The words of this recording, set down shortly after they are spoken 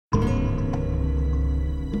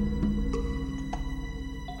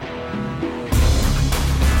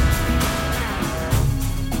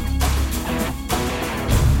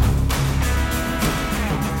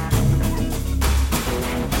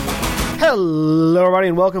Hello, everybody,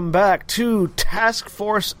 and welcome back to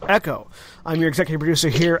Taskforce Echo. I'm your executive producer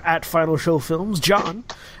here at Final Show Films, John,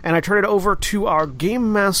 and I turn it over to our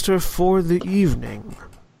game master for the evening,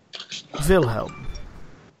 Wilhelm.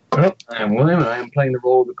 Well, I'm William, and I am playing the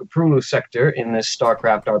role of the Koprulu sector in this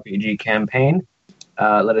StarCraft RPG campaign.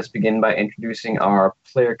 Let us begin by introducing our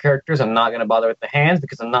player characters. I'm not going to bother with the hands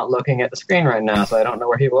because I'm not looking at the screen right now, so I don't know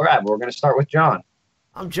where people are at, but we're going to start with John.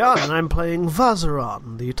 I'm John, and I'm playing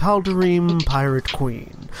Vazeran, the Tal'Darim pirate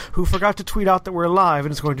queen, who forgot to tweet out that we're live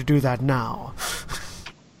and is going to do that now.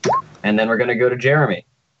 And then we're going to go to Jeremy.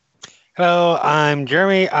 Hello, I'm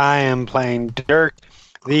Jeremy. I am playing Dirk,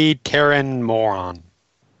 the Terran moron.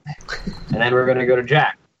 And then we're going to go to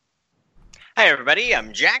Jack. Hi everybody,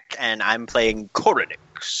 I'm Jack, and I'm playing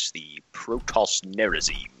Koranix, the Protoss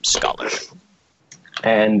Nerazim scholar.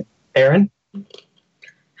 And Erin.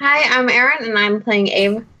 Hi, I'm Erin, and I'm playing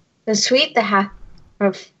Abe, the sweet, the half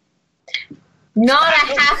of... Not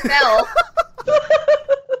a half-elf!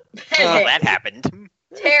 Oh, that happened.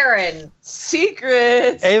 Terran.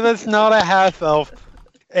 Secrets! Ava's not a half-elf.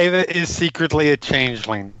 Ava is secretly a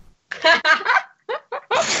changeling.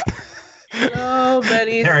 So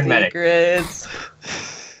many Terran medic. secrets.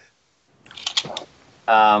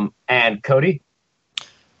 And Koty.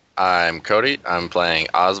 I'm Koty. I'm playing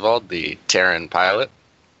Osvald, the Terran pilot.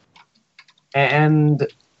 And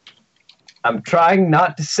I'm trying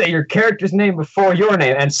not to say your character's name before your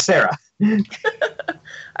name, and Sarah.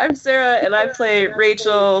 I'm Sarah, and I play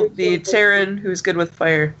Rachel, the Terran who's good with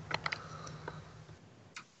fire.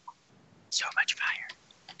 So much fire.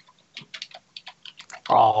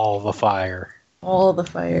 All the fire. All the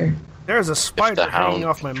fire. There's a spider hanging hound-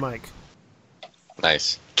 off my mic.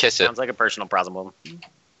 Nice. Kiss it. Sounds like a personal problem.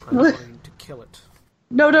 I'm going to kill it.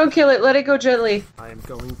 No, don't kill it. Let it go gently. I am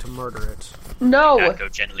going to murder it. No! Not go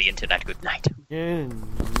gently into that good night.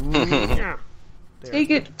 Yeah.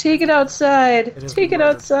 Take it outside. It is Take it murder.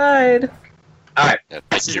 outside. All right. Yeah,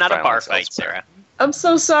 This is not a bar fight, Sarah. I'm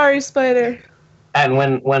so sorry, Spider. And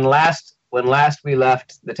when last we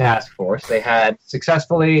left the task force, they had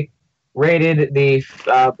successfully raided the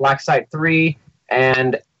Black Site 3,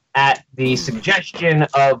 and at the suggestion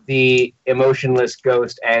of the emotionless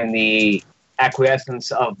ghost and the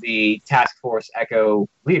acquiescence of the Taskforce Echo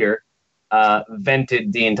leader,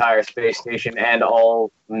 vented the entire space station, and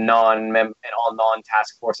all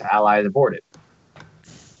non-task force allies aborted.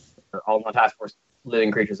 Or all non-task force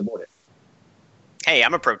living creatures aborted. Hey,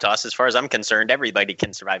 I'm a Protoss. As far as I'm concerned, everybody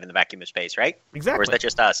can survive in the vacuum of space, right? Exactly. Or is that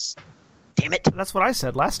just us? Damn it. That's what I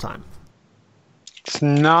said last time. It's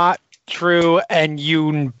not true, and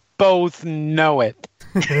you both know it.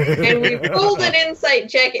 And we pulled an insight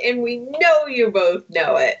check, and we know you both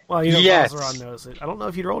know it. Well, you know, Yes. Vazeran knows it. I don't know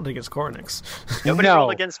if he rolled against Koranix. Nobody No.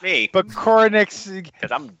 rolled against me. But Koranix...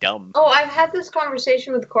 Because I'm dumb. Oh, I've had this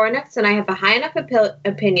conversation with Koranix, and I have a high enough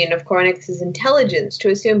opinion of Koranix's intelligence to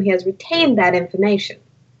assume he has retained that information.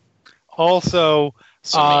 Also,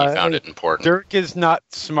 So you found it important. Dirk is not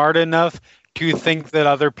smart enough to think that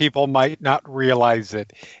other people might not realize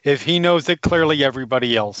it. If he knows it, clearly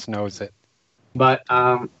everybody else knows it. But,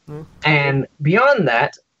 and beyond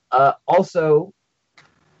that, also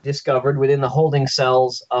discovered within the holding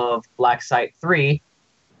cells of Black Site 3,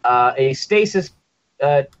 a stasis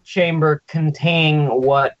chamber containing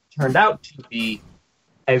what turned out to be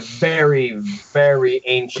a very, very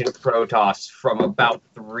ancient Protoss from about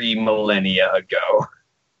 3 millennia ago.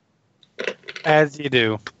 As you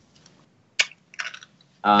do.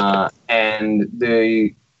 And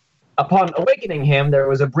upon awakening him, there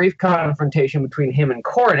was a brief confrontation between him and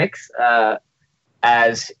Koranix,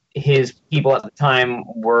 as his people at the time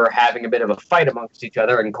were having a bit of a fight amongst each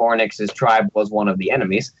other, and Koranix's tribe was one of the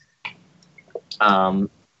enemies. That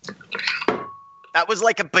was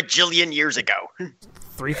like a bajillion years ago.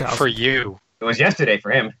 3,000. For you. It was yesterday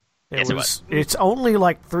for him. Yes, it was. It's only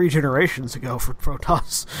like 3 generations ago for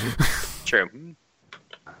Protoss. True.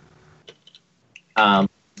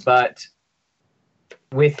 But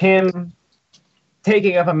with him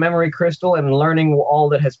taking up a memory crystal and learning all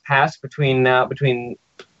that has passed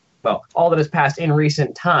all that has passed in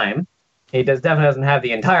recent time, he definitely doesn't have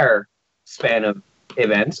the entire span of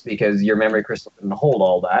events because your memory crystal didn't hold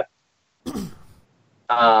all that.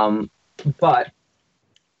 But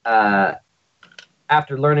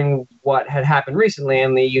after learning what had happened recently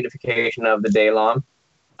in the unification of the Daylon,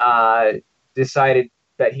 decided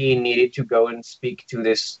that he needed to go and speak to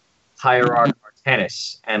this hierarch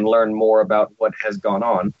Artanis and learn more about what has gone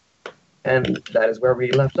on. And that is where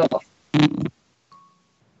we left off.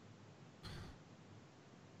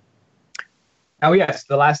 Oh yes,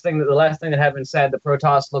 the last thing that had been said, the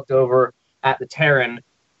Protoss looked over at the Terran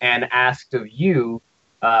and asked of you,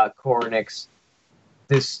 Koranix,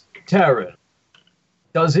 this Terran,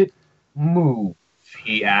 does it move?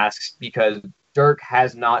 He asks, because Dirk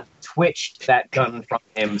has not twitched that gun from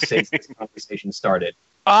him since this conversation started.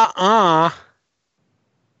 Not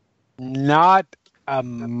a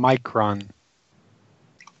micron.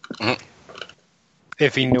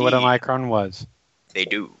 If he knew what a micron was. They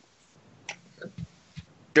do.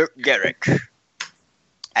 Dirk Garrick.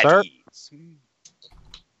 At Sir? ease.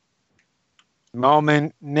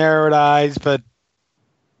 Moment, narrowed eyes, but...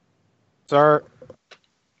 Sir...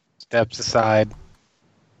 Steps aside.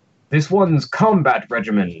 This one's combat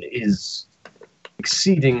regimen is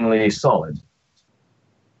exceedingly solid.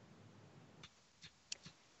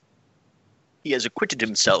 He has acquitted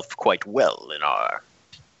himself quite well in our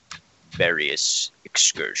various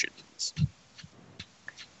excursions.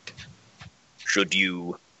 Should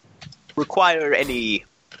you require any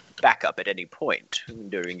backup at any point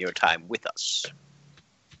during your time with us,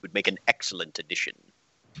 it would make an excellent addition.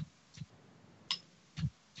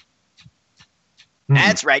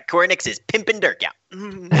 That's right, Koranix is pimping Dirk out.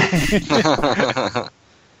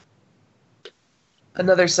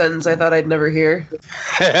 Another sentence I thought I'd never hear.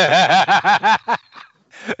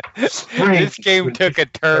 This game took a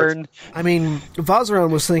turn. I mean,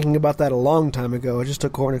 Vazeran was thinking about that a long time ago. It just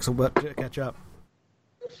took Koranix a bit to catch up.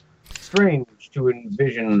 Strange to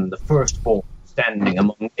envision the firstborn standing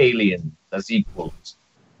among aliens as equals.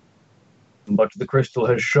 But the crystal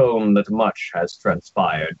has shown that much has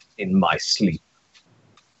transpired in my sleep.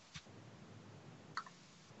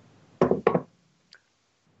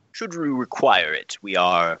 Should we require it, we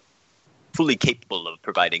are fully capable of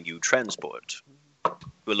providing you transport to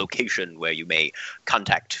a location where you may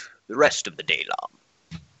contact the rest of the Daylom.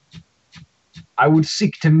 I would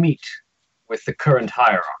seek to meet with the current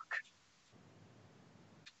hierarch.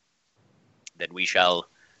 Then we shall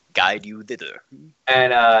guide you thither.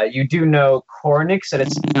 And you do know Koranix, that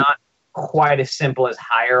it's not quite as simple as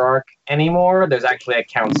hierarch anymore. There's actually a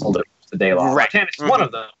council that the Daylom. Right. It's one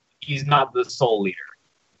of them. He's not the sole leader.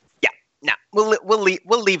 No,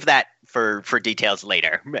 we'll leave that for details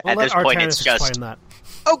later. At this point, it's just that.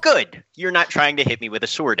 Oh, good. You're not trying to hit me with a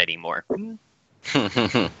sword anymore.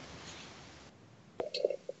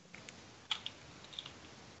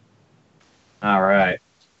 All right.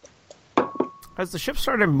 Has the ship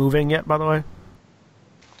started moving yet, by the way?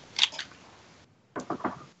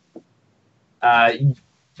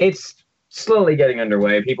 It's slowly getting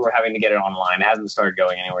underway. People are having to get it online. It hasn't started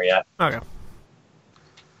going anywhere yet. Okay.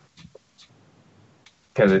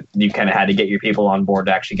 Because you kind of had to get your people on board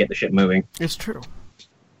to actually get the ship moving. It's true.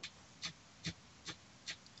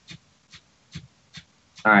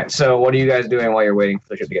 All right, so what are you guys doing while you're waiting for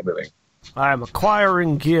the ship to get moving? I'm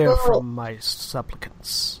acquiring gear from my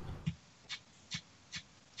supplicants.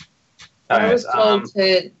 I was told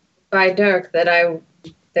by Dirk that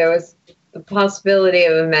there was the possibility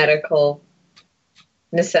of a medical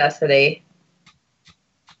necessity.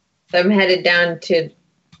 So I'm headed down to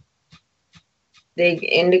the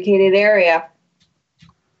indicated area.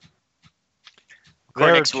 There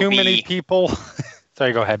are Koranix too many people.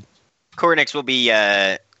 Sorry, go ahead. Koranix will be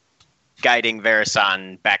guiding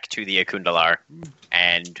Vazeran back to the Akundalar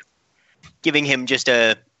and giving him just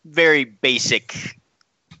a very basic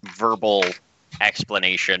verbal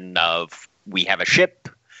explanation of we have a ship.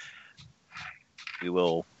 We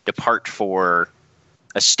will depart for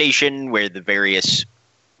a station where the various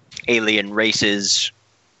alien races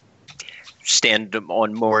stand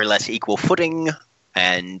on more or less equal footing,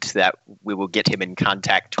 and that we will get him in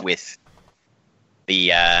contact with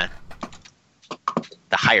the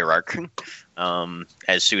hierarch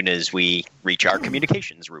as soon as we reach our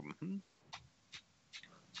communications room.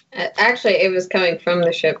 Actually, it was coming from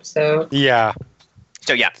the ship, so... Yeah.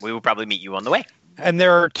 So yeah, we will probably meet you on the way. And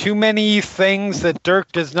there are too many things that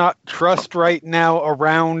Dirk does not trust right now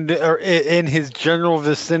around or in his general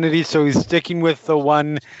vicinity, so he's sticking with the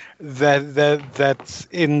one that's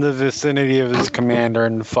in the vicinity of his commander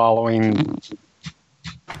and following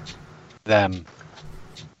them.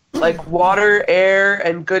 Like water, air,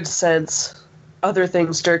 and good sense. Other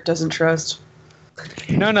things Dirk doesn't trust.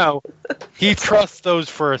 No. He trusts those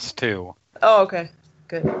first two. Oh, okay.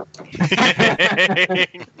 Good.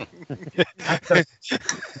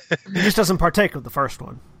 He just doesn't partake of the first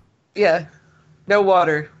one. Yeah. No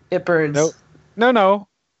water. It burns. Nope. No.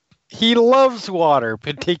 He loves water,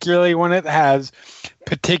 particularly when it has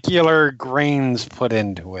particular grains put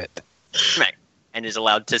into it. Right. And is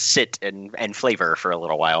allowed to sit and flavor for a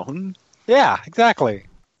little while. Yeah, exactly.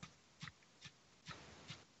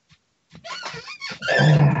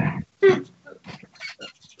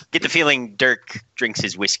 Get the feeling Dirk drinks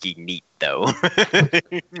his whiskey neat, though.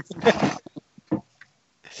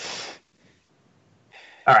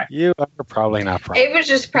 All right. You are probably not wrong. It was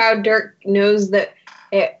just proud Dirk knows that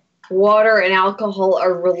water and alcohol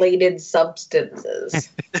are related substances.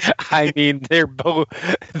 I mean, they're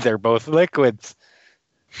both liquids.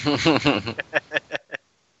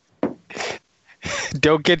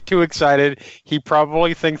 Don't get too excited. He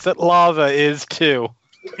probably thinks that lava is too.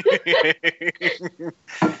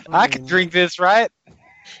 I could drink this, right?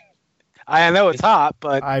 I know it's hot,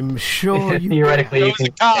 but I'm sure you Theoretically, you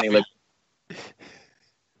can any liquid.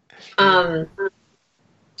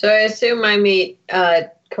 So I assume I meet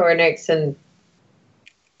Koranix and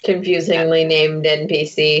confusingly named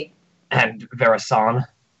NPC. And Vazeran.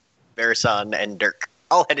 Vazeran and Dirk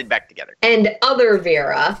all headed back together. And other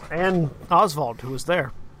Vera. and Osvald, who was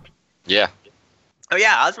there. Yeah. Oh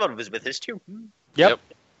yeah, Osvald was with us too. Yep.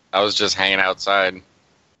 I was just hanging outside.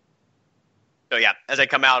 So yeah, as I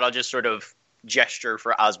come out, I'll just sort of gesture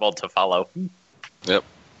for Osvald to follow. Yep,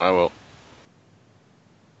 I will.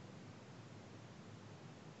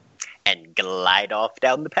 And glide off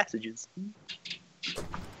down the passages.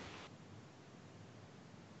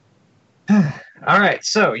 All right,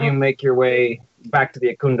 so you make your way back to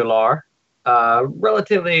the Akundalar,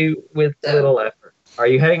 relatively with little effort. Are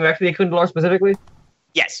you heading back to the Akundalar specifically?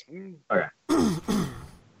 Yes. Okay.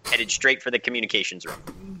 Headed straight for the communications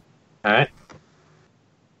room. All right.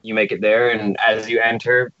 You make it there, and as you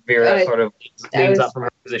enter, Vera sort of leans up from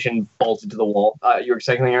her position, bolts into the wall. You were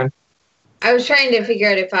saying something, Erin? I was trying to figure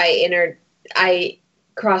out if I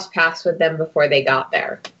crossed paths with them before they got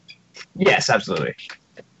there. Yes, absolutely.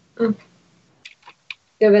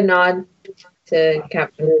 Give a nod to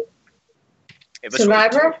Captain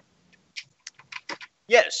Survivor.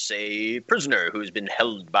 Yes, a prisoner who's been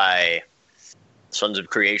held by Sons of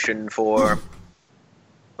Creation for,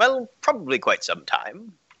 well, probably quite some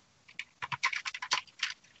time.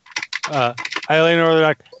 I lean over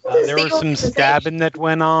like, there was some stabbing that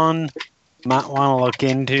went on. Might want to look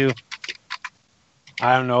into.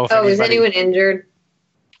 I don't know if is anyone injured?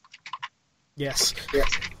 Yes. Yep.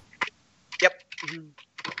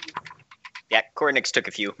 Yeah, Koranix took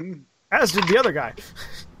a few. As did the other guy.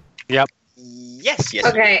 Yep. Yes.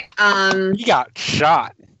 Okay, He got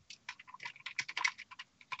shot.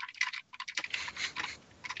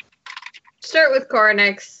 start with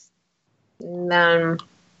Koranix, and then,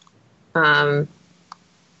 Yeah,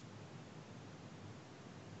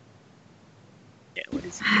 what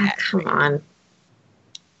is that? come on.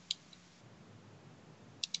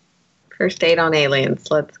 First aid on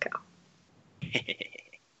aliens, let's go.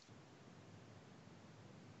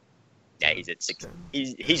 Yeah, he's at 6.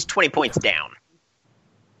 He's 20 points down.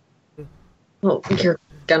 Well, you're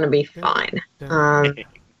gonna be fine.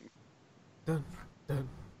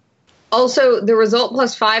 Also, the result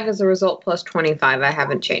plus 5 is the result plus 25. I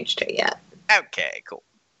haven't changed it yet. Okay, cool.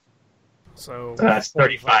 So That's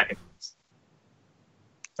 35.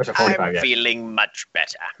 Or so 45, I'm yeah. feeling much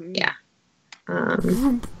better. Yeah.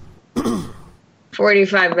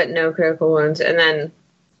 45, but no critical wounds. And then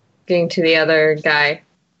getting to the other guy.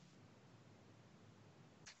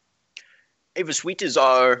 Ava Sweet is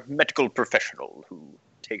our medical professional who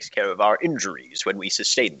takes care of our injuries when we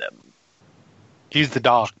sustain them. He's the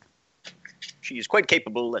doc. She is quite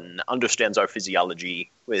capable and understands our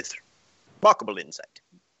physiology with remarkable insight.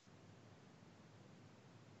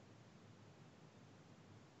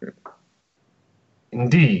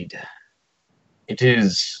 Indeed. It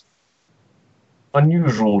is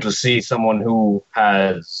unusual to see someone who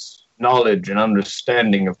has knowledge and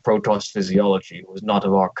understanding of Protoss physiology who is not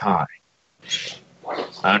of our kind.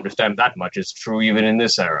 I understand that much is true even in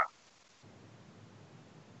this era.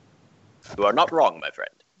 You are not wrong, my friend.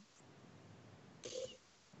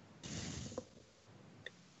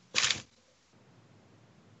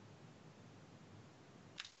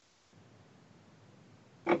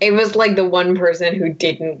 It was like the one person who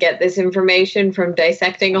didn't get this information from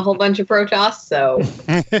dissecting a whole bunch of Protoss, so...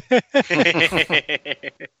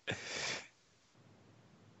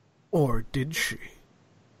 Or did she?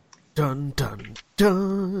 Dun dun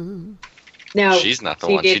dun. No, She's not the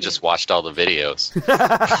she one. She didn't. just watched all the videos.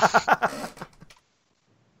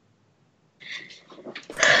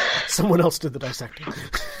 Someone else did the dissecting.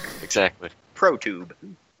 Exactly. ProTube.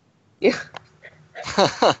 Yeah.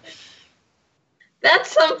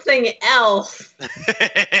 That's something else.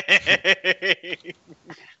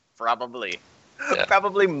 Probably. Yeah.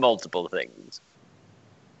 Probably multiple things.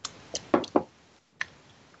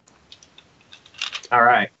 All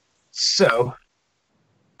right. So,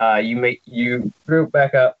 you group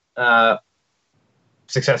back up,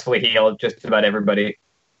 successfully healed just about everybody.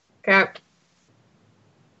 Okay.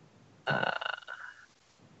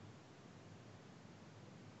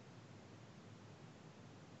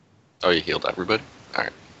 Oh, you healed everybody? All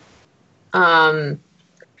right.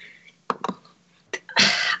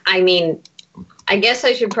 I mean, I guess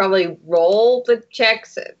I should probably roll the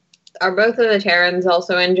checks. Are both of the Terrans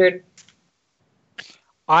also injured?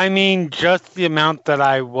 I mean, just the amount that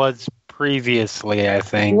I was previously, I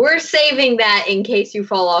think. We're saving that in case you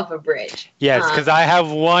fall off a bridge. Yes, because I have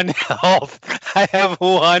 1 health. I have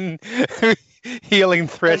 1 healing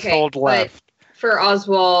threshold left. For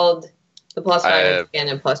Oswald, the +5 I- is again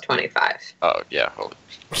and +25. Oh, yeah.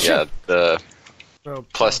 Yeah, the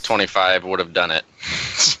plus 25 would have done it.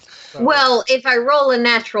 Well, if I roll a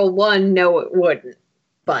natural 1, no, it wouldn't.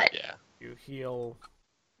 But Yeah. You heal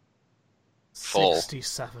Full.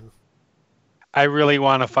 67. I really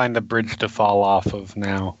want to find a bridge to fall off of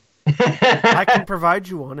now. I can provide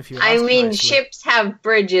you one if you ask I mean, nicely. ships have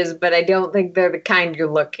bridges, but I don't think they're the kind you're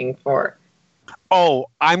looking for. Oh,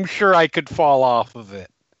 I'm sure I could fall off of it.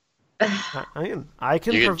 I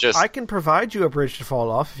can provide you a bridge to fall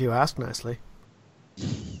off if you ask nicely.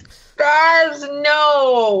 Guys,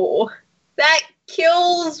 no! That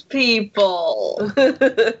kills people!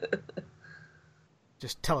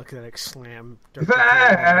 Just telekinetic slam.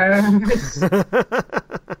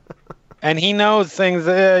 And he knows things.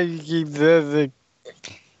 He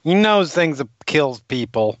knows things that kills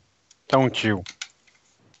people, don't you?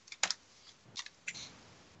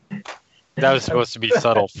 That was supposed to be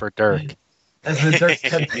subtle for Dirk. As the Dirk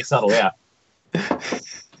tends to be subtle, yeah.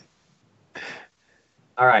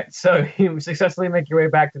 All right, so you successfully make your way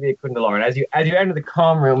back to the Ekundalar, and as you enter the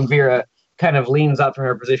comm room, Vera kind of leans up from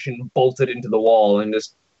her position, bolted into the wall, and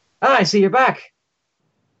just, I see you're back.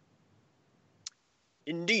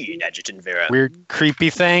 Indeed, Adjutant Vera. Weird, creepy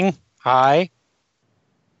thing. Hi.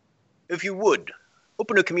 If you would,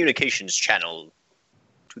 open a communications channel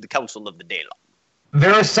to the Council of the Daylon.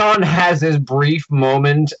 Vazeran has this brief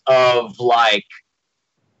moment of, like,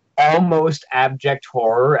 almost abject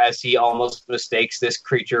horror as he almost mistakes this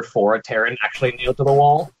creature for a Terran actually nailed to the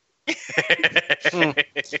wall.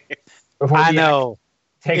 Before I he know.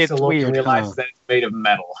 takes It's a look weird, and realizes huh? that it's made of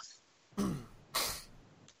metal.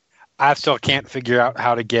 I still can't figure out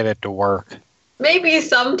how to get it to work. Maybe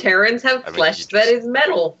some Terrans have I mean, flesh you that just- is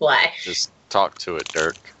metal flesh. Just talk to it,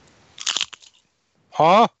 Dirk.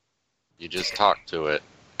 Huh? You just talk to it.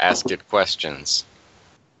 Ask it questions.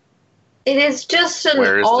 It is just an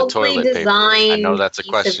Where is the oddly toilet paper? designed I know that's a piece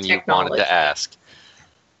of question you wanted technology. to ask.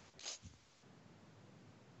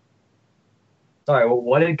 Sorry,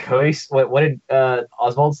 what did what did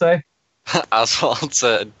Oswald say? Oswald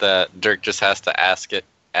said that Dirk just has to ask it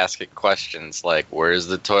questions like, "Where's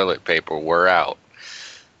the toilet paper? We're out."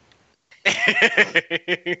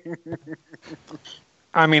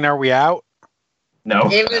 I mean, are we out?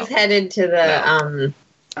 No. It was headed to the All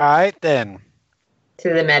right, then. to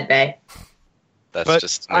the med bay. That's But,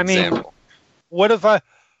 just an I mean- example. What if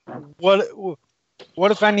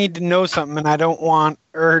I need to know something and I don't want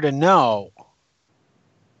her to know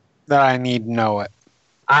that I need to know it?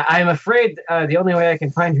 I'm afraid the only way I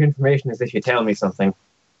can find your information is if you tell me something.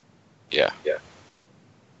 Yeah.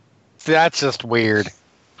 See, that's just weird.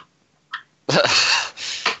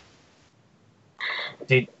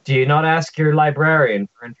 Do you not ask your librarian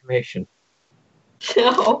for information?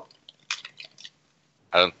 No.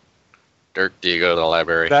 Dirk, do you go to the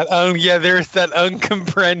library? Yeah, there's that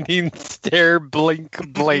uncomprehending stare, blink,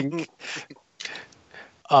 blink.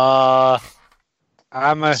 I'm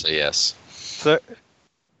a So yes.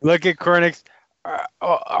 look at Koranix.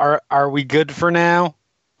 Are we good for now?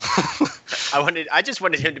 I just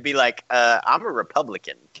wanted him to be like, I'm a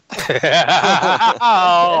Republican.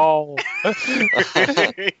 Oh.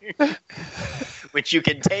 Which you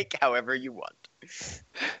can take however you want.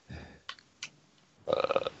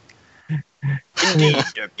 Indeed,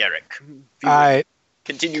 Dirk Garrick. If you would I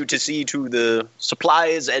continue to see to the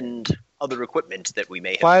supplies and other equipment that we may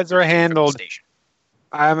have. Supplies are from the handled. station.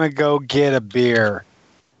 I'm gonna go get a beer,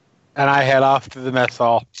 and I head off to the mess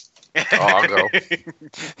hall. Oh, I'll go.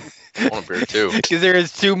 I want a beer too. Because there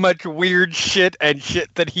is too much weird shit and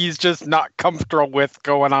shit that he's just not comfortable with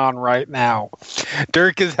going on right now.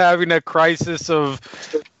 Dirk is having a crisis of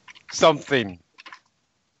something.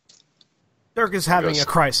 Dirk is having Yes. a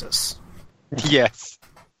crisis. Yes.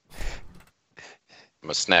 I'm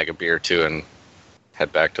gonna snag a beer too and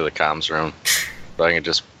head back to the comms room. So I can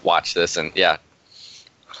just watch this and yeah.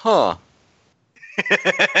 Huh.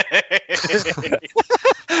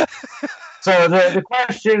 So the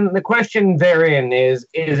question therein is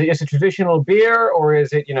it just a traditional beer, or is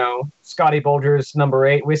it, Scotty Bulger's No.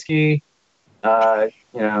 8 whiskey?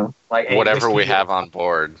 like Whatever we whiskey. have on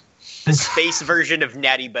board. The space version of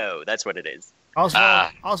Natty Boh. That's what it is.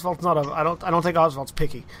 Osvald's not a. I don't think Osvald's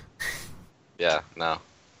picky. Yeah, no.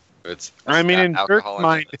 It's I mean, got in Dirk's alcohol in it,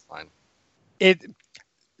 mind, it's fine.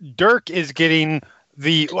 Dirk is getting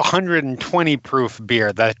the 120 proof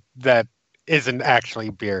beer that isn't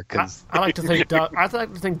actually beer. Cause I like to think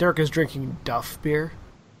Dirk is drinking Duff beer.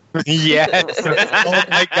 yes. Oh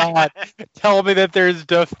my god! Tell me that there's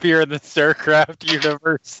Duff beer in the StarCraft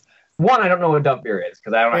universe. One, I don't know what Duff beer is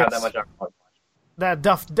because I don't have that much alcohol. That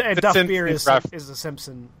Duff beer is Simpsons the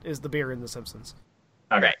Simpson is the beer in the Simpsons.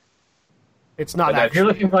 Okay. It's not. But if you're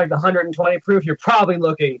looking for like the 120 proof, you're probably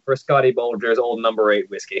looking for Scotty Bolger's old number 8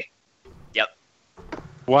 whiskey. Yep.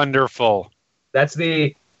 Wonderful. That's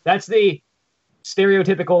the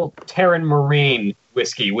stereotypical Terran Marine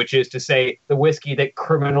whiskey, which is to say the whiskey that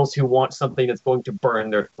criminals who want something that's going to burn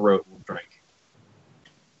their throat will drink.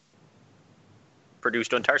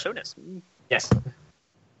 Produced on Tarsonis. Yes.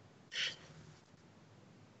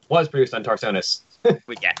 Was produced on Tarsonis.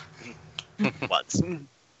 Yeah. Was.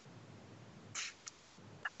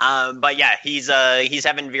 But yeah, he's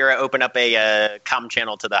having Vera open up a comm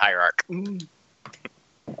channel to the Hierarch.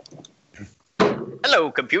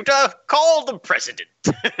 Hello, computer. Call the president.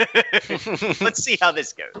 Let's see how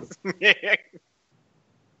this goes.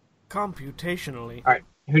 Computationally. All right.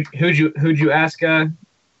 Who'd you ask Vera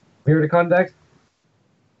to contact?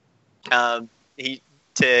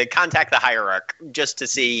 To contact the Hierarch just to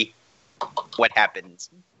see what happens.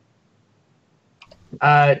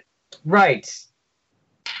 Right.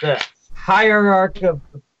 The Hierarch of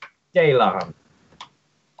Tal'Darim.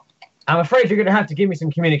 I'm afraid you're going to have to give me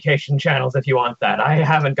some communication channels if you want that. I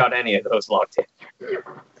haven't got any of those logged in.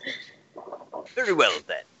 Very well,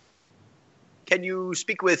 then. Can you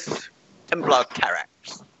speak with Templar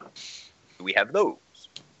Carax? Do we have those?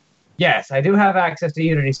 Yes, I do have access to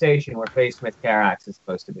Unity Station where Facesmith Carax is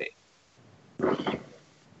supposed to be.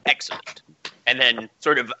 Excellent. And then,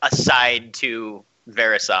 sort of aside to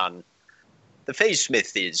Vazeran, the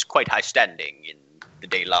Facesmith is quite high standing in the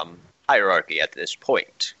Dalam hierarchy at this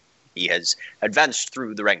point. He has advanced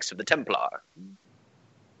through the ranks of the Templar.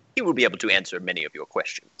 He will be able to answer many of your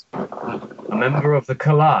questions. A member of the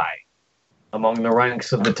Kalai, among the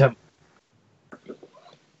ranks of the Templar.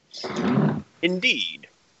 Indeed.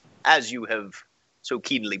 As you have so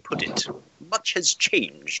keenly put it, much has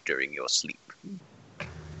changed during your sleep.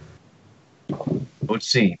 Would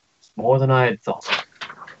seem more than I had thought.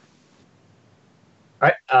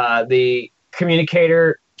 All right, the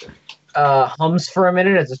communicator hums for a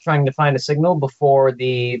minute as it's trying to find a signal before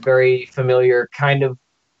the very familiar kind of...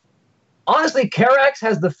 Honestly, Carax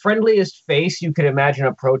has the friendliest face you could imagine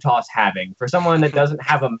a Protoss having. For someone that doesn't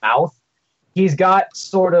have a mouth, he's got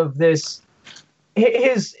sort of this...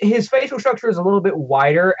 His facial structure is a little bit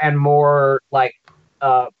wider and more like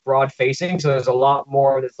broad-facing, so there's a lot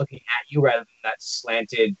more that's looking at you rather than that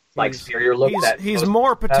slanted, like, superior look. He's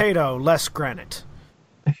more potato, less granite.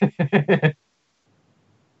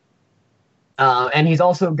 And he's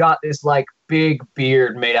also got this like big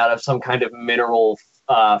beard made out of some kind of mineral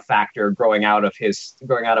factor growing out of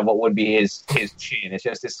what would be his chin. It's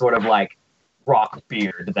just this sort of like rock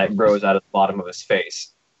beard that grows out of the bottom of his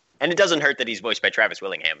face. And it doesn't hurt that he's voiced by Travis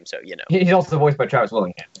Willingham, so you know. He's also voiced by Travis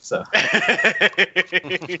Willingham, so.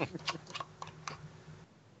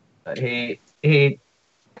 But the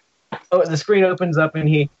screen opens up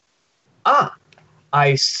and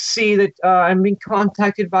I see that I'm being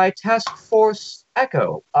contacted by Taskforce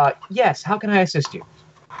Echo. Yes, how can I assist you?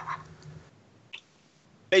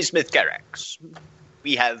 Facesmith Garrick,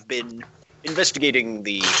 we have been investigating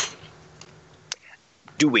the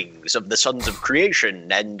doings of the Sons of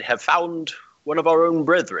Creation and have found one of our own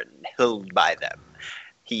brethren held by them.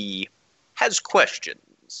 He has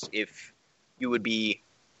questions. If you would be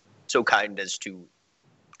so kind as to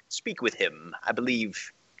speak with him, I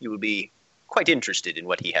believe you will be quite interested in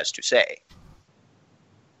what he has to say.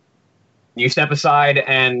 You step aside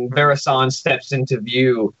and Vazeran steps into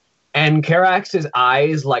view, and Carax's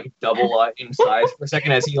eyes like double in size for a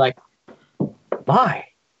second as he like, my,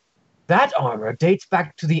 that armor dates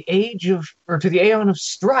back to the to the Aeon of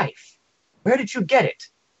Strife. Where did you get it?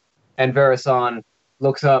 And Vazeran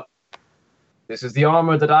looks up. This is the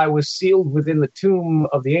armor that I was sealed within the tomb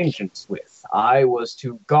of the ancients with. I was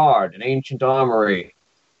to guard an ancient armory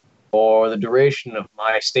for the duration of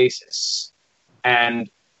my stasis. And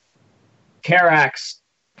Carax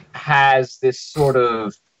has this sort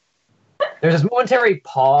of... There's this momentary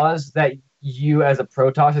pause that you, as a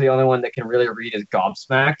Protoss, are the only one that can really read as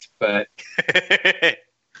gobsmacked, but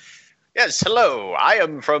Yes, hello. I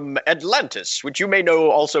am from Atlantis, which you may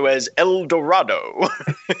know also as El Dorado.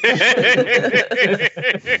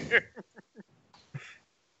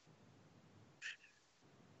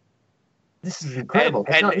 This is incredible.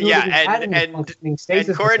 And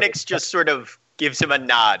Koranix just sort of gives him a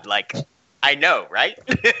nod, like, I know, right?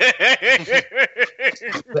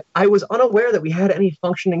 I was unaware that we had any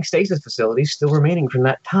functioning stasis facilities still remaining from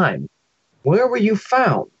that time. Where were you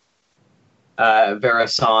found?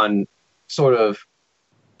 Vazeran sort of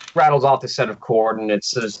rattles off the set of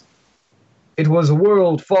coordinates, says, "It was a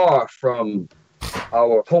world far from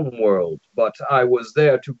our home world, but I was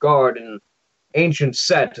there to guard an ancient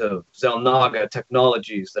set of Xel'Naga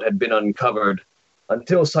technologies that had been uncovered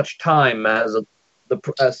until such time as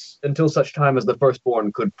the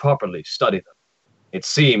Firstborn could properly study them. It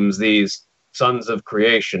seems these sons of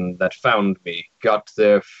creation that found me got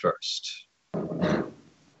there first.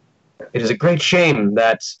 It is a great shame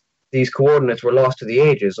that these coordinates were lost to the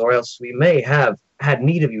ages, or else we may have had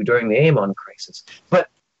need of you during the Amon crisis. But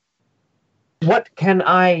what can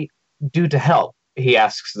I do to help?" he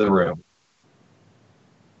asks the room.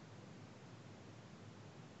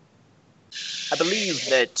 I believe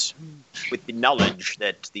that with the knowledge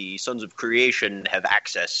that the Sons of Creation have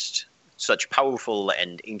accessed such powerful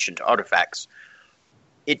and ancient artifacts,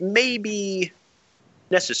 it may be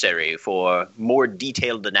necessary for more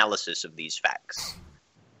detailed analysis of these facts.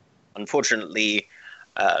 Unfortunately,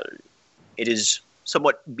 it is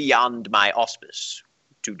somewhat beyond my auspice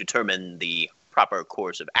to determine the proper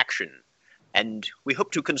course of action, and we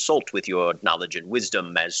hope to consult with your knowledge and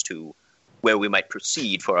wisdom as to where we might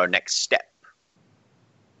proceed for our next step.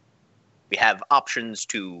 We have options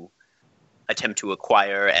to attempt to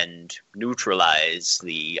acquire and neutralize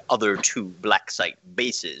the other two black site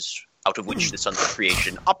bases out of which the Sons of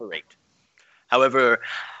Creation operate. However,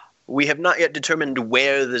 we have not yet determined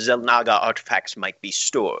where the Xel'Naga artifacts might be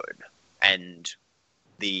stored, and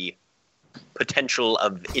the potential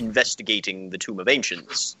of investigating the Tomb of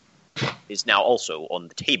Ancients is now also on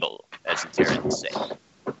the table, as the Terrans say.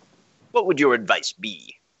 What would your advice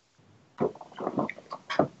be?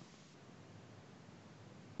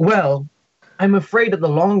 Well, I'm afraid that the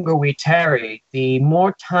longer we tarry, the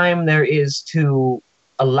more time there is to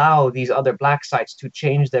allow these other black sites to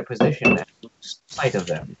change their position and lose sight of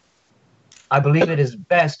them. I believe it is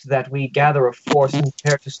best that we gather a force and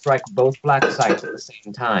prepare to strike both black sites at the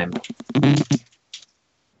same time.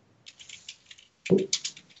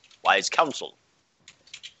 Wise counsel.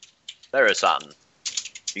 Vazeran,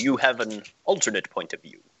 do you have an alternate point of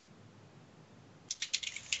view?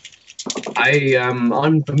 I am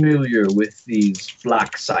unfamiliar with these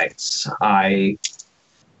black sites. I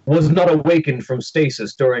was not awakened from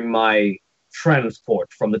stasis during my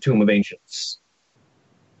transport from the Tomb of Ancients.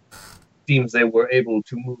 Seems they were able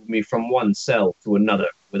to move me from one cell to another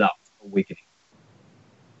without awakening.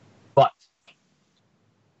 But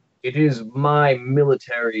it is my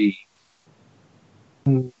military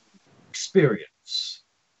experience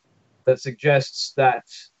that suggests that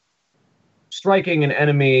striking an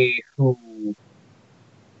enemy who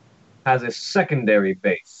has a secondary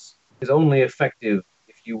base is only effective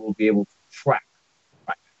if you will be able to track.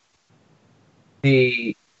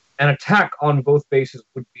 An attack on both bases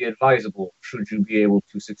would be advisable should you be able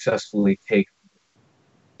to successfully take them.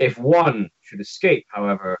 If one should escape,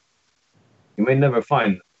 however, you may never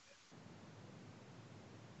find them.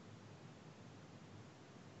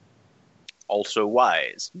 Also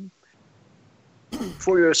wise.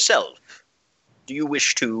 For yourself, do you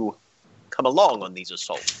wish to come along on these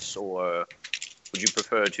assaults, or would you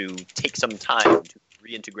prefer to take some time to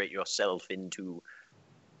reintegrate yourself into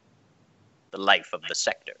the life of the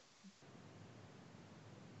sector?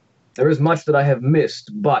 There is much that I have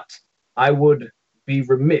missed, but I would be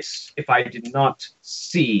remiss if I did not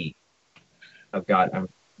see... Oh God, I'm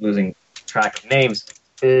losing track of names.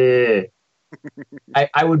 I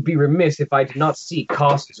would be remiss if I did not see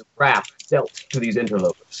costs of wrath dealt to these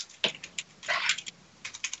interlopers.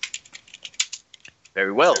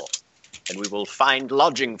 Very well. And we will find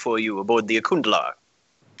lodging for you aboard the Akundlar.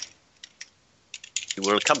 You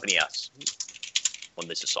will accompany us on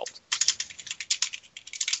this assault.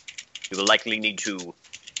 We will likely need to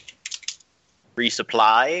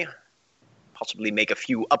resupply, possibly make a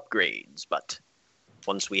few upgrades, but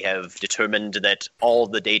once we have determined that all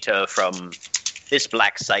the data from this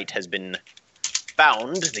black site has been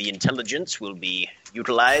found, the intelligence will be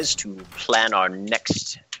utilized to plan our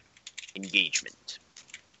next engagement.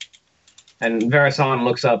 And Vazeran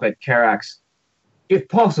looks up at Karax. If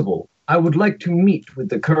possible, I would like to meet with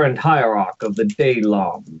the current hierarch of the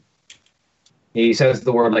Daylom. He says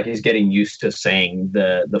the word like he's getting used to saying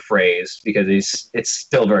the phrase because it's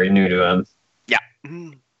still very new to him. Yeah.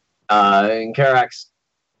 And Carax,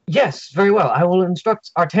 yes, very well. I will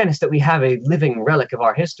instruct Artanis that we have a living relic of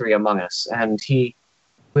our history among us, and he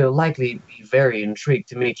will likely be very intrigued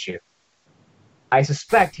to meet you. I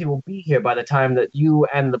suspect he will be here by the time that you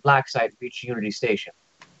and the Black Site reach Unity Station.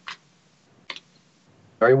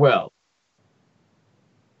 Very well.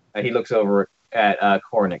 He looks over at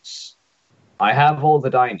Koranix. I have all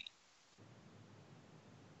that I need.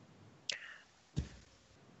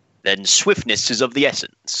 Then swiftness is of the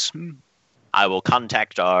essence. I will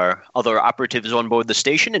contact our other operatives on board the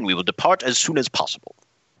station, and we will depart as soon as possible.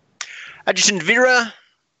 Adjutant Vera,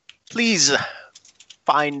 please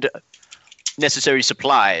find necessary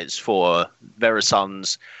supplies for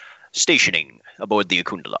Vazeran's stationing aboard the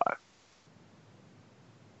Akundalar.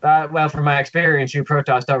 Well, from my experience, you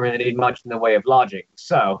Protoss don't really need much in the way of lodging,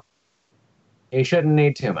 so you shouldn't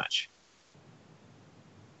need too much.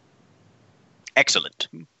 Excellent.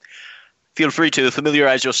 Feel free to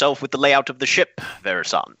familiarize yourself with the layout of the ship,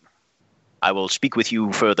 Vazeran. I will speak with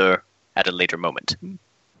you further at a later moment.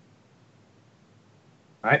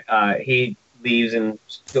 All right. He leaves and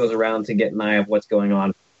goes around to get an eye of what's going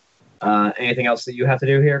on. Anything else that you have to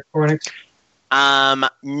do here, Koranix?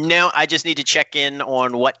 No, I just need to check in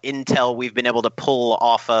on what intel we've been able to pull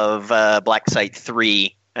off of Black Site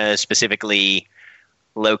 3, specifically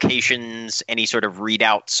locations, any sort of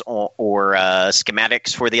readouts or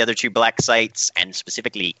schematics for the other two Black Sites, and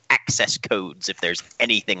specifically access codes, if there's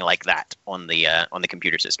anything like that on the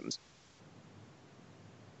computer systems.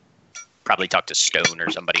 Probably talk to Stone or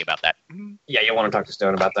somebody about that. Yeah, you want to talk to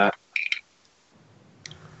Stone about that.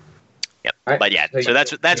 Yep. Right. But yeah, so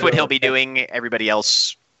that's what he'll be doing. Everybody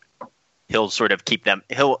else, he'll sort of keep them.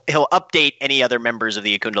 He'll update any other members of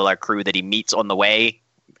the Akundalar crew that he meets on the way.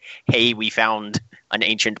 Hey, we found an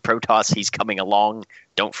ancient Protoss. He's coming along.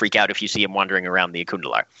 Don't freak out if you see him wandering around the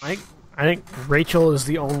Akundalar. I think Rachel is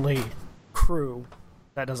the only crew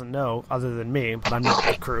that doesn't know, other than me. But I'm not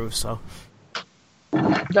the crew, so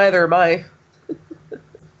Neither am I.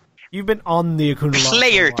 you've been on the Akundalar.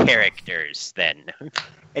 Player for a while. characters, then.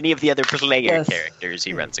 Any of the other player Yes. characters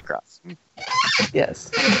he runs across. Yes.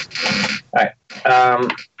 All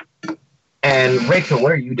right. And Rachel,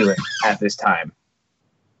 what are you doing at this time?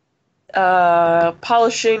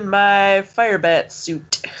 Polishing my firebat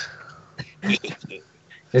suit.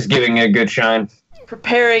 Just giving it a good shine.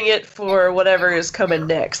 Preparing it for whatever is coming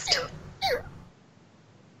next.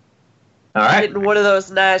 All right. Getting one of those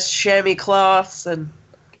nice chamois cloths and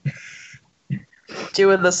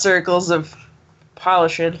doing the circles of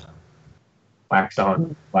polishing. Wax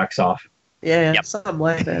on, wax off. Yeah, Yep. something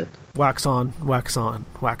like that. Wax on, wax on,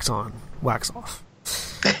 wax on, wax off.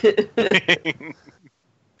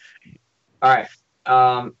 All right.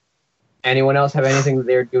 Anyone else have anything that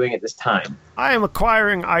they're doing at this time? I am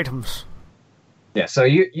acquiring items. Yeah. So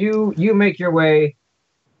you make your way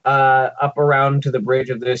up around to the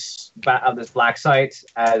bridge of this black site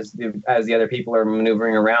as the other people are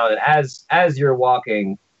maneuvering around, and as you're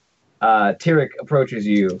walking, Tyrek approaches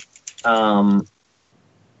you.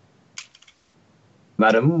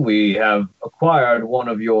 Madam, we have acquired one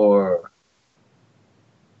of your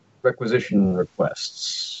requisition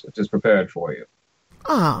requests. It is prepared for you.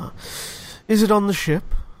 Ah, is it on the ship?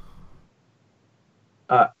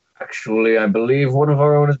 Actually, I believe one of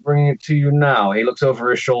our own is bringing it to you now. He looks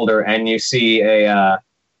over his shoulder, and you see a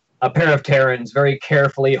pair of Terrans very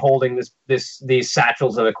carefully holding these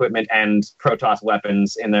satchels of equipment and Protoss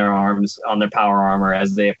weapons in their arms, on their power armor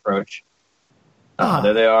as they approach.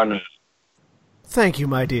 There they are now. Thank you,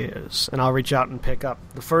 my dears. And I'll reach out and pick up.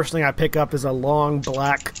 The first thing I pick up is a long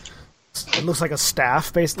black... It looks like a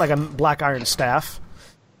staff, like a black iron staff.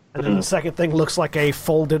 And then the second thing looks like a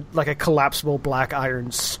collapsible black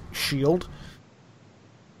iron shield.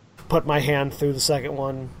 Put my hand through the second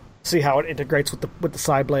one. See how it integrates with the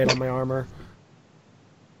side blade on my armor.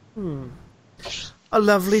 A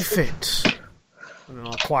lovely fit. And then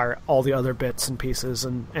I'll acquire all the other bits and pieces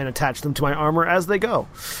and attach them to my armor as they go.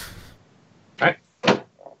 Alright.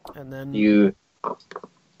 And then You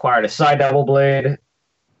acquired a side double blade,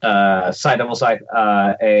 a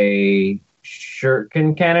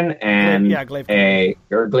shuriken cannon, and glaive cannon.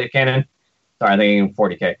 a glaive cannon. Sorry, I'm thinking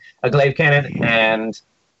 40k. A glaive cannon and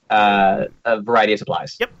a variety of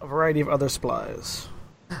supplies. Yep, a variety of other supplies.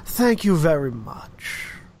 Thank you very much.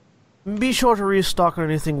 Be sure to restock on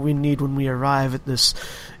anything we need when we arrive at this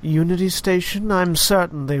Unity station. I'm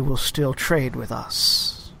certain they will still trade with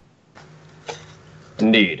us.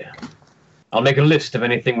 Indeed. I'll make a list of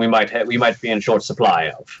anything we might be in short supply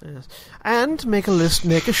of. Yes. And make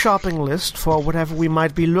a shopping list for whatever we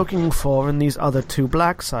might be looking for in these other 2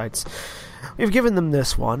 black sites. We've given them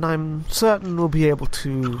this one. I'm certain we'll be able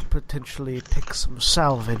to potentially pick some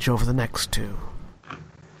salvage over the next 2.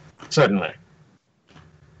 Certainly.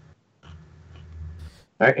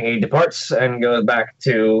 All right, he departs and goes back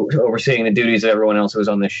to overseeing the duties of everyone else who was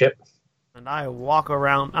on this ship. And I walk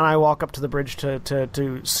up to the bridge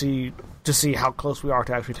to see how close we are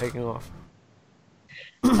to actually taking off.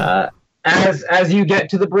 As you get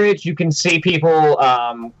to the bridge, you can see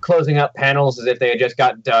people closing up panels as if they had just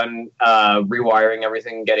got done rewiring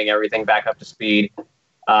everything, getting everything back up to speed.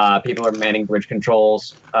 People are manning bridge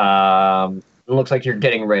controls. It looks like you're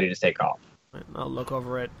getting ready to take off. I'll look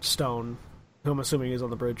over at Stone, who I'm assuming is on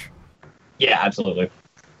the bridge. Yeah, absolutely.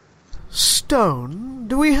 Stone,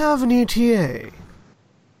 do we have an ETA?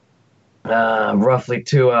 Roughly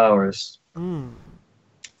 2 hours. Well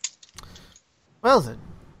then,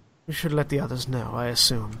 we should let the others know, I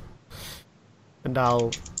assume. And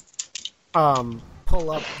I'll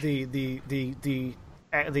pull up the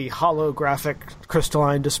holographic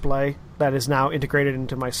crystalline display that is now integrated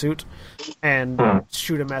into my suit, and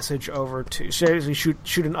shoot a message over to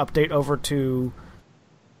shoot an update over to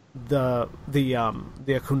the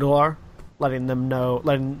Akundalar, letting them know,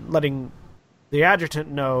 letting the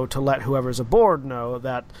adjutant know to let whoever's aboard know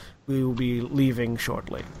that we will be leaving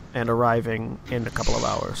shortly and arriving in a couple of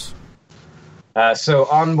hours. So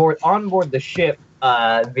on board the ship,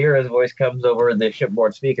 Vera's voice comes over the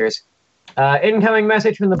shipboard speakers. Incoming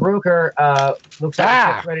message from the broker. Looks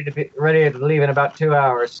like it's ready to leave in about 2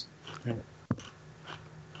 hours.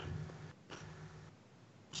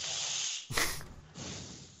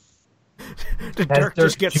 Did Dirk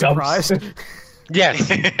just get surprised? Yes.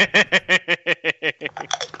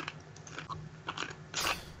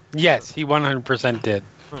 Yes, he 100% did.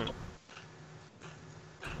 And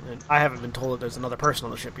I haven't been told that there's another person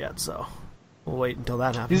on the ship yet, so we'll wait until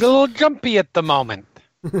that happens. He's a little jumpy at the moment.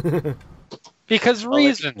 Because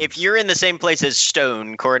reason. If you're in the same place as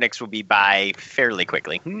Stone, Koranix will be by fairly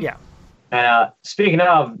quickly. Yeah. Speaking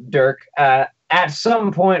of, Dirk, at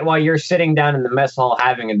some point while you're sitting down in the mess hall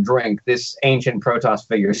having a drink, this ancient Protoss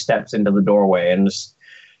figure steps into the doorway and just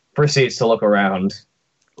proceeds to look around.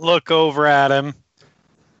 Look over at him.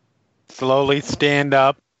 Slowly stand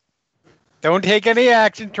up. Don't take any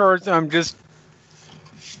action towards him. I'm just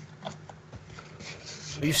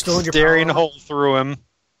Are you still in your staring a power? hole through him.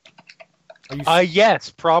 Yes,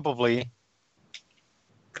 probably.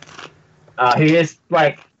 He just,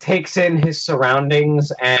 takes in his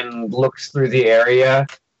surroundings and looks through the area.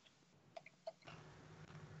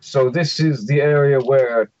 So this is the area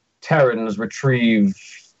where Terrans retrieve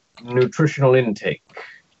nutritional intake.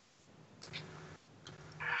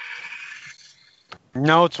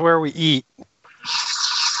 No, it's where we eat.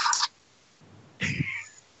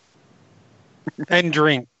 And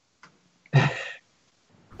drink.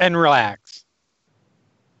 And relax.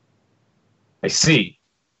 I see.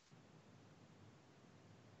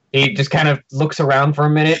 He just kind of looks around for a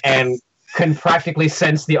minute and can practically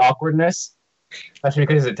sense the awkwardness, especially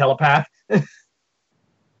because he's a telepath,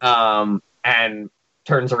 and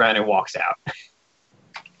turns around and walks out.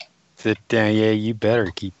 Sit down. Yeah, you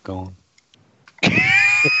better keep going.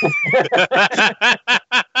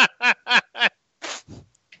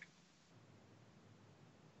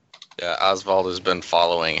 Yeah, Osvald has been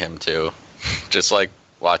following him too. Just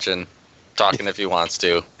watching, talking if he wants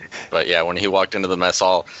to. But yeah, when he walked into the mess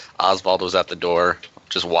hall, Osvald was at the door,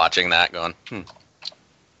 just watching that, going,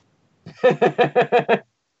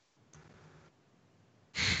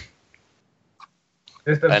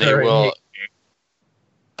 And he will.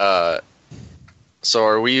 So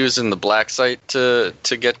are we using the black site to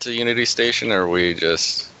get to Unity Station, or are we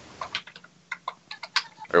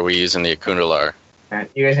using the Akundalar?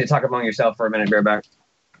 You guys need to talk among yourself for a minute, Bareback.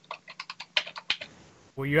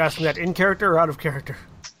 Were you asking that in character or out of character?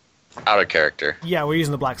 Out of character. Yeah, we're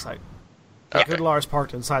using the black site. Okay. Akundalar's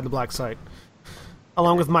parked inside the black site,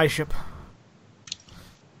 along with my ship.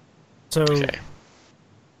 So, Okay.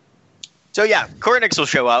 So yeah, Koranix will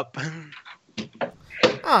show up.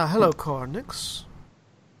 hello, Koranix.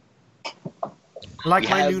 Like We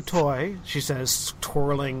my have- new toy, she says,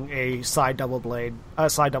 twirling a side double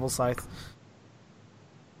scythe.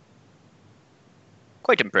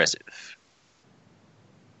 Quite impressive.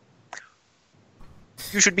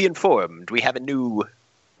 You should be informed. We have a new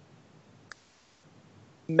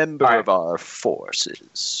member of our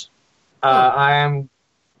forces. I'm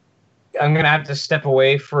going to have to step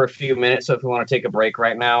away for a few minutes, so if you want to take a break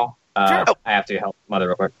right now, Sure. I have to help Mother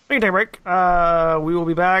real quick. We can take a break. We will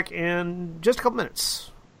be back in just a couple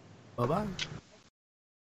minutes. Bye-bye.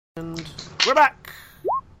 And we're back.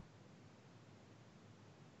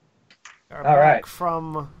 All right.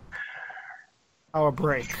 From our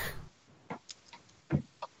break.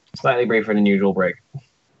 Slightly briefer than usual break.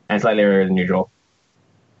 And slightly earlier than usual.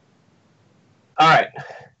 All right.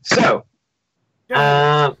 So,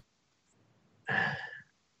 right.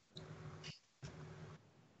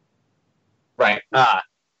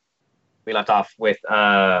 We left off with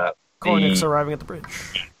Koranix arriving at the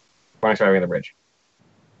bridge. Koranix arriving at the bridge.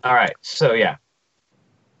 All right. So, yeah.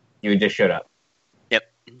 You just showed up.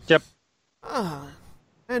 Yep.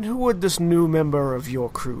 And who would this new member of your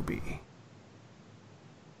crew be?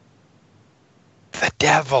 The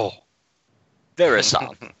devil.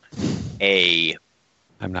 Vazeran, a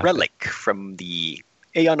I'm not. relic from the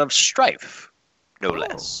Aeon of Strife, no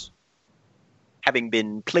less. Having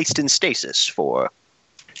been placed in stasis for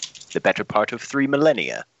the better part of 3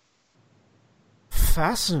 millennia.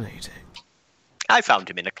 Fascinating. I found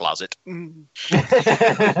him in a closet. And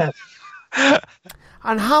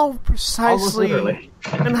how Almost precisely? literally.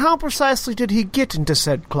 And how precisely did he get into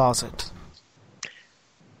said closet?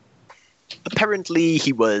 Apparently,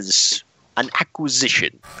 he was an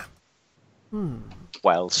acquisition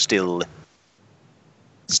while still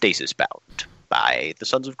stasis-bound by the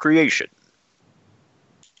Sons of Creation.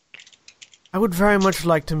 I would very much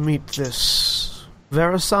like to meet this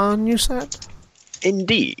Vazeran, you said?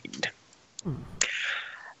 Indeed.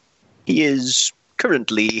 He is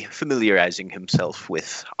currently familiarizing himself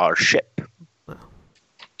with our ship.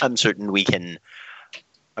 I'm certain we can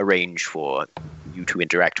arrange for you to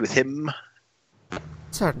interact with him.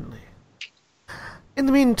 Certainly. In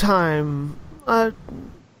the meantime, and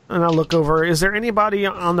I'll look over, is there anybody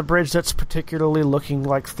on the bridge that's particularly looking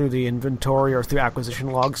like through the inventory or through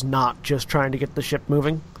acquisition logs, not just trying to get the ship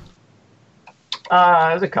moving?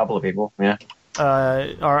 There's a couple of people, yeah.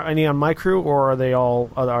 Are any on my crew, or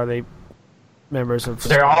are they members of...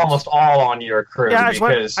 They're almost all on your crew Yeah, I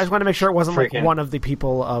because just want to make sure it wasn't like freaking- one of the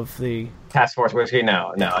people of the... Taskforce Whiskey,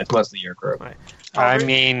 no, it's mostly your crew. Right. I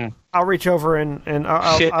mean, I'll reach over and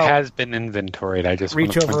I'll shit has been inventoried. I just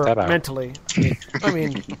reach want to point over that out. mentally. I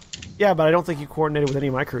mean, yeah, but I don't think you coordinated with any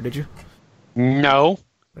of my crew, did you? No,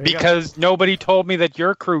 There you go. because nobody told me that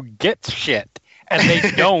your crew gets shit, and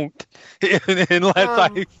they don't unless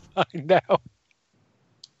I find out.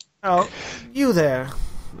 Oh, you there.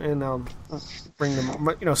 And I'll bring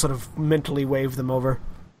them, sort of mentally wave them over.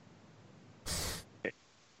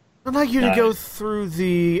 I'd like you to go through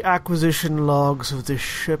the acquisition logs of this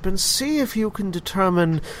ship and see if you can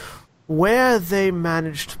determine where they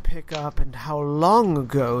managed to pick up and how long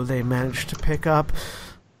ago they managed to pick up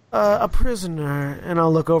a prisoner. And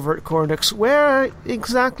I'll look over at Koranix. Where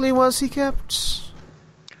exactly was he kept?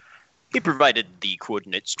 He provided the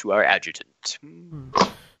coordinates to our adjutant.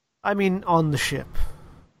 I mean, on the ship.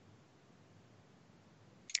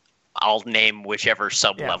 I'll name whichever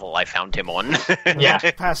sub-level I found him on. Yeah.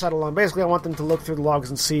 Pass that along. Basically, I want them to look through the logs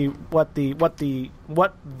and see what the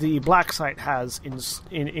black site has in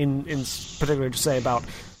particular to say about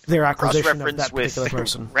their acquisition of that Cross-reference particular with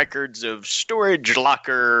person. records of storage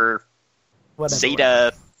locker Whatever.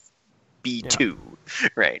 Zeta B2.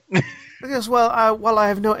 Right. Yes, while I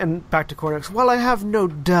have no... And back to Koranix. While I have no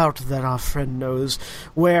doubt that our friend knows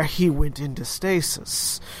where he went into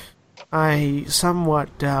stasis, I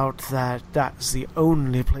somewhat doubt that that's the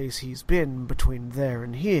only place he's been between there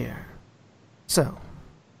and here. So,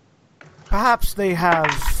 perhaps they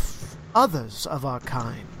have others of our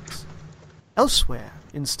kind elsewhere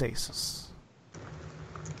in stasis.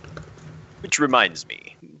 Which reminds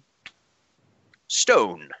me.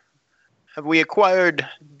 Stone. Have we acquired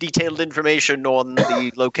detailed information on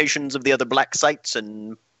the locations of the other black sites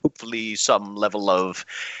and hopefully some level of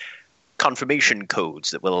confirmation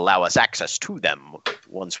codes that will allow us access to them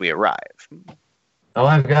once we arrive? Oh,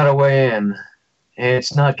 I've got a way in.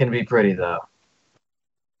 It's not going to be pretty, though.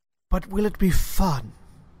 But will it be fun?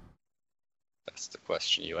 That's the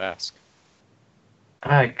question you ask.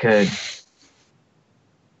 I could...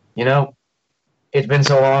 it's been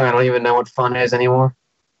so long I don't even know what fun is anymore.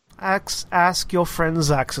 Ask your friend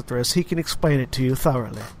Zaxathras. He can explain it to you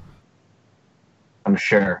thoroughly. I'm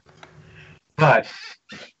sure. But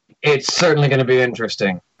it's certainly going to be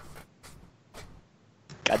interesting.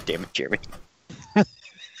 God damn it, Jeremy.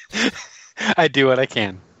 I do what I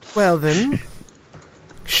can. Well then,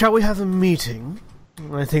 shall we have a meeting?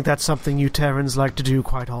 I think that's something you Terrans like to do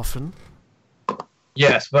quite often.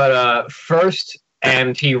 Yes, but first,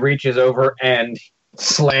 and he reaches over and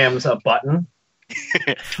slams a button.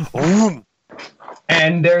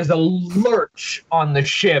 and there's a lurch on the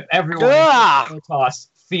ship. Everyone in Kotos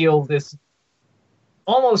feel this.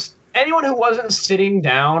 Almost anyone who wasn't sitting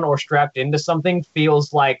down or strapped into something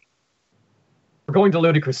feels like we're going to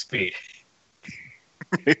ludicrous speed.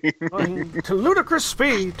 Going to ludicrous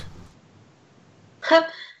speed.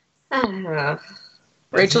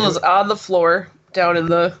 Rachel is on the floor, down in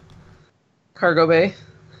the cargo bay.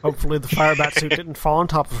 Hopefully the fire bat suit didn't fall on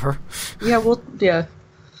top of her. Yeah.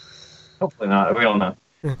 Hopefully not. We don't know.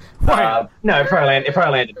 Why? No, it probably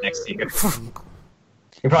landed next to you.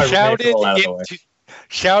 You probably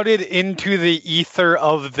shouted into the ether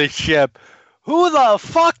of the ship. Who the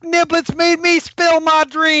fuck niblets made me spill my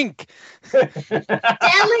drink?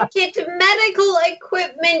 Delicate medical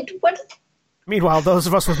equipment. What? Meanwhile, those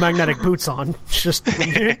of us with magnetic boots on, just...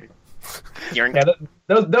 those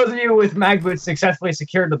of you with mag boots successfully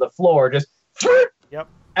secured to the floor, just... Yep.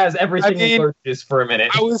 As everything lurches for a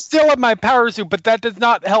minute. I was still in my power suit, but that does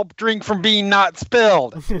not help drink from being not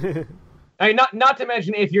spilled. I mean, not to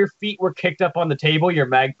mention, if your feet were kicked up on the table, your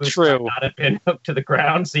mag boots would not have been hooked to the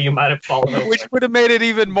ground, so you might have fallen over. Which would have made it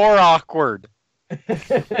even more awkward. Boom!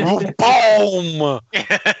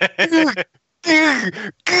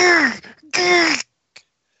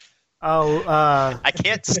 I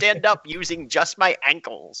can't stand up using just my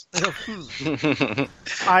ankles.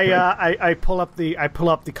 I pull up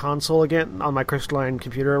the console again on my crystalline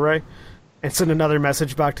computer array and send another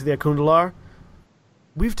message back to the Akundalar.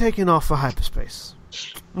 We've taken off for hyperspace.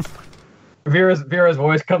 Vera's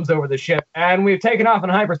voice comes over the ship, and we've taken off in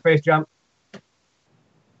hyperspace jump.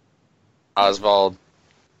 Osvald,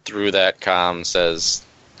 through that comm, says,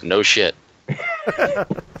 "No shit." The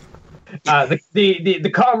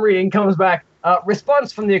comm reading comes back.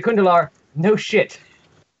 Response from the Akundalar: "No shit."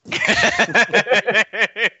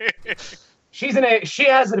 She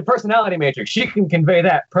has a personality matrix. She can convey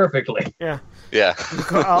that perfectly. Yeah. Yeah.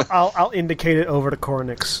 I'll indicate it over to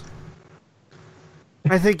Koranix.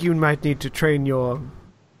 I think you might need to train your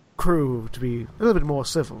crew to be a little bit more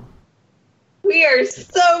civil. We are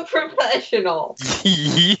so professional.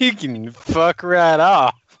 You can fuck right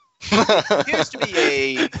off. Appears to be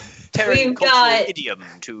a Terran cultural idiom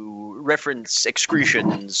to reference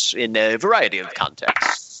excretions in a variety of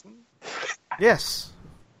contexts. Yes.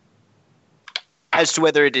 As to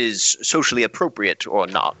whether it is socially appropriate or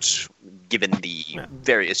not, given the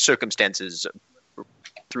various circumstances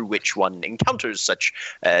through which one encounters such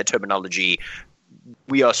terminology,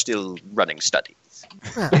 we are still running studies.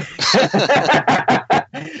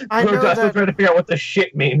 I know We're trying to figure out what the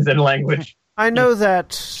shit means in language. I know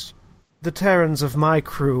that the Terrans of my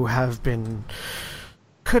crew have been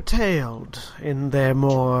curtailed in their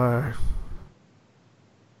more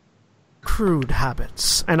crude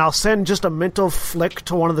habits, and I'll send just a mental flick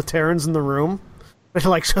to one of the Terrans in the room,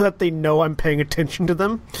 like so that they know I'm paying attention to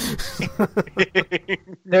them.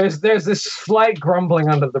 There's this slight grumbling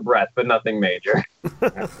under the breath, but nothing major.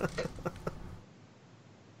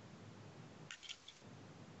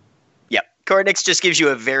 Yep, Koranix just gives you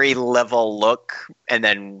a very level look and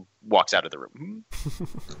then walks out of the room.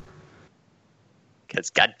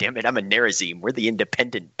 Because, goddammit, I'm a Nerazim. We're the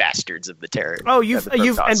independent bastards of the Terran. Oh,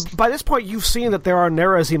 and by this point, you've seen that there are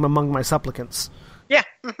Nerazim among my supplicants. Yeah.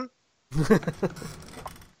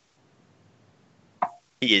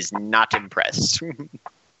 He is not impressed.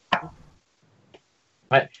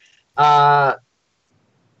 But a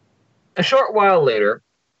short while later,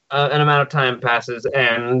 an amount of time passes,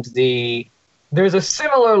 and there's a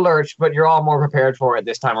similar lurch, but you're all more prepared for it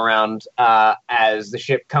this time around. As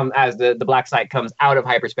the black site comes out of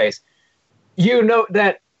hyperspace, you note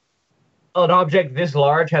that an object this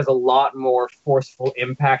large has a lot more forceful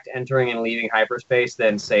impact entering and leaving hyperspace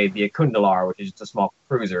than, say, the Akundalar, which is just a small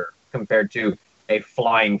cruiser, compared to a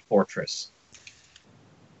flying fortress.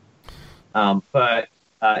 But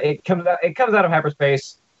it comes out of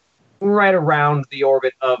hyperspace right around the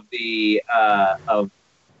orbit of the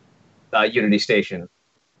Unity Station.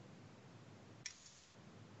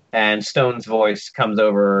 And Stone's voice comes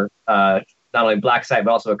over not only Black Site,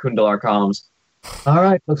 but also Akundalar comms. All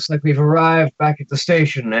right, looks like we've arrived back at the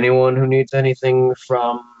station. Anyone who needs anything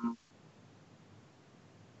from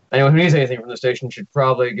the station should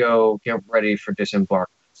probably go get ready for disembarkment.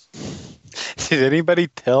 Did anybody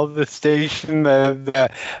tell the station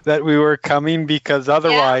that we were coming? Because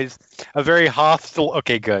otherwise, a very hostile...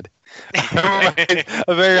 Okay, good. A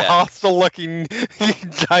very hostile-looking,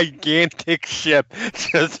 gigantic ship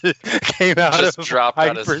just came out of dropped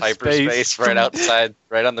out of hyperspace right outside,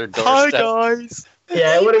 right on their doorstep. Hi, guys.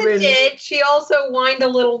 Yeah, it would have been. Did. She also whined a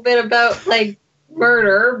little bit about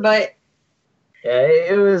murder, but Yeah,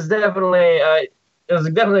 it was definitely it was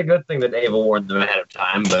definitely a good thing that Ava warned them ahead of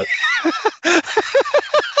time, but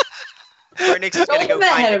Koranix is going to Told go them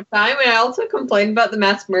ahead find of time, and I also complained about the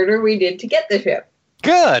mass murder we did to get the ship.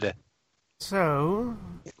 Good. So,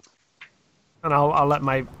 and I'll let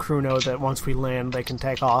my crew know that once we land, they can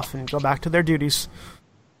take off and go back to their duties.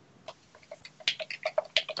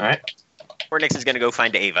 all right. Koranix is going to go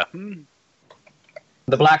find Ava.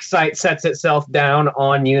 The black site sets itself down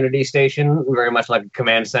on Unity Station, very much like a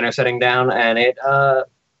command center setting down, and it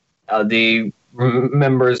the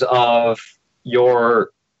members of your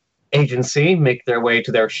agency make their way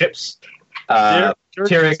to their ships. Dirk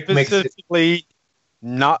makes it, Specifically,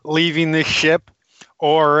 not leaving the ship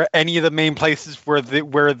or any of the main places where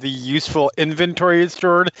the useful inventory is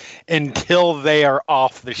stored until they are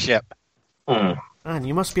off the ship. Man,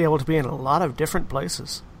 you must be able to be in a lot of different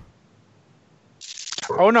places.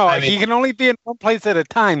 Oh no, I mean- he can only be in one place at a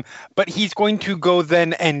time, but he's going to go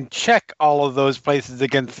then and check all of those places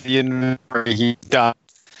against the inventory he's done.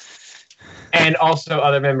 and also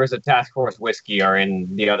other members of Taskforce Whiskey are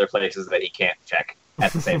in the other places that he can't check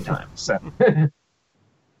at the same time. So,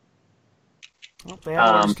 Well, they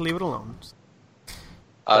have orders to leave it alone.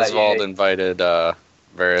 Osvald yeah. invited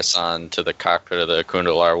Vazeran to the cockpit of the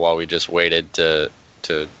Kundalar while we just waited to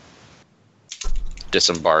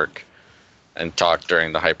disembark and talk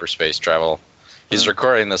during the hyperspace travel. He's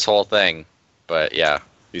recording this whole thing, but yeah,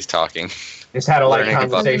 he's talking. just had a light Learning about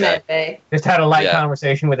conversation. that. Medbay. Just had a light Yeah.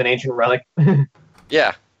 conversation with an ancient relic.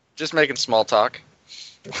 Yeah, just making small talk.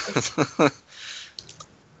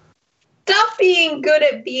 Stop being good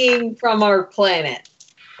at being from our planet.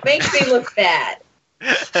 Makes me look bad.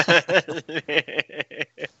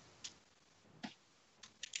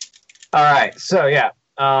 All right, so yeah,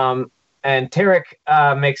 and Tarek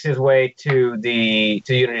makes his way to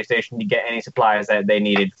Unity Station to get any supplies that they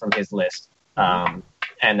needed from his list, and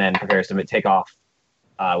then prepares to take off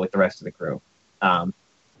with the rest of the crew.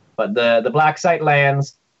 But the black site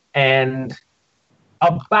lands, and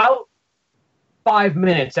about 5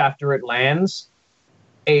 minutes after it lands,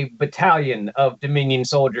 a battalion of Dominion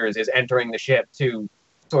soldiers is entering the ship to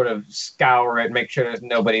sort of scour it, make sure there's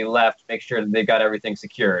nobody left, make sure that they've got everything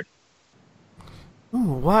secured. Ooh,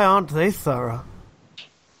 why aren't they thorough?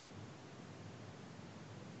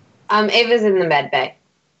 Ava's in the med bay.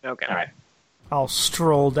 Okay. All right. I'll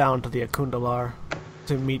stroll down to the Akundalar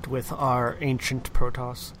to meet with our ancient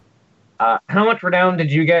Protoss. How much renown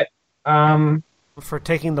did you get? For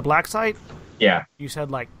taking the black site, Yeah. you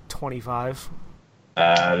said like 25.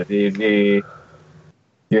 The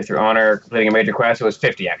year through honor completing a major quest, it was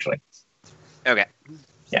 50 actually. Okay.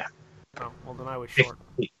 Oh, well then I was short.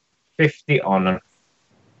 50 honor.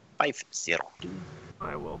 5-0.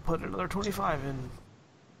 I will put another 25 in.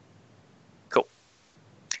 Cool.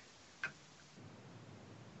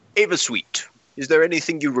 Ava Sweet, is there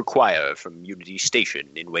anything you require from Unity Station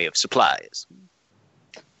in way of supplies?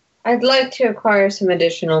 I'd like to acquire some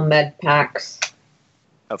additional med packs.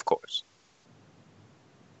 Of course.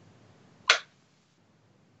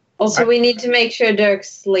 Also, we need to make sure Dirk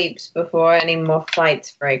sleeps before any more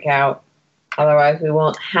fights break out. Otherwise, we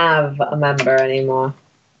won't have a member anymore.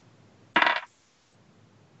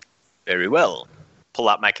 Very well. Pull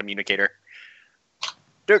out my communicator.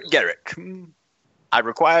 Dirk Garrick, I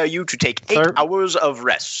require you to take 8 Sir? hours of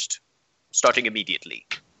rest, starting immediately.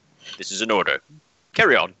 This is an order.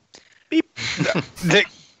 Carry on. Beep.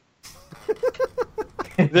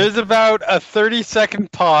 There's about a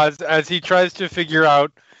 30-second pause as he tries to figure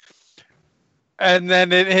out, and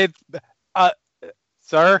then it hits.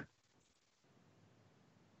 Sir.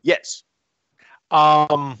 Yes.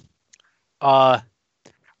 I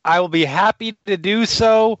will be happy to do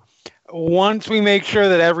so once we make sure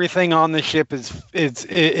that everything on the ship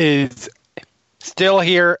is still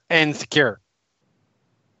here and secure.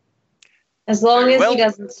 As long Very as well. he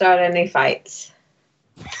doesn't start any fights.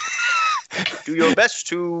 Do your best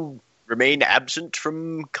to remain absent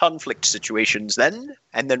from conflict situations then,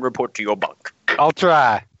 and then report to your bunk. I'll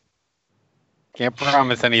try. Can't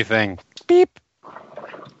promise anything. Beep.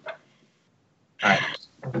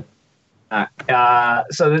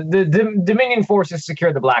 So the Dominion forces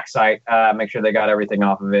secure the black site, make sure they got everything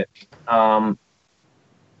off of it.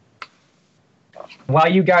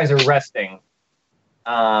 While you guys are resting,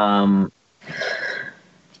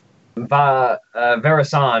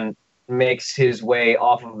 Vazeran makes his way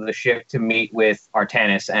off of the ship to meet with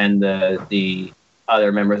Artanis and the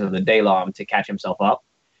other members of the Daylom to catch himself up.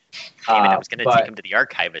 Damn it, I was going to but- take him to the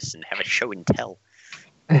archivist and have a show and tell.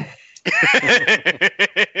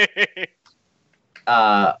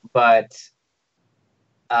 But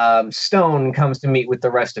Stone comes to meet with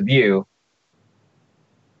the rest of you.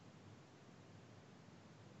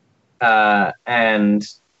 And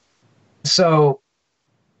so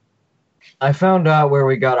I found out where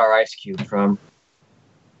we got our ice cube from.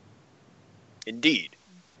 Indeed.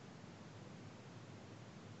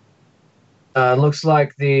 Looks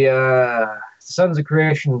like the Sons of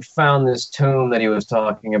Creation found this tomb that he was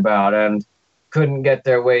talking about and couldn't get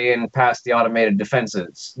their way in past the automated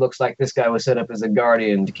defenses. Looks like this guy was set up as a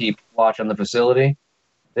guardian to keep watch on the facility.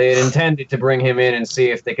 They had intended to bring him in and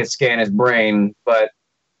see if they could scan his brain, but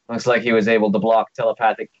looks like he was able to block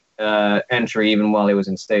telepathic entry even while he was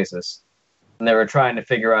in stasis. And they were trying to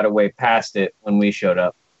figure out a way past it when we showed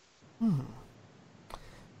up.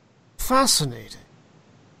 Fascinating.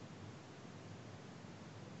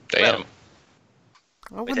 Damn.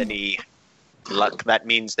 With any luck, that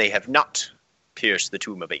means they have not pierced the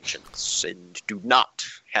Tomb of Ancients and do not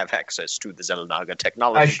have access to the Xel'Naga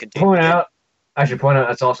technology. I should point out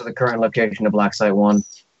that's also the current location of Black Site 1.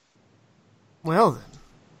 Well then,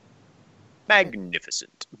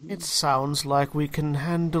 Magnificent. it sounds like we can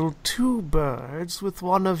handle two birds with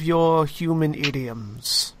one of your human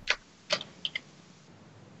idioms.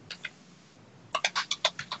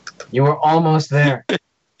 You were almost there.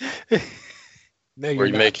 Were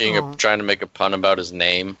you trying to make a pun about his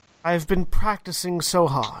name? I've been practicing so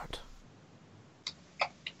hard.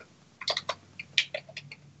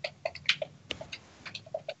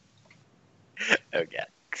 Okay.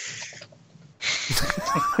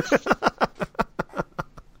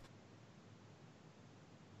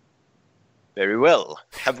 Very well.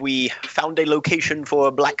 Have we found a location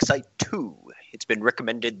for Black Site 2? It's been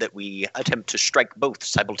recommended that we attempt to strike both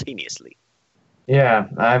simultaneously. Yeah,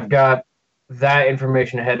 I've got that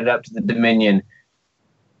information headed up to the Dominion.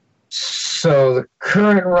 So the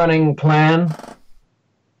current running plan,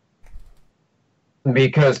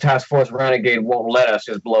 because Taskforce Renegade won't let us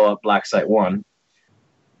just blow up Black Site 1,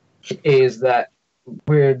 is that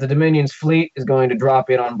the Dominion's fleet is going to drop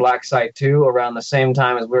in on Black Site 2 around the same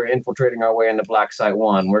time as we're infiltrating our way into Black Site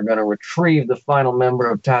 1. We're going to retrieve the final member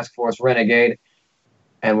of Taskforce Renegade,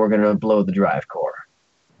 and we're going to blow the drive core.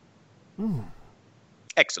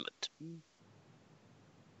 Excellent.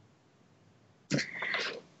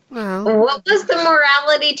 Well, What was the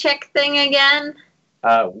morality check thing again?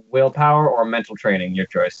 Willpower or mental training, your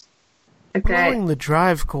choice. Okay. blowing the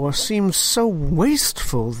drive core seems so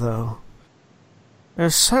wasteful, though.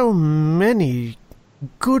 There's so many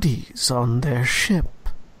goodies on their ship.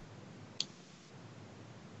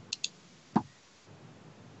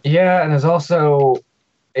 Yeah, and there's also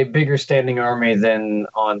a bigger standing army than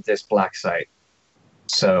on this Black Site.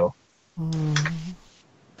 So,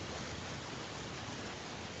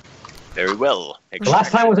 Very well.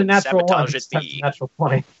 last time was a natural one. Sabotage This it time's be. a natural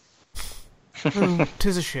 20.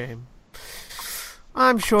 Tis a shame.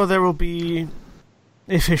 I'm sure there will be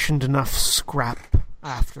efficient enough scrap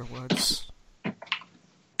afterwards.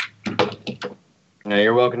 Yeah,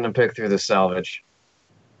 you're welcome to pick through the salvage.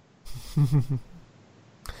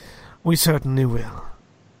 We certainly will.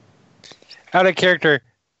 Out of character.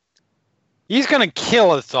 He's gonna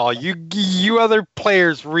kill us all. You other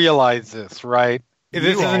players realize this, right?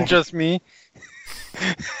 This You all. isn't just me.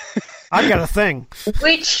 I've got a thing.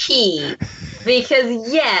 Which he?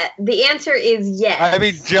 Because the answer is yes. I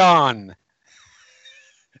mean, John.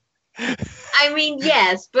 I mean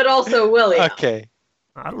yes, but also William. Okay.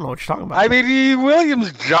 I don't know what you're talking about. I mean,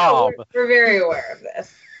 William's job. We're very aware of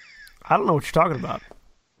this. I don't know what you're talking about.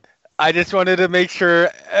 I just wanted to make sure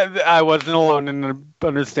I wasn't alone in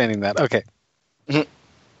understanding that. Okay.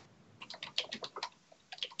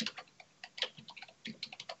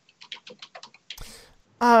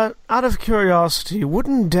 Out of curiosity,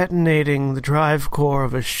 wouldn't detonating the drive core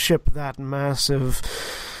of a ship that massive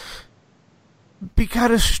be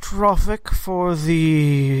catastrophic for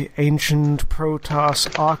the ancient Protoss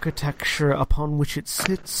architecture upon which it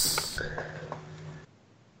sits?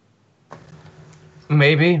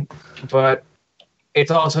 Maybe, but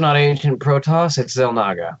it's also not ancient Protoss, it's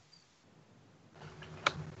Xel'Naga.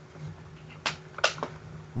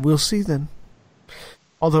 We'll see then.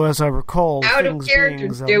 Although, as I recall, Out of things character,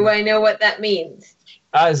 being do I know what that means?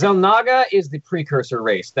 Xel'Naga is the precursor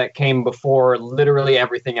race that came before literally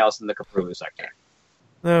everything else in the Kapulu sector.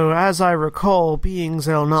 Though, as I recall, being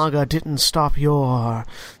Xel'Naga didn't stop your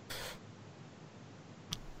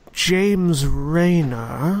James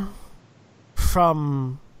Rayner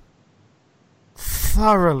from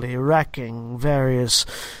thoroughly wrecking various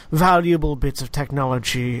valuable bits of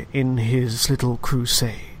technology in his little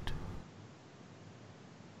crusade.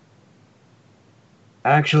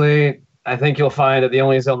 Actually, I think you'll find that the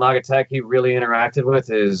only Xel'Naga tech he really interacted with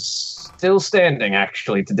is still standing,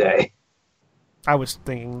 actually, today. I was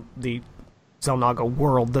thinking the Xel'Naga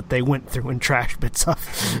world that they went through and trashed bits of.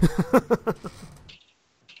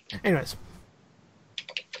 Anyways.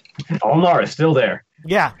 Ulnar is still there.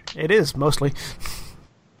 Yeah, it is, mostly.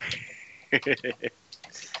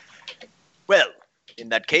 Well, in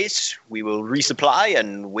that case, we will resupply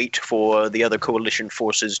and wait for the other coalition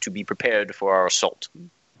forces to be prepared for our assault.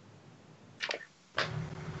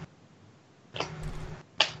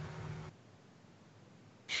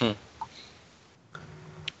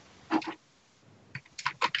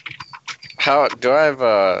 How do I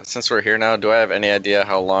have? Since we're here now, do I have any idea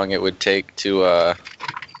how long it would take to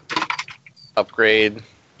upgrade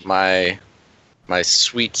my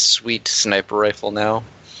sweet sniper rifle now?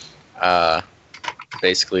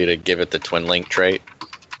 Basically, to give it the twin link trait.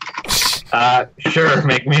 Sure.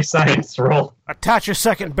 Make me a science roll. Attach a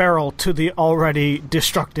second barrel to the already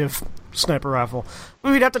destructive sniper rifle.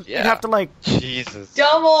 You'd have to like Jesus.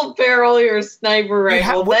 Double barrel your sniper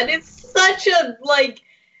rifle. That is such a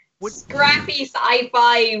scrappy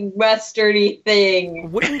sci-fi westerny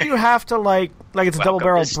thing. Wouldn't you have to like it's a double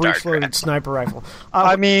barrel breech loaded sniper rifle?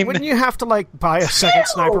 I mean, wouldn't you have to buy a second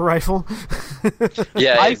sniper rifle?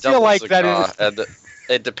 Yeah, I feel like that is.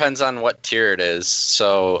 It depends on what tier it is.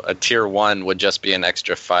 So a tier 1 would just be an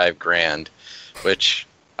extra $5,000, which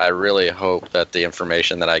I really hope that the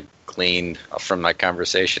information that I gleaned from my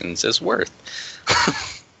conversations is worth.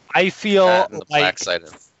 I feel like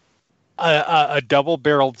a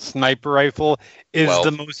double-barreled sniper rifle is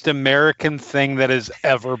the most American thing that has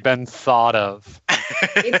ever been thought of.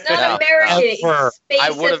 It's not American. It's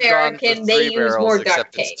space American. They use more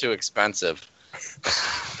duct tape. It's too expensive.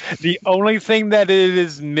 The only thing that it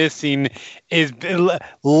is missing is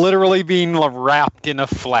literally being wrapped in a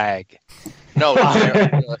flag. No,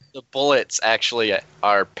 the bullets actually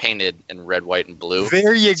are painted in red, white, and blue.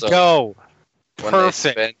 There you go.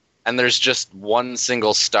 Perfect. Spin, and there's just one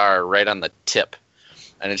single star right on the tip,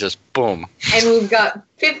 and it just boom. And we've got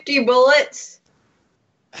 50 bullets.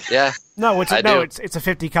 Yeah. No, it's a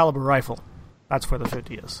 50 caliber rifle. That's where the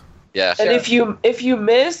 50 is. Yeah. And if you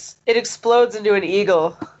miss, it explodes into an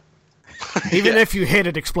eagle. Even if you hit,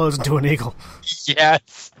 it explodes into an eagle.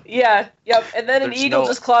 Yes. Yeah. Yep. And then an eagle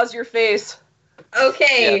just claws your face.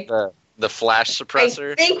 Okay. Yeah, the flash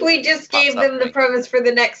suppressor. I think we just gave them the premise for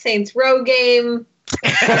the next Saints Row game.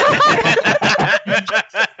 Because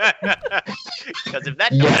if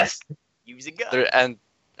that use a gun.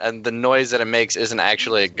 And the noise that it makes isn't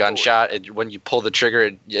actually a gunshot. When you pull the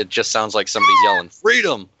trigger, it just sounds like somebody's yelling,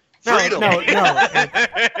 "Freedom! Freedom!" No,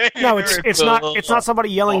 it's not. It's not somebody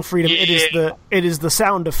yelling freedom. It is the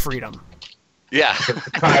sound of freedom. Yeah.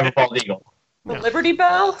 Cry of a bald eagle. The Liberty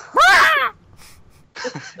Bell?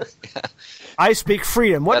 I speak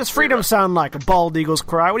freedom. What does freedom sound like? A bald eagle's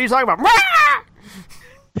cry? What are you talking about?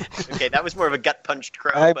 Okay, that was more of a gut-punched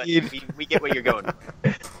crow, but we get where you're going.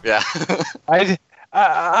 Yeah.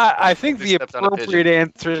 I think the appropriate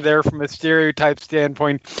answer there from a stereotype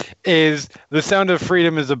standpoint is the sound of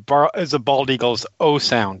freedom is a bald eagle's O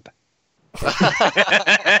sound.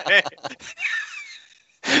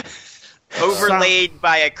 Overlaid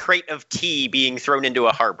by a crate of tea being thrown into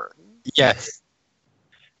a harbor. Yes.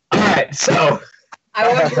 All right, so I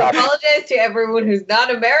want to apologize to everyone who's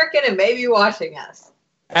not American and may be watching us.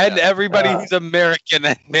 And everybody who's American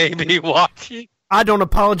and may be watching. I don't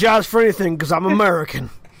apologize for anything because I'm American.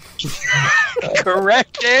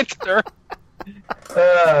 Correct answer.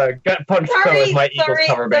 Gut punch crow is my Eagles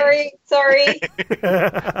cover band. Sorry.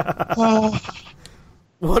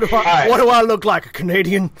 What do I look like, a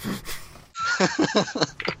Canadian?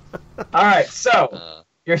 All right, so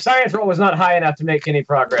your science roll was not high enough to make any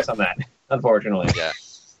progress on that, unfortunately. Yeah.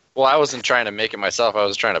 Well, I wasn't trying to make it myself. I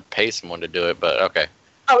was trying to pay someone to do it, but okay.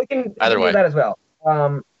 Oh, we can do that as well.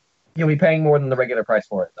 You'll be paying more than the regular price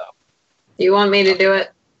for it, though. Do you want me to do it?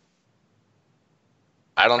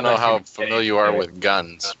 I don't know how familiar you are with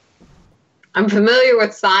guns. I'm familiar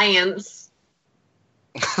with science.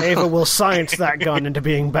 Ava will science that gun into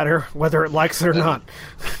being better, whether it likes it or not.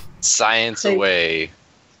 Science away.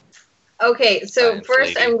 Okay, so Science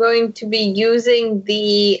first lady. I'm going to be using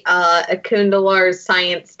the Akundalar's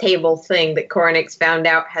science table thing that Koranix found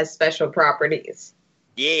out has special properties.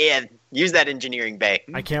 Yeah, use that engineering bay.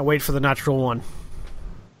 I can't wait for the natural one.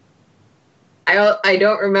 I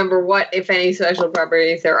don't remember what, if any, special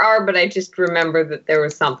properties there are, but I just remember that there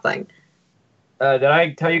was something. Did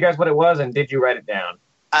I tell you guys what it was, and did you write it down?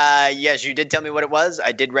 Yes, you did tell me what it was.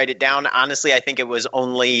 I did write it down. Honestly, I think it was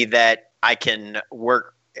only that I can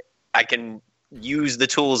use the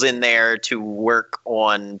tools in there to work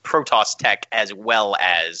on Protoss tech as well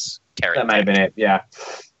as Terran That might have been it, yeah.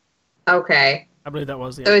 Okay. I believe that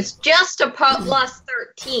was the So it's just a plus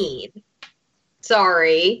 13.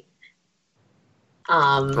 Sorry.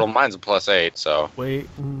 Well, mine's a +8, so.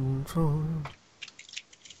 Waiting for.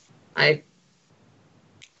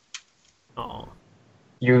 Oh.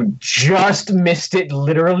 You just missed it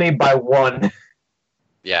literally by 1.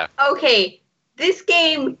 Yeah. Okay, this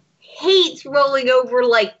game hates rolling over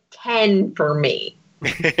like 10 for me.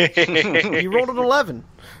 You rolled an 11.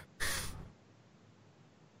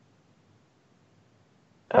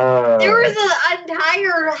 There was an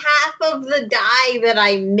entire half of the die that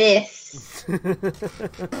I missed.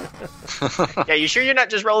 Yeah, you sure you're not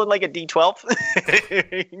just rolling like a D12?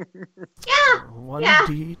 Yeah.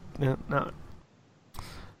 1D. No.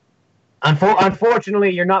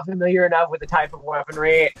 Unfortunately, you're not familiar enough with the type of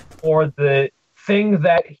weaponry or the thing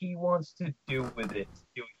that he wants to do with it.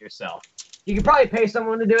 Do it yourself. You could probably pay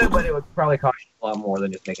someone to do it, but it would probably cost you a lot more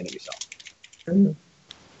than just making it yourself.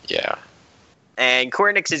 Yeah. And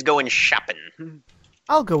Koranix is going shopping.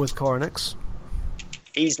 I'll go with Koranix.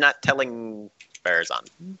 He's not telling Vazeran.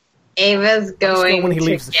 Ava's going when he to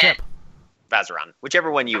leaves the get... ship. Vazeran,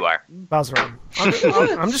 whichever one you are. Vazeran.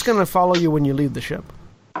 I'm just going to follow you when you leave the ship.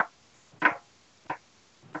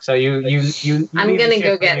 So you I'm leave the gonna ship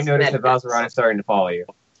go and get you some notice that medicines. Vazeran is starting to follow you.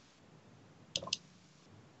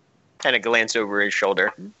 Kind of glance over his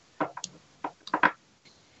shoulder.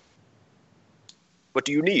 What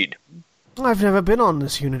do you need? I've never been on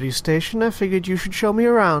this Unity station. I figured you should show me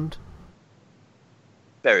around.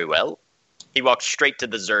 Very well. He walks straight to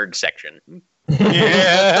the Zerg section.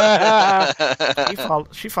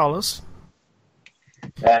 She follows.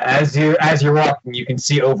 As you're walking, you can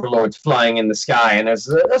see overlords flying in the sky, and there's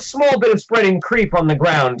a small bit of spreading creep on the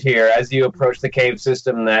ground here as you approach the cave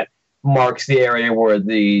system that marks the area where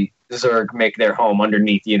the Zerg make their home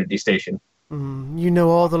underneath Unity Station. You know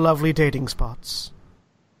all the lovely dating spots.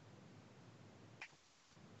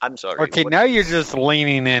 I'm sorry. Okay, now you're just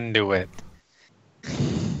leaning into it.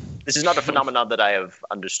 This is not a phenomenon that I have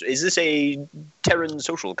understood. Is this a Terran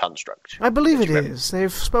social construct? I believe it is.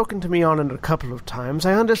 They've spoken to me on it a couple of times.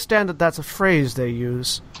 I understand that that's a phrase they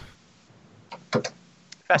use.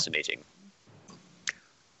 Fascinating.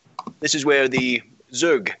 This is where the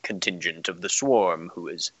Zerg contingent of the Swarm, who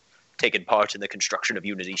has taken part in the construction of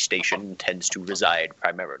Unity Station, tends to reside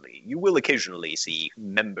primarily. You will occasionally see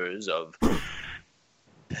members of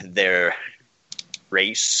their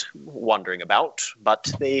race wandering about, but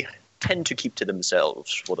they tend to keep to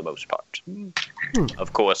themselves for the most part.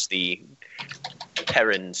 Of course, the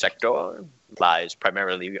Terran sector lies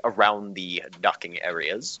primarily around the docking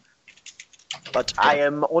areas, but I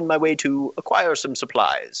am on my way to acquire some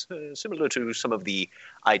supplies, similar to some of the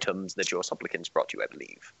items that your supplicants brought you, I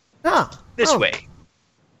believe. This way.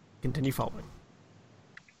 Continue following.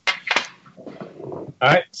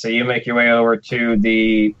 Alright, so you make your way over to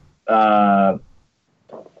the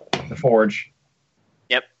forge.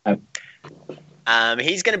 Yep.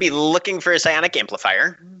 He's going to be looking for a psionic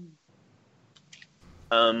amplifier.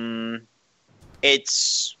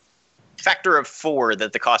 It's factor of 4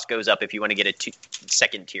 that the cost goes up if you want to get a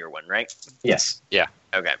second tier one, right? Yes. Yeah.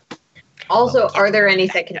 Okay. Also, are there any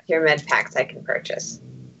second tier med packs I can purchase?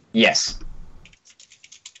 Yes.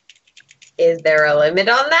 Is there a limit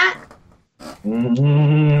on that?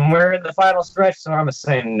 We're in the final stretch, so I'm going to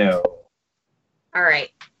say no. All right.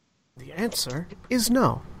 The answer is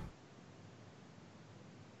no.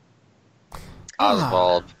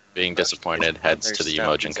 Osvald, being disappointed, heads to the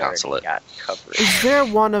Emojin consulate. Is there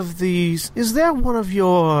one of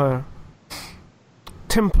your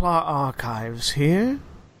Templar archives here?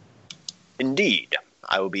 Indeed.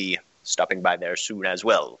 I will be stopping by there soon as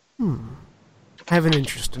well. I have an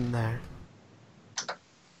interest in there.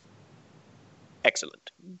 Excellent.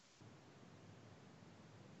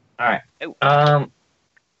 All right. Oh.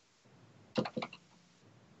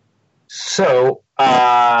 So,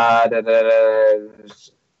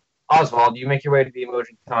 Osvald, you make your way to the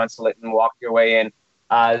Emojin consulate and walk your way in.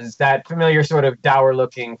 As that familiar sort of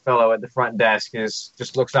dour-looking fellow at the front desk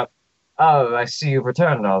just looks up. Oh, I see you've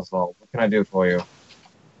returned, Osvald. What can I do for you?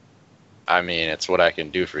 I mean, it's what I can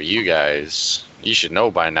do for you guys. You should know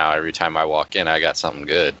by now, every time I walk in, I got something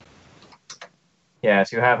good.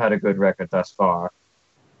 Yes, you have had a good record thus far.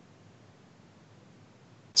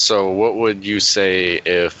 So what would you say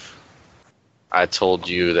if I told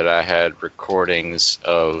you that I had recordings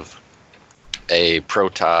of a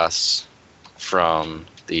Protoss from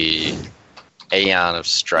the Aeon of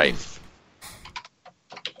Strife?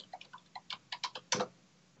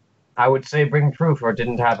 I would say bring proof or it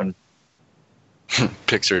didn't happen.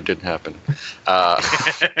 Pixar didn't happen. No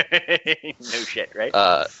shit,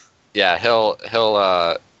 right? Yeah, he'll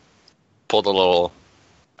pull the little,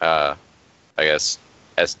 I guess,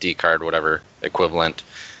 SD card, whatever equivalent,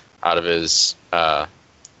 out of his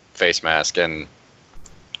face mask and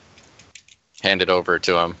hand it over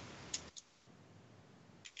to him.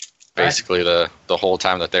 Basically, the whole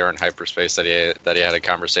time that they were in hyperspace, that he had a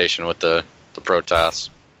conversation with the Protoss.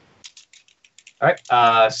 All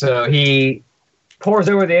right. So he pours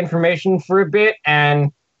over the information for a bit,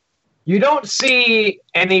 and you don't see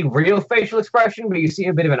any real facial expression, but you see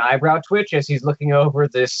a bit of an eyebrow twitch as he's looking over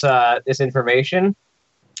this information.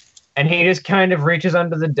 And he just kind of reaches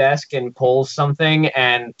under the desk and pulls something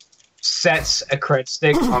and sets a crit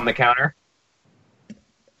stick on the counter.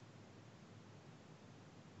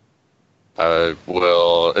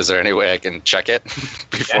 Is there any way I can check it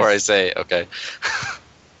before I say okay?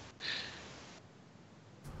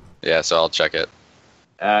 Yeah, so I'll check it.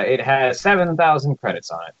 It has 7,000 credits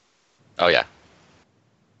on it. Oh, yeah.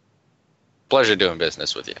 Pleasure doing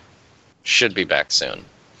business with you. Should be back soon.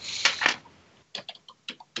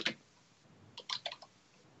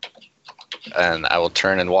 And I will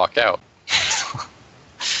turn and walk out.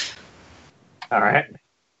 All right.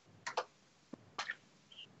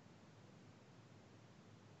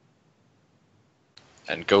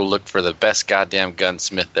 And go look for the best goddamn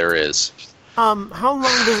gunsmith there is. How long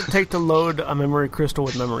does it take to load a memory crystal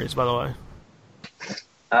with memories, by the way?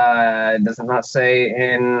 Does it not say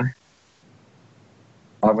in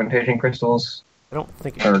augmentation crystals? I don't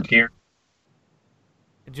think Or it... gear?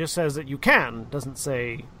 It just says that you can. It doesn't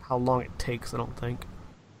say how long it takes, I don't think.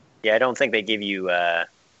 Yeah, I don't think they give you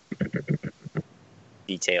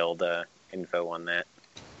detailed info on that.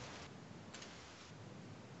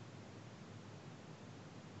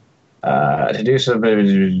 To do so...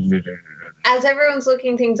 As everyone's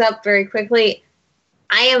looking things up very quickly,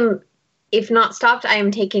 I am, if not stopped, I am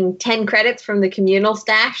taking 10 credits from the communal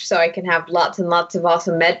stash so I can have lots and lots of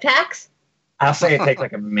awesome med packs. I'll say it takes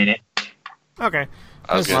like a minute. Okay.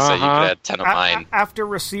 I was going to say you could add 10 of mine. After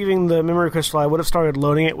receiving the memory crystal, I would have started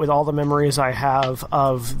loading it with all the memories I have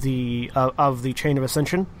of the Chain of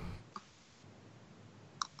Ascension.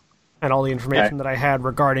 And all the information that I had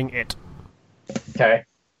regarding it. Okay.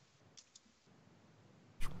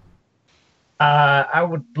 I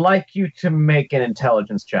would like you to make an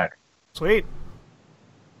intelligence check. Sweet.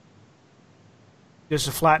 Just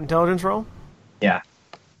a flat intelligence roll? Yeah.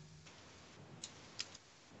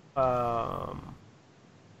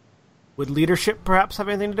 Would leadership perhaps have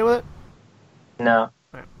anything to do with it? No.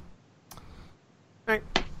 Right.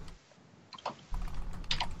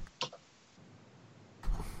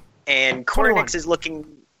 And 21. Koranix is looking...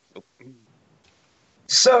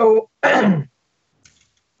 So, if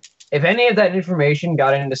any of that information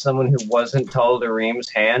got into someone who wasn't Tal'Darim's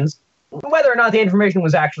hands, whether or not the information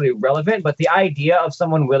was actually relevant, but the idea of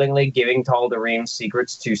someone willingly giving Tal'Darim's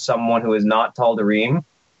secrets to someone who is not Tal'Darim,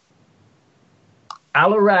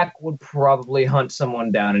 Alarak would probably hunt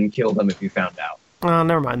someone down and kill them if you found out.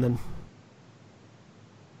 Never mind then.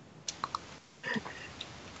 I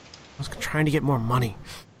was trying to get more money.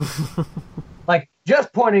 Like,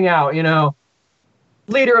 just pointing out,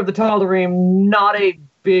 leader of the Tal'Darim, not a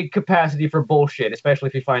big capacity for bullshit, especially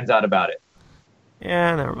if he finds out about it.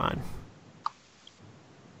 Yeah, never mind.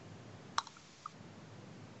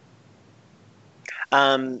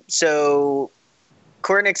 So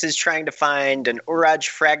Koranix is trying to find an Uraj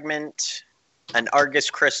fragment, an Argus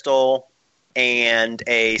crystal, and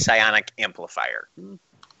a psionic amplifier.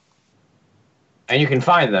 And you can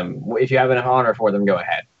find them. If you have enough honor for them, go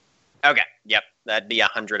ahead. Okay, yep. That'd be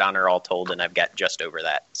 100 honor all told, and I've got just over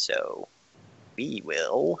that. So we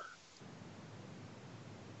will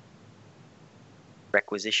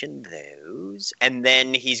requisition those. And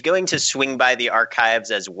then he's going to swing by the archives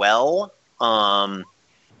as well, and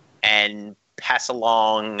pass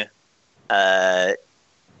along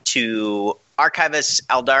to Archivist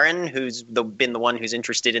Aldarin, who's been the one who's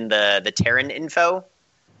interested in the Terran info.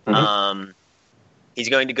 Mm-hmm. He's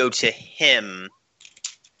going to go to him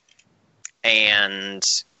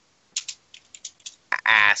and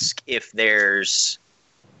ask if there's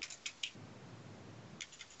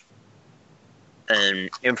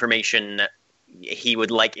information. He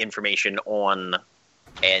would like information on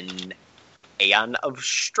an Aeon of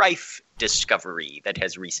Strife discovery that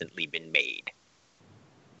has recently been made.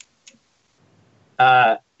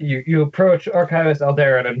 You approach Archivist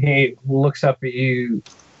Aldarin, and he looks up at you.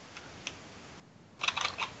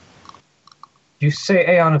 You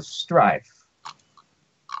say Aeon of Strife?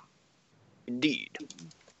 Indeed.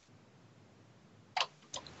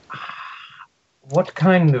 What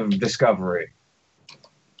kind of discovery?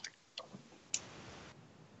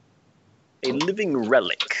 A living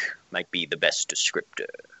relic might be the best descriptor.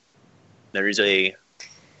 There is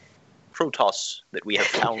Protoss that we have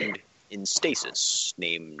found in stasis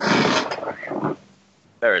named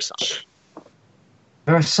Vazeran.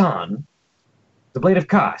 Vazeran? The Blade of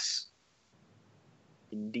Kos?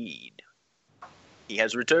 Indeed. He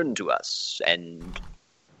has returned to us, and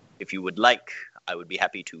if you would like, I would be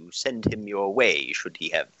happy to send him your way should he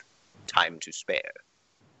have time to spare.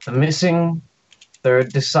 The missing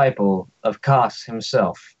third disciple of Kos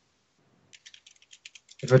himself.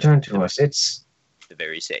 It returned to us. It's The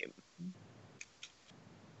very same.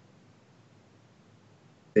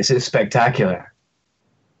 This is spectacular.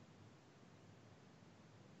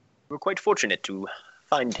 We're quite fortunate to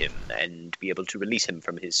find him and be able to release him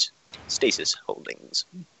from his stasis holdings.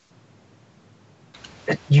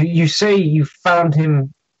 You say you found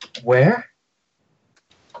him where?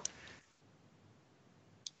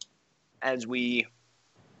 As we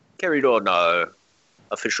carried on our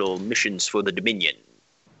official missions for the Dominion,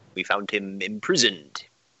 we found him imprisoned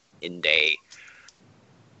in a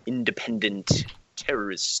independent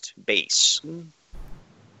terrorist base.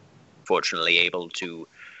 Fortunately able to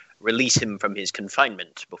release him from his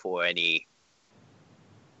confinement before any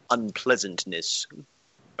unpleasantness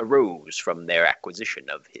arose from their acquisition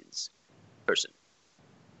of his person.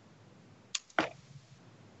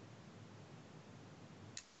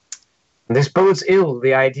 This bodes ill,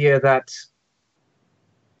 the idea that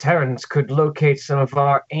Terrans could locate some of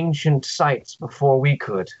our ancient sites before we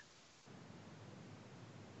could.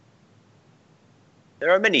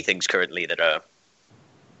 There are many things currently that are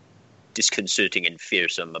disconcerting and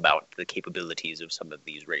fearsome about the capabilities of some of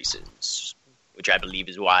these races, which I believe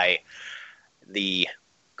is why the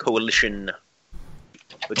coalition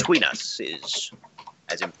between us is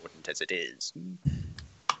as important as it is.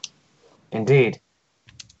 Indeed.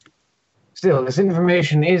 Still, this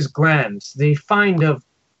information is grand. The find of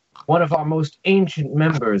one of our most ancient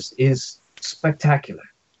members is spectacular.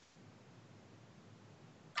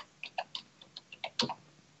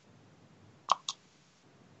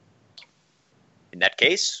 In that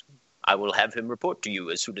case, I will have him report to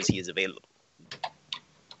you as soon as he is available.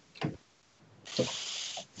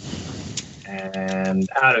 And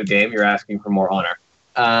out of game, you're asking for more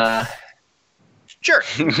honor. Sure.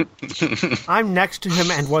 I'm next to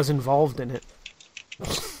him and was involved in it.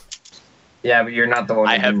 Yeah, but you're not the one.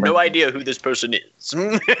 I have no idea who this person is.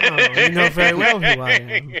 Oh, you know very well who I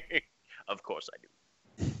am. Of course I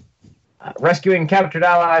do. Rescuing captured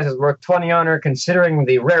allies is worth 20 honor. Considering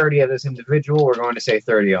the rarity of this individual, we're going to say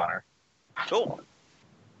 30 honor. Cool.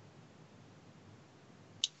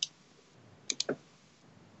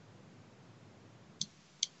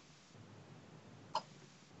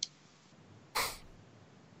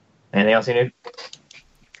 Anything else you need?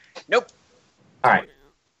 Nope. All right.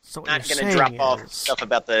 So what Not you're going to saying drop off is, stuff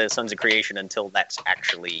about the Sons of Creation until that's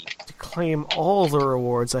actually... to claim all the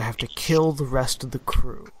rewards, I have to kill the rest of the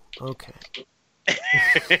crew. Okay.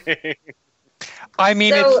 I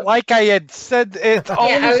mean, So- it's like I had said. It's I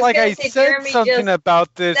almost was like gonna I say, said Jeremy something just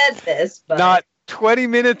about this Said this, but not 20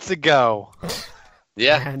 minutes ago.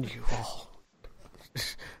 Yeah. And you all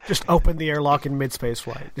just open the airlock in mid-space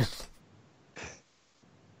flight.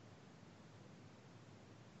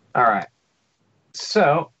 All right.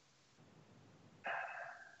 So,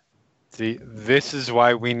 See, this is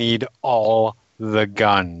why we need all the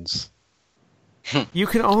guns. You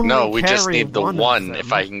can only No, we just carry need the one one of if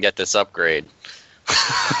them. I can get this upgrade.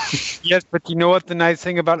 Yes, but you know what the nice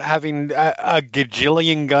thing about having a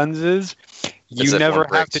gajillion guns is? You As if never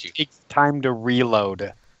one have to breaks you. take time to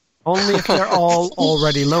reload. Only if they're all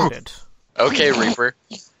already loaded. Okay, Reaper.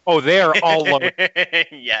 Oh, they are all loaded.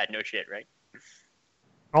 Yeah, no shit, right?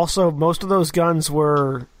 Also, most of those guns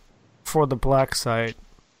were for the black site.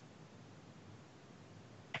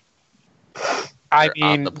 I They're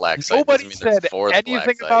on mean, the black site, nobody doesn't mean said they're for the anything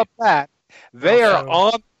black site. about that. They are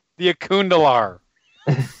Also- on the Akundalar.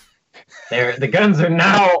 the guns are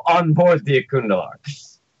now on board the Akundalar.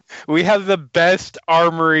 We have the best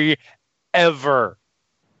armory ever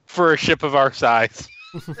for a ship of our size.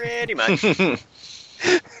 Pretty much.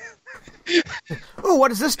 Oh, what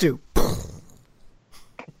does this do?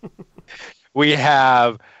 We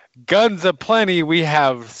have guns aplenty. We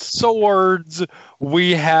have swords.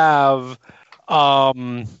 We have, At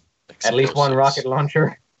least one Explosives. rocket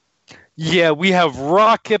launcher. yeah, we have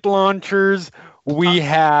rocket launchers. We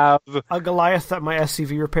have, A Goliath that my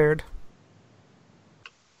SCV repaired.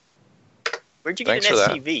 Where'd you get Thanks an for that.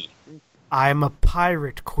 SCV? I'm a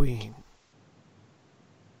pirate queen.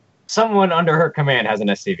 Someone under her command has an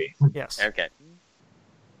SCV. Yes. Okay.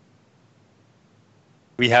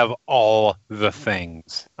 we have all the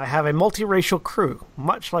things. I have a multiracial crew,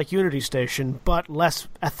 much like Unity Station, but less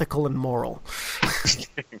ethical and moral.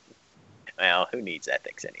 Well, who needs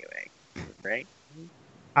ethics anyway, right?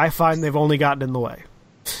 I find they've only gotten in the way.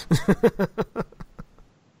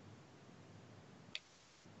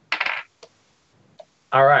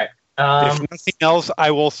 All right. If nothing else,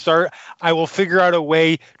 I will figure out a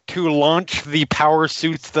way to launch the power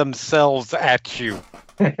suits themselves at you.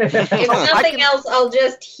 If nothing else, I'll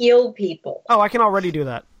just heal people. Oh, I can already do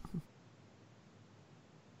that.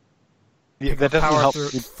 Yeah, that doesn't help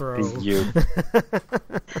throw. you.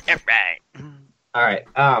 All right.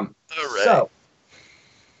 So,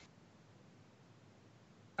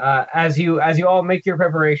 as you all make your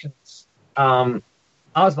preparations,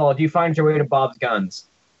 Osvald, you find your way to Bob's guns.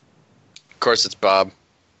 Of course, it's Bob.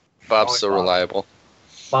 Bob's so Bob. reliable.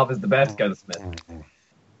 Bob is the best gunsmith.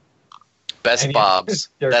 Best And Bob's.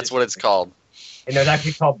 Dirk That's is- what it's called. And it's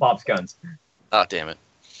actually called Bob's Guns. Oh, damn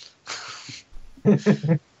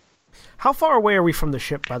it. How far away are we from the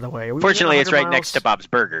ship, by the way? Are we Fortunately, within it's right 100 next to miles? Bob's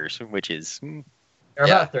Burgers, which is They're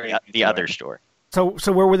Yeah. about 30 the other store. So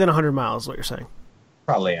we're within 100 miles, is what you're saying.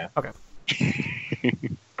 Probably, yeah. Okay.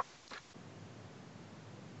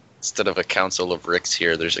 Instead of a council of Ricks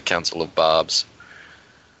here, there's a council of Bobs.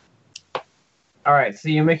 All right, so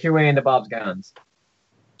you make your way into Bob's Guns.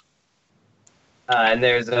 And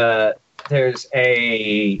there's a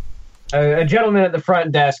gentleman at the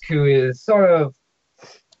front desk who is sort of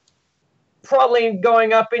probably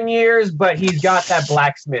going up in years, but he's got that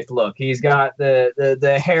blacksmith look. He's got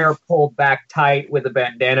the hair pulled back tight with a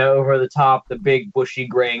bandana over the top, the big bushy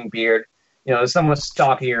graying beard. You know, somewhat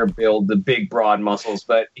stockier build, the big broad muscles,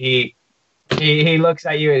 but he looks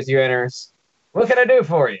at you as you enter. What can I do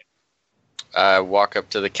for you? I walk up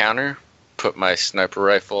to the counter, put my sniper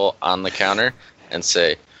rifle on the counter, and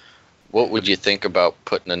say, "What would you think about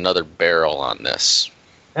putting another barrel on this?"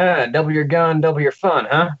 Double your gun, double your fun,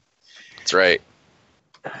 huh? That's right.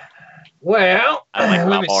 Well, I like let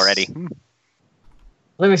Bob me already.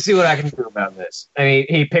 Let me see what I can do about this. And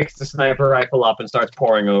he picks the sniper rifle up and starts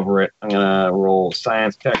poring over it. I'm gonna roll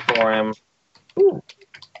science check for him. Ooh.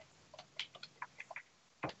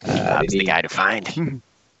 Bob's the guy to find.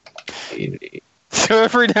 So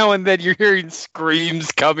every now and then you're hearing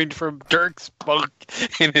screams coming from Dirk's bunk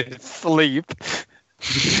in his sleep.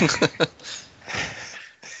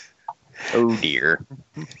 Oh dear.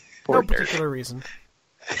 No Poor Dirk. particular reason.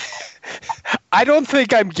 I don't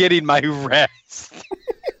think I'm getting my rest.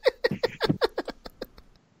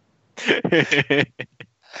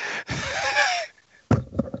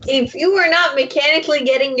 If you are not mechanically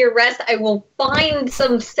getting your rest, I will find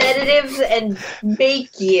some sedatives and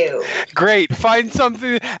make you. Great. Find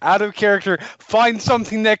something out of character. Find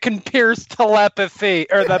something that can pierce telepathy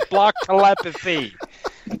or that block telepathy.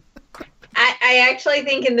 I actually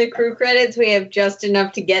think in the crew credits we have just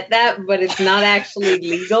enough to get that, but it's not actually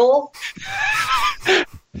legal.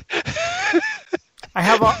 I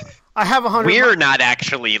have 100. We're not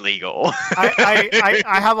actually legal. I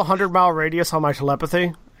have a 100-mile radius on my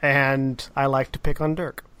telepathy, and I like to pick on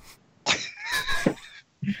Dirk.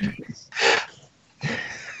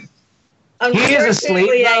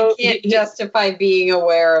 Unfortunately, though. I can't justify being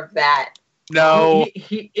aware of that. No.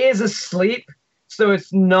 He is asleep, so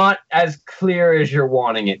it's not as clear as you're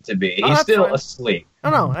wanting it to be. Oh, He's that's still fine. asleep.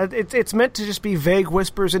 No, it's meant to just be vague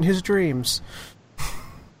whispers in his dreams.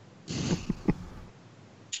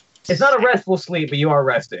 It's not a restful sleep, but you are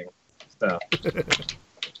resting. So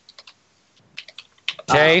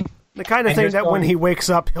Okay. The kind of And thing you're that when going- he wakes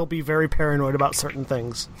up, he'll be very paranoid about certain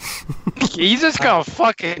things. He's just gonna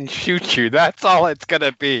fucking shoot you. That's all it's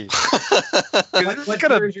gonna be. He's what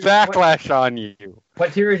gonna tier is your- backlash on you.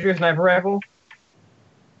 what tier is your sniper rifle?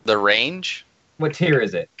 The range? What tier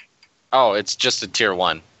is it? Oh, it's just a tier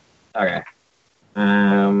 1. Okay.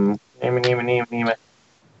 Name it.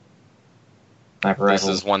 Sniper This rifle.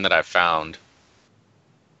 is one that I found.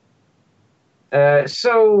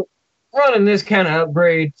 So running this kind of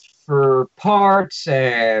upgrade for parts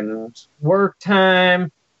and work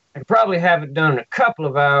time, I could probably have it done in a couple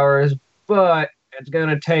of hours, but it's going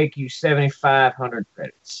to take you 7,500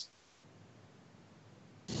 credits.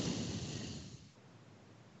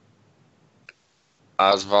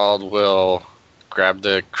 Osvald will grab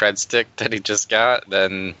the cred stick that he just got,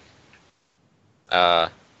 then hand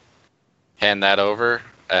that over,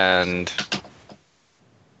 and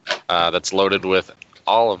that's loaded with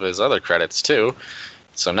all of his other credits too.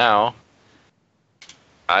 So now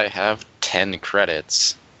I have 10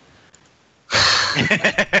 credits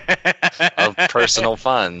of personal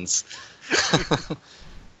funds.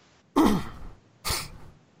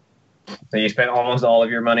 So you spent almost all of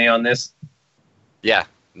your money on this? Yeah,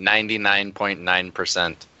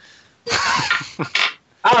 99.9%.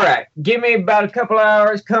 All right, give me about a couple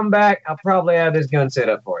hours. Come back. I'll probably have this gun set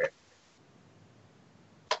up for you.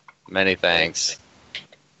 Many thanks.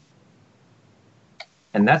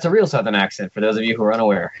 And that's a real Southern accent for those of you who are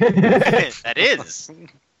unaware. That is.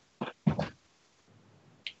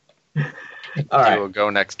 All right. He will go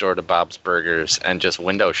next door to Bob's Burgers and just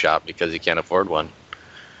window shop because he can't afford one.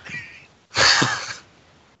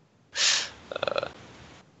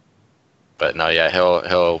 But no, yeah,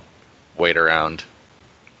 he'll wait around.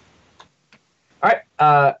 All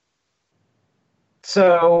right.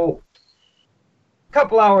 So a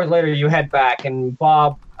couple hours later, you head back, and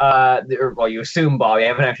Bob. Well, you assume Bob. You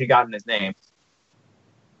haven't actually gotten his name.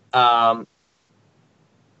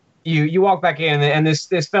 You walk back in, and this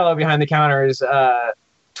fellow behind the counter is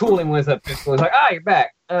tooling with a pistol. He's like, you're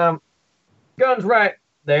back. Gun's right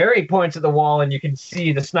there. He points at the wall, and you can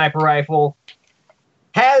see the sniper rifle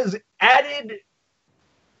has added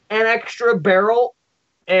an extra barrel,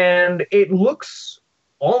 and it looks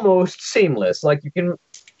almost seamless. Like, you can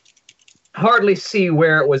hardly see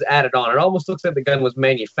where it was added on. It almost looks like the gun was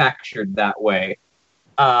manufactured that way.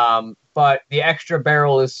 But the extra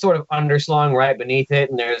barrel is sort of underslung right beneath it,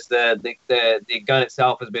 and there's the gun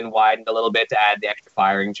itself has been widened a little bit to add the extra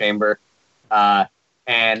firing chamber.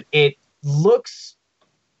 And it looks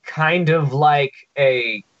kind of like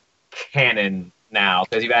a cannon now,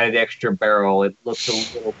 because you've added the extra barrel. It looks a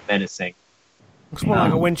little menacing. Looks more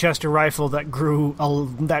like a Winchester rifle that grew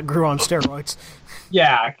on steroids.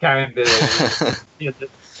 Yeah, kind of.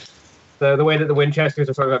 The way that the Winchesters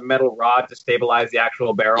are sort of a metal rod to stabilize the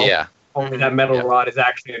actual barrel. Yeah. Only that metal rod is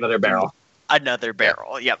actually another barrel. Another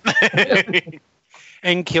barrel. Yep.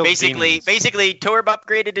 And killed basically, Torb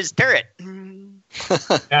upgraded his turret.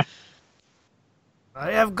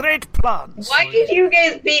 I have great plans. Why did you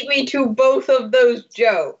guys beat me to both of those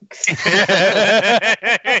jokes?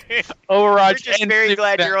 Overwatch. We're just very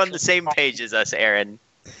glad you're on the same page as us, Erin.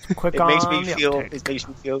 Quick It makes on me the feel. uptake. It makes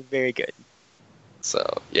me feel very good. So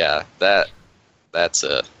yeah, that's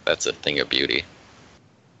a thing of beauty.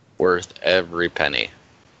 Worth every penny.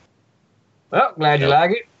 Well, glad you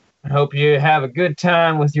like it. I hope you have a good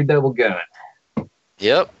time with your double gun.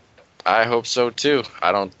 Yep. I hope so too.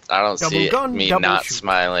 I don't see gun, me double not shoot.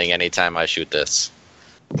 smiling anytime I shoot this.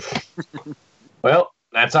 Well,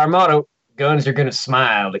 that's our motto. Guns are gonna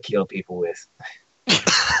smile to kill people with.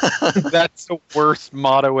 That's the worst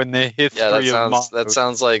motto in the history Yeah, of mottos. that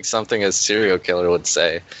sounds like something a serial killer would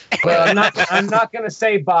say. Well, I'm not gonna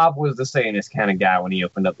say Bob was the sanest kind of guy when he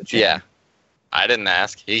opened up the channel. Yeah. I didn't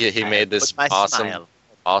ask. He made this With my smile.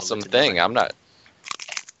 awesome thing. I'm not.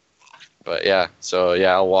 But yeah, so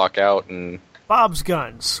yeah, I'll walk out and Bob's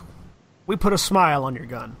guns. We put a smile on your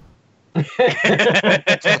gun.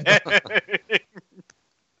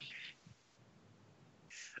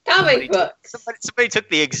 Comic books. Somebody took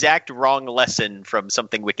the exact wrong lesson from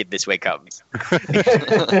Something Wicked This Way Comes.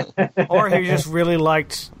 Or he just really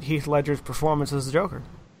liked Heath Ledger's performance as the Joker.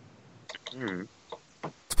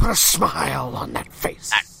 Let's put a smile on that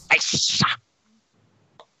face.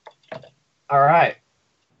 All right.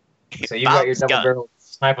 So you got your Bob's double gun. barrel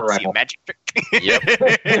sniper See a rifle. magic trick. yep.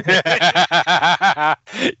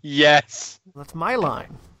 Yes. That's my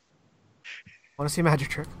line. Want to see a magic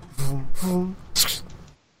trick? Vroom, vroom.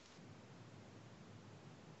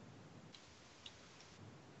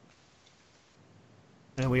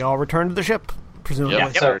 And we all return to the ship, presumably.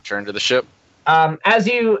 Yep. so- Return to the ship. As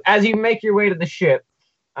you make your way to the ship,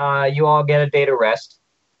 you all get a day to rest.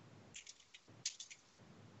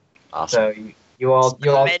 Awesome. So you all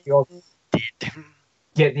get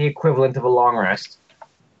the equivalent of a long rest.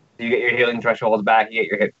 You get your healing thresholds back, you get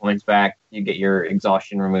your hit points back, you get your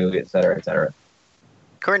exhaustion removed, etc., etc.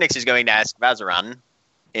 Koranix is going to ask Vazeran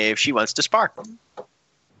if she wants to spar.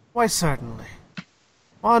 Why, certainly.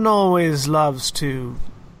 One always loves to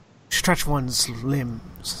stretch one's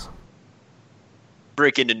limbs.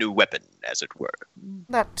 Break in a new weapon, as it were.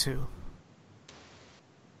 That too.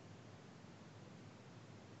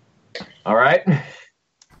 All right.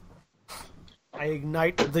 I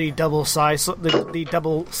ignite the double size, the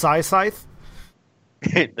double size scythe.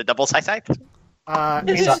 The double scythe? Side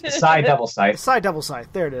double sight. Side double scythe.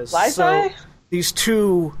 There it is. Li-Fi? These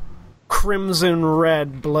two crimson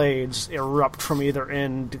red blades erupt from either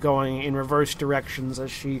end, going in reverse directions as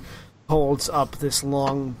she holds up this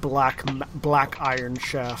long black iron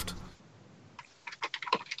shaft.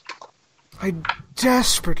 I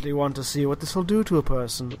desperately want to see what this will do to a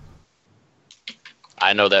person.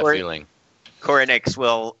 I know that Or- feeling. Koranix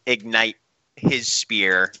will ignite his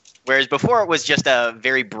spear, whereas before it was just a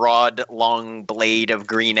very broad, long blade of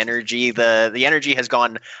green energy. The energy has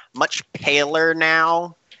gone much paler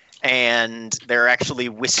now, and there are actually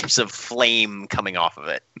wisps of flame coming off of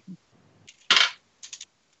it.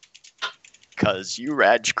 Because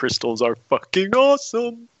Uraj crystals are fucking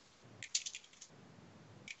awesome.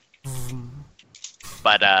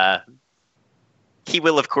 But he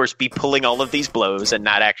will, of course, be pulling all of these blows and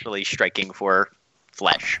not actually striking for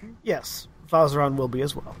flesh. Yes, Vazeran will be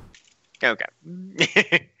as well. Okay.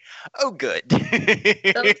 Oh, good.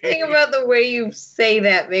 Something about the way you say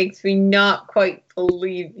that makes me not quite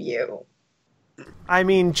believe you. I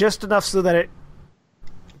mean, just enough so that it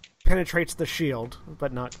penetrates the shield,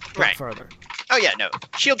 but not Right. further. Oh, yeah, no.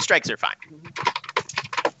 Shield strikes are fine.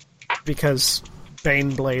 Because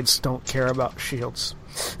Bane blades don't care about shields.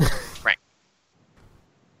 Right.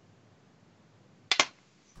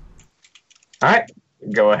 Alright.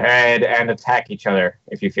 Go ahead and attack each other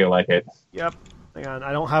if you feel like it. Yep. Hang on,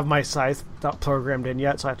 I don't have my scythe programmed in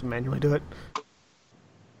yet, so I have to manually do it.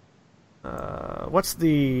 What's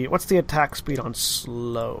the attack speed on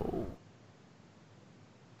slow?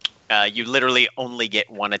 You literally only get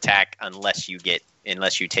one attack unless you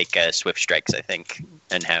take swift strikes, I think,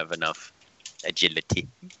 and have enough agility.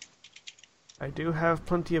 I do have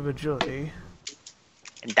plenty of agility,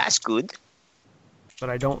 And that's good. but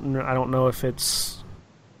I don't know if it's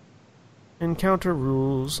encounter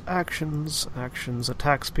rules, actions,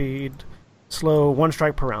 attack speed, slow, 1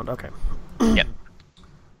 strike per round. Okay. Yep.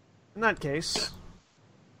 In that case,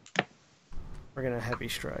 we're gonna heavy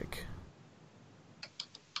strike.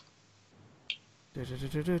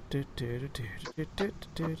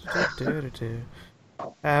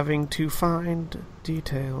 Having to find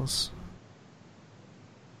details.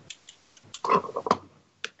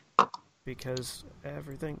 Because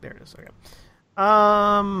everything... There it is. Okay.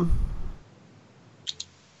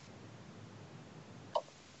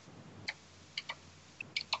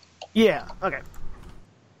 Yeah, okay.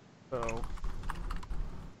 So...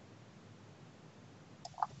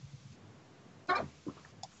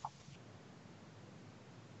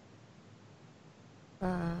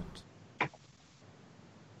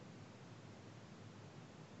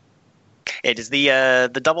 It is the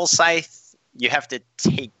double scythe. You have to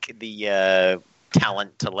take the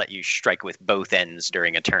talent to let you strike with both ends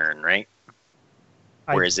during a turn, right?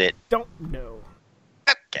 Or is it? Don't know.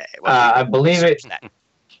 Okay. Well, I believe it. that.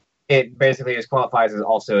 It basically is qualifies as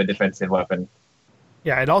also a defensive weapon.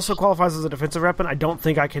 Yeah, it also qualifies as a defensive weapon. I don't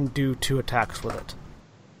think I can do 2 attacks with it.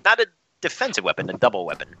 Not a defensive weapon, a double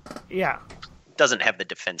weapon. Yeah. Doesn't have the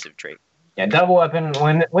defensive trait. Yeah, double weapon.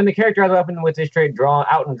 When the character has a weapon with this trait drawn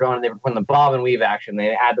out and drawn, and they perform the bob and weave action,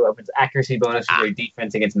 they add the weapon's accuracy bonus to their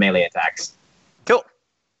defense against melee attacks. Cool.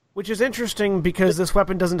 Which is interesting because this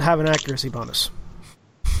weapon doesn't have an accuracy bonus.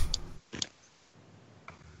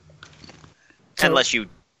 So-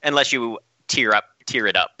 Unless you tear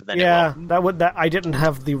it up, then Yeah, it will. that I didn't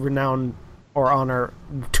have the renown or honor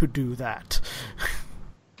to do that.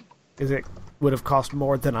 Because it would have cost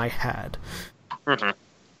more than I had. Mm-hmm.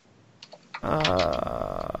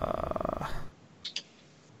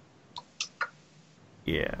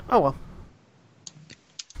 Yeah. Oh well.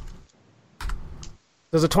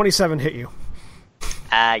 Does a 27 hit you?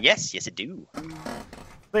 Yes, it do.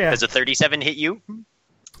 So, yeah. Does a 37 hit you?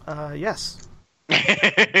 Yes.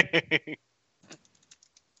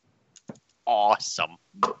 Awesome.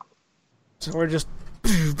 So we're just...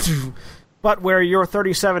 But where your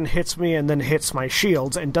 37 hits me and then hits my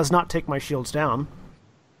shields and does not take my shields down,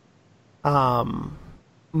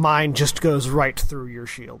 mine just goes right through your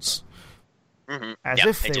shields. Mm-hmm. As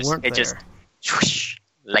if they weren't there. Just swoosh,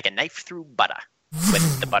 like a knife through butter when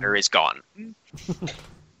the butter is gone.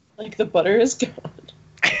 Like the butter is gone.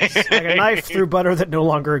 Like a knife through butter that no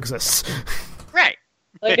longer exists. Right.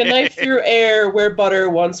 Like a knife through air where butter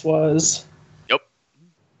once was. Nope.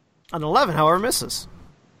 An 11, however, misses.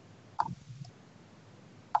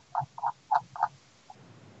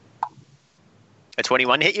 A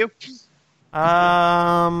 21 hit you?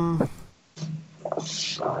 Not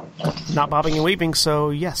bobbing and weaving,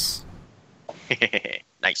 so yes.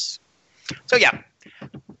 Nice. So yeah,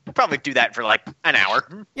 probably do that for like an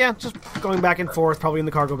hour. Yeah, just going back and forth, probably in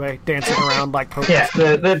the cargo bay, dancing around like poker. Yeah,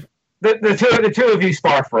 the two of you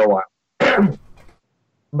spar for a while.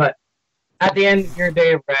 But at the end of your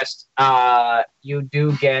day of rest, you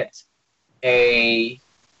do get a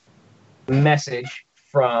message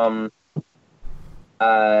from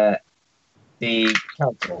the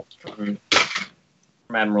council from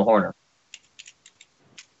Admiral Horner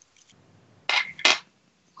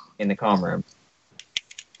in the comm room.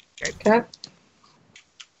 Okay.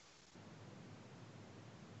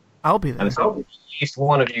 I'll be there. And so at least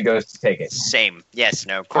one of you goes to take it. Same. Yes.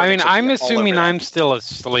 No. I mean, Koranix will I'm be all assuming over I'm still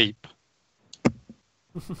asleep.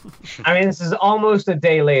 I mean, this is almost a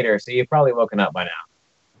day later, so you've probably woken up by now.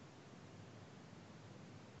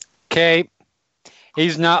 Okay.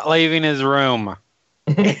 He's not leaving his room.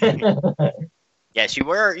 Yes, you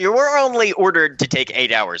were only ordered to take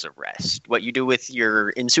 8 hours of rest. What you do with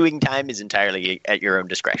your ensuing time is entirely at your own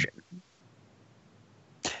discretion.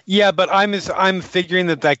 Yeah, but I'm figuring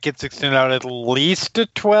that gets extended out at least to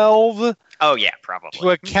 12. Oh yeah, probably. To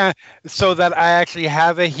account, so that I actually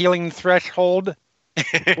have a healing threshold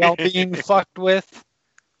while being fucked with.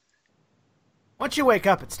 Once you wake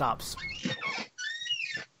up, it stops.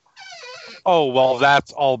 Oh, well,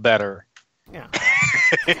 that's all better. Yeah.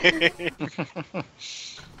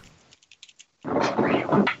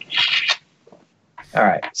 All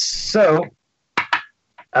right, so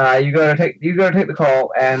you go to take the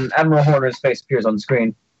call, and Admiral Horner's face appears on the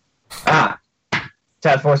screen.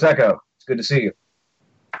 Taskforce Echo. It's good to see you,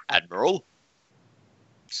 Admiral.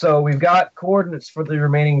 So we've got coordinates for the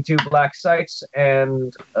remaining 2 black sites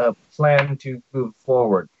and a plan to move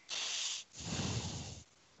forward.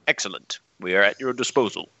 Excellent. We are at your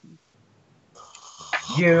disposal.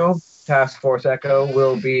 You, Taskforce Echo,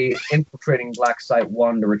 will be infiltrating Black Site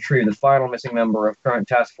 1 to retrieve the final missing member of current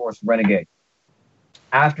Task Force Renegade.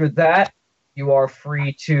 After that, you are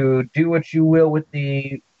free to do what you will with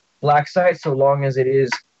the Black Site so long as it is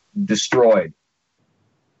destroyed.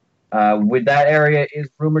 With that area is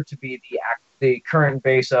rumored to be the current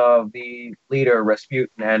base of the leader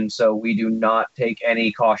Rasputin, and so we do not take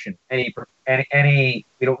any caution, we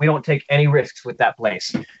don't take any risks with that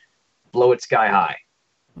place. Blow it sky high.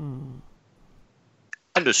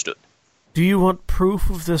 Understood. Do you want proof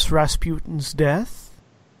of this Rasputin's death?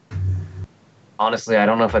 Honestly, I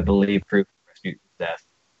don't know if I believe proof of Rasputin's death.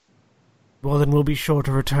 Well, then we'll be sure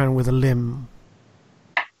to return with a limb.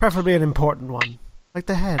 Preferably an important one, like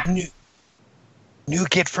the head.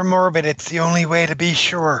 Nuke it from orbit. It's the only way to be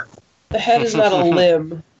sure. The head is not a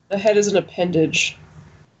limb. The head is an appendage.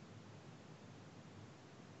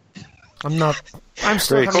 I'm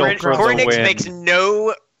still Great. kind of Koranix win. makes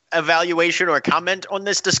no evaluation or comment on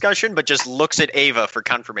this discussion, but just looks at Ava for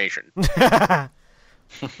confirmation.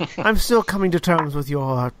 I'm still coming to terms with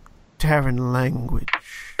your Terran language.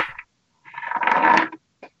 Oh,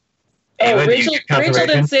 Ava, do you Rachel get confirmation?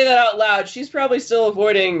 didn't say that out loud. She's probably still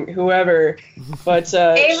avoiding whoever. But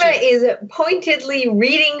Ava is pointedly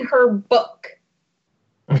reading her book.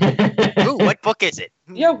 Ooh, what book is it?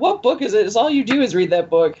 yeah, what book is it? It's all you do is read that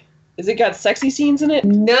book. Is it got sexy scenes in it?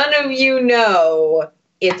 None of you know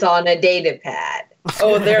it's on a data pad.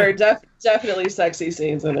 Oh, there are definitely sexy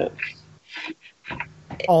scenes in it.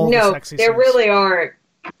 All the No, sexy there scenes. really aren't.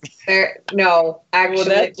 No, actually, Well,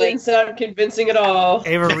 that didn't sound convincing at all.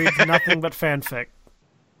 Ava reads nothing but fanfic.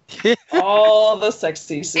 All the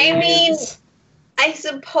sexy scenes. I mean, I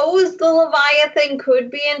suppose the Leviathan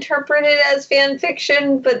could be interpreted as fan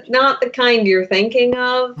fiction, but not the kind you're thinking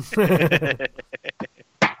of.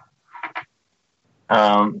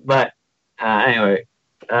 Anyway,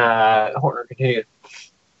 Horner continues.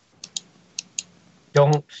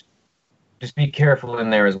 Just be careful in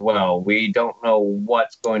there as well. We don't know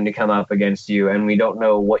what's going to come up against you, and we don't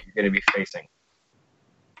know what you're going to be facing.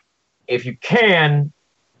 If you can,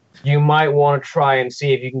 you might want to try and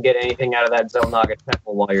see if you can get anything out of that Zelnaga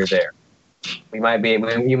temple while you're there. You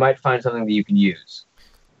might find something that you can use.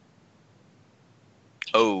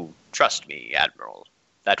 Oh, trust me, Admiral.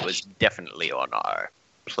 That was definitely on our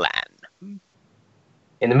plan.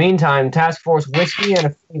 In the meantime, Task Force Whiskey and a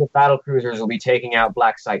fleet of battle cruisers will be taking out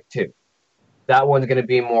Black Site 2. That one's going to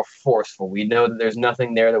be more forceful. We know that there's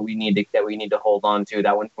nothing there that we need to hold on to.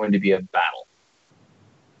 That one's going to be a battle.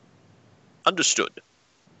 Understood.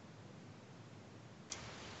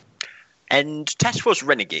 And Task Force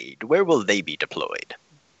Renegade, where will they be deployed?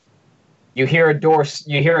 You hear a door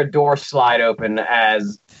slide open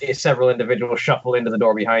as several individuals shuffle into the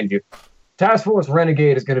door behind you. Task Force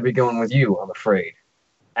Renegade is going to be going with you, I'm afraid,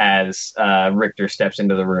 as Richter steps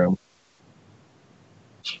into the room.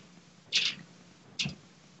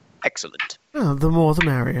 Excellent. Oh, the more the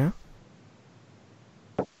merrier.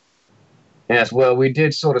 Yes, well, we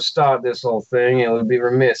did sort of start this whole thing, and it would be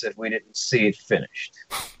remiss if we didn't see it finished.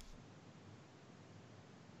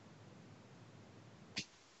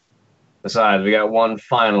 Besides, we got one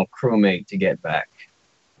final crewmate to get back.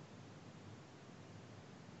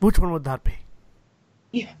 Which one would that be?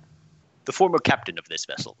 The former captain of this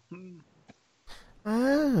vessel.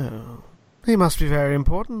 Oh. He must be very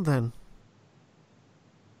important then.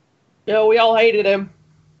 No, we all hated him.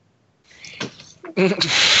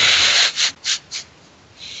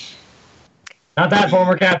 Not that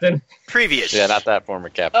former captain. Previous. Yeah, not that former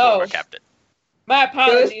captain. Oh. Former captain. My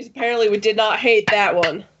apologies. Apparently, we did not hate that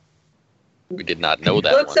one. We did not know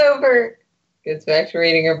that Looks one. over. Gets back to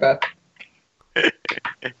reading her book.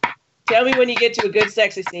 Tell me when you get to a good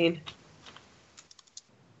sexy scene.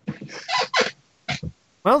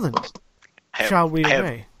 Well then, I have- shall we I have-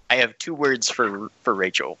 away? I have 2 words for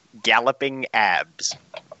Rachel. Galloping abs.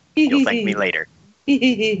 You'll thank me later.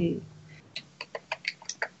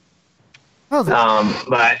 Well then,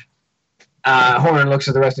 But Horn looks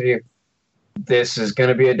at the rest of you. This is going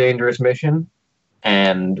to be a dangerous mission,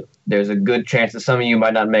 and there's a good chance that some of you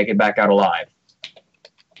might not make it back out alive.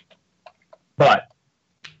 But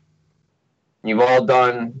you've all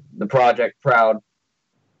done the project proud,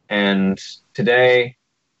 and today,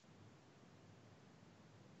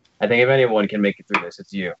 I think if anyone can make it through this,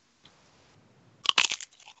 it's you.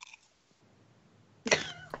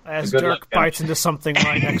 as good Dirk luck, guys. bites into something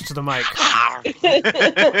right next to the mic.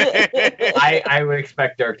 I would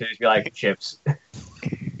expect Dirk to just be like, chips.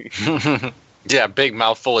 Yeah, big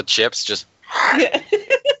mouthful of chips. Just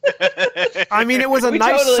I mean, it was a We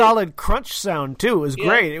nice, totally- solid crunch sound too. It was Yeah.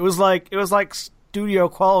 great. It was like studio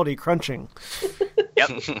quality crunching. Yep.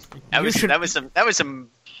 That was some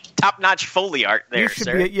top-notch Foley art there, You should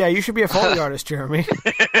sir. you should be a Foley artist, Jeremy.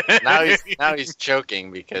 now he's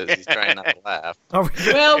choking because he's trying not to laugh. Are we,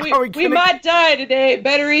 Well, are we gonna- might die today.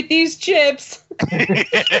 Better eat these chips.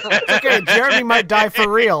 Okay, Jeremy might die for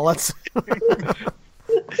real. Let's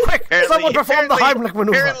quick! Someone perform the Heimlich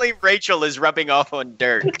maneuver. Apparently, Rachel is rubbing off on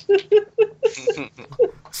Dirk.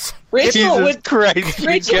 Rachel Jesus would Christ.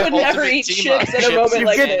 Rachel would never Ultimate eat team up. chips at a Chips moment and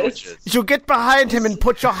like sandwiches. this. You get behind him and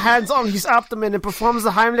put your hands on his abdomen and performs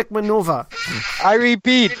the Heimlich maneuver. I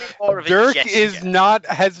repeat, More of a Dirk gesture.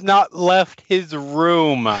 has not left his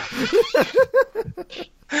room. Oh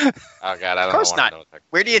God, I don't Of course want not. to know.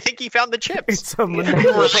 Where do you think he found the chips? It's a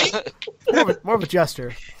maneuver. more of a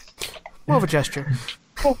gesture. More of a gesture.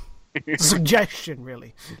 Suggestion,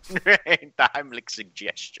 really. Right, the Heimlich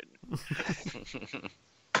suggestion.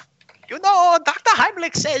 You know, Dr.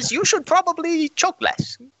 Heimlich says you should probably choke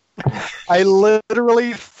less. I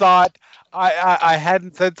literally thought I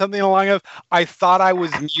hadn't said something along those. I thought I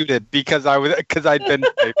was muted because I'd been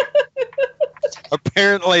typing.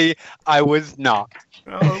 Apparently, I was not.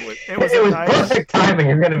 Oh, it was It a was nice. perfect timing,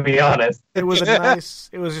 I'm going to be honest. It was a nice.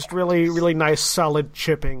 It was just really, really nice, solid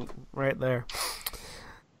chipping right there.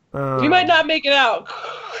 We might not make it out.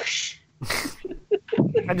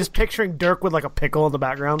 I'm just picturing Dirk with like a pickle in the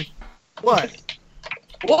background. What?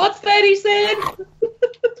 What's that he said?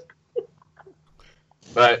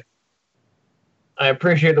 But I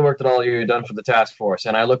appreciate the work that all of you have done for the task force,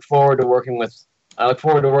 and I look forward to working with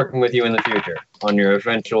you in the future on your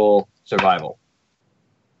eventual survival.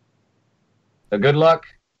 So good luck,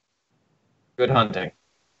 good hunting.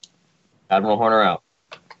 Admiral Horner out.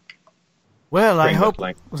 Well, I Bring hope.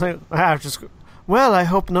 this link. Well, I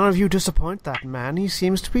hope none of you disappoint that man. He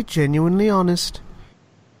seems to be genuinely honest.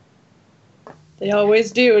 They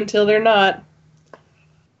always do until they're not.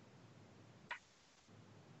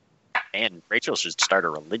 Man, Rachel should start a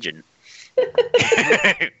religion.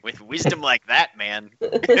 With wisdom like that, man.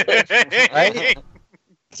 Right?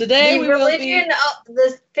 Today The we will religion be. of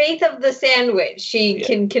the faith of the sandwich. She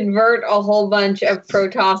can convert a whole bunch of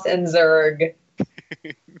Protoss and Zerg.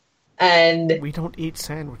 And We don't eat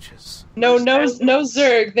sandwiches. No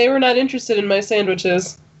Zerg. They were not interested in my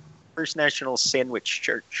sandwiches. First National Sandwich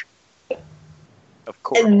Church. Of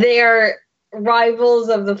course. they're rivals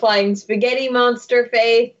of the Flying Spaghetti Monster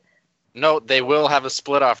faith. No, they will have a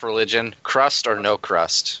split off religion: crust or no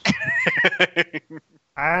crust.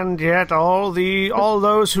 And yet, all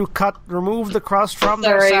those who remove the crust from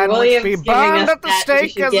their Sorry, sandwich William's be giving burned us at the that. We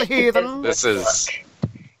stake should as a get to heathen.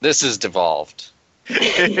 This is devolved.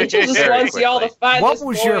 Rachel just Very wants y'all to quickly. find What this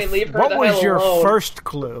was boy your and leave her What the was hell your alone. first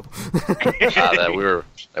clue? That we were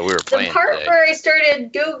The playing part today. where I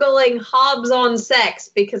started Googling Hobbes on sex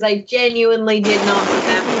because I genuinely did not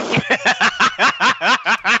remember.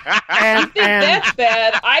 and I think that's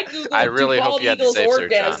bad. I googled I really do hope bald you had to eagles save Sir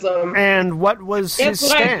John. orgasm. and what was his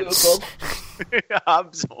That's what I stance? googled.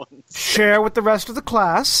 Hobbs on. Share with the rest of the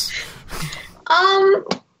class.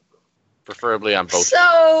 Preferably on both.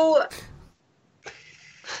 So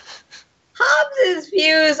Hobbes's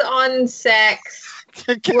views on sex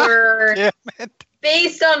were Damn it.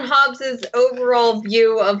 based on Hobbes's overall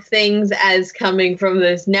view of things as coming from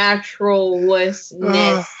this naturalness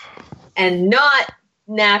and not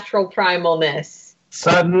natural primalness.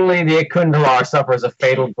 Suddenly, the Akundalar suffers a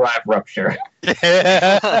fatal drive rupture.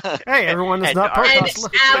 Hey, everyone is And not our Protoss.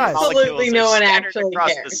 And Guys, absolutely molecules no are one scattered actually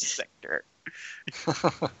across cares. the sector.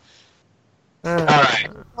 All right.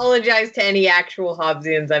 Apologize to any actual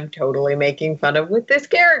Hobbesians I'm totally making fun of with this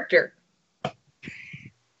character. All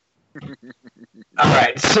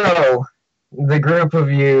right. So the group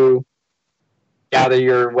of you gather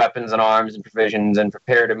your weapons and arms and provisions and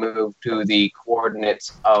prepare to move to the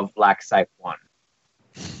coordinates of Black Site 1.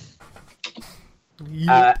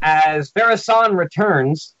 As Vazeran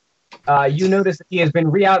returns, you notice that he has been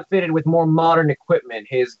re-outfitted with more modern equipment.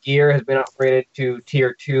 His gear has been upgraded to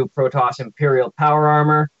Tier 2 Protoss Imperial Power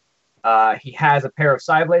Armor. He has a pair of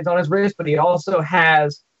side blades on his wrist, but he also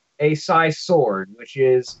has a Sai sword, which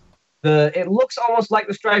is it looks almost like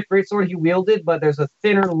the Strife Greatsword he wielded, but there's a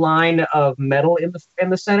thinner line of metal in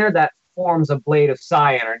the center that forms a blade of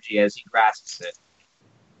Sai energy as he grasps it.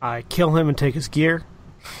 I kill him and take his gear.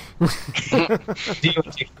 Do you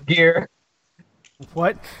take the gear?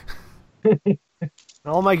 What?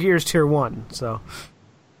 All my gear is Tier 1, so...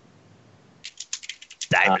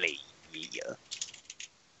 Timely.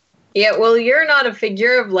 Yeah, well, you're not a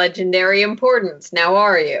figure of legendary importance, now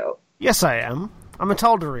are you? Yes, I am. I'm a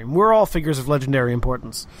Tal'Darim. We're all figures of legendary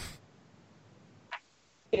importance.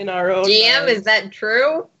 In our own GM, minds. is that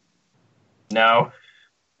true? No.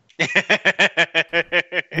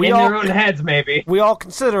 We In all, their own heads, maybe. we all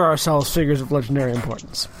consider ourselves figures of legendary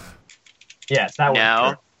importance. Yes, that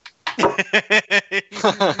No.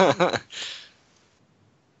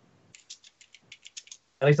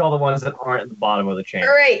 At least all the ones that aren't at the bottom of the chain. All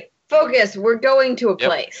right, focus. We're going to a Yep.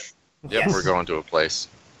 place. Yep, Yes. we're going to a place.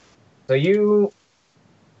 So you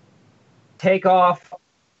take off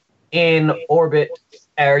in orbit,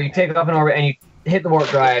 or you take off in orbit and you hit the warp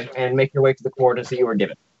drive and make your way to the coordinates that you were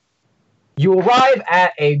given. You arrive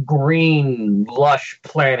at a green, lush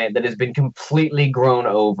planet that has been completely grown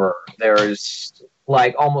over. There's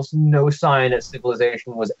like almost no sign that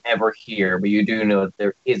civilization was ever here, but you do know that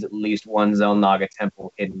there is at least one Zelnaga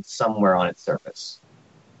temple hidden somewhere on its surface.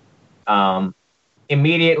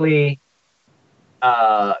 Immediately,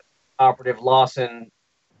 Operative Lawson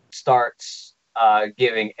starts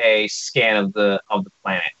giving a scan of the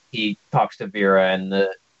planet. He talks to Vera, and the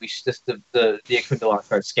Equindalar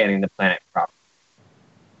starts scanning the planet properly.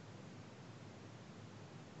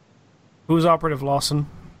 Who's Operative Lawson?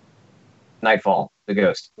 Nightfall, the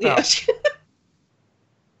ghost. Yes.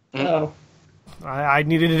 Oh, I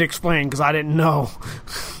needed it explained because I didn't know.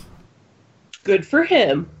 good for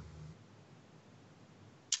him.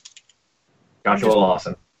 Joshua just-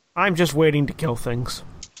 Lawson. I'm just waiting to kill things.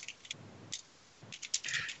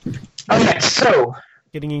 Okay, so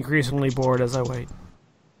Getting increasingly bored as I wait.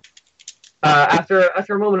 after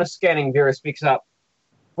a moment of scanning, Vera speaks up.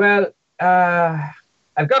 Well,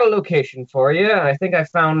 I've got a location for you. I think I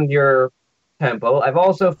found your temple. I've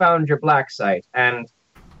also found your black site, and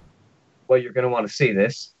well, you're going to want to see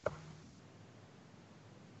this.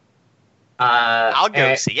 I'll go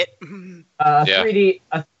and see it. A Yeah. 3D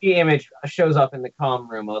image shows up in the comm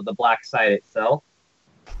room of the black site itself.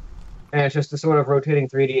 And it's just a sort of rotating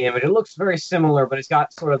 3D image. It looks very similar, but it's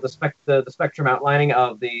got sort of the spectrum outlining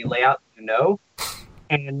of the layout you know.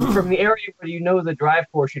 And from the area where you know the drive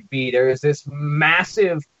core should be, there is this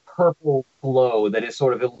massive purple glow that is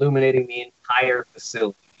sort of illuminating the entire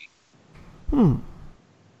facility. Their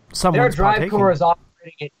Someone's drive partaking. core is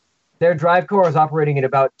operating at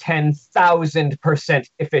about 10,000%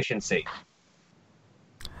 efficiency.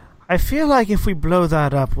 I feel like if we blow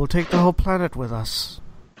that up, we'll take the whole planet with us.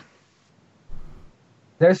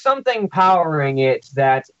 There's something powering it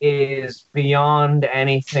that is beyond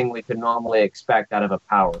anything we could normally expect out of a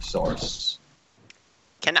power source.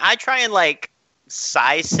 Can I try and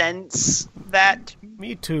psi sense that?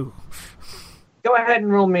 Me too. Go ahead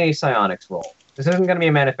and roll me a psionics roll. This isn't going to be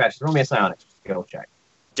a manifest. Roll me a psionics skill check.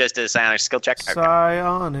 Just a psionic skill check? Okay.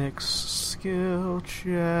 Psionics skill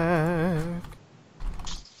check.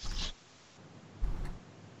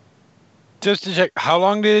 Just to check, how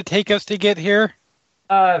long did it take us to get here?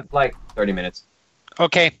 Like 30 minutes.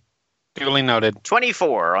 Okay. Duly noted.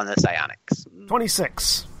 24 on the psionics.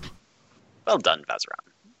 26. Well done,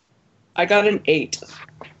 Vazeran. I got an 8.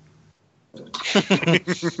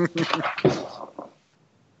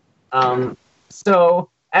 So,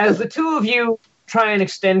 as the two of you try and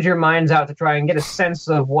extend your minds out to try and get a sense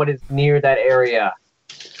of what is near that area,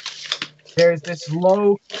 there's this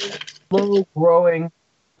low growing.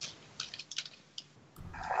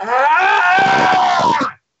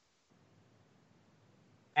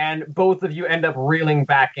 And both of you end up reeling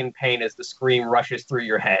back in pain as the scream rushes through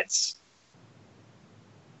your heads.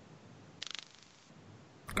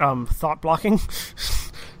 Thought blocking?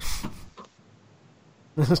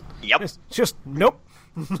 Yep. Just nope.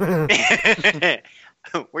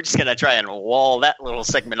 We're just gonna try and wall that little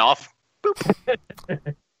segment off.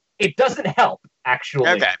 It doesn't help, actually.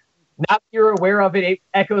 Okay. Now that you're aware of it, it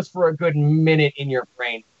echoes for a good minute in your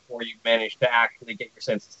brain before you manage to actually get your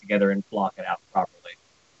senses together and block it out properly.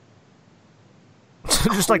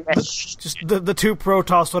 Just like the two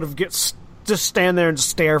Protoss sort of just stand there and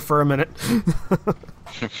stare for a minute.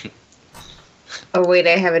 Oh wait,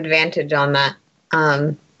 I have advantage on that.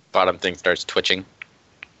 Bottom thing starts twitching.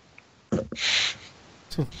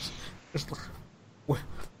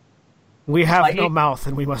 We have no mouth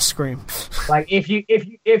and we must scream. Like if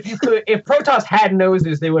Protoss had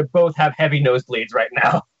noses, they would both have heavy nosebleeds right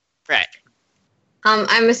now. Right.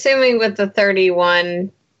 I'm assuming with the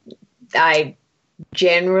 31, I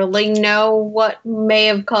generally know what may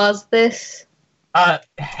have caused this.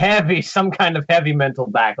 Some kind of heavy mental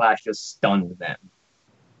backlash just stunned them.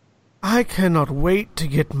 I cannot wait to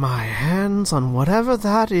get my hands on whatever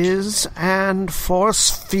that is and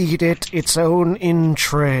force-feed it its own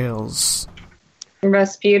entrails.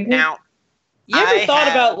 Rasputin? Now, You ever thought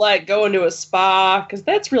about like going to a spa? Because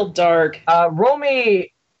that's real dark. Roll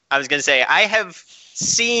me. I was going to say, I have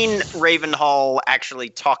seen Ravenhall actually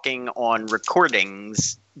talking on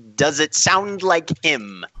recordings. Does it sound like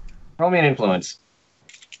him? Roll me an influence.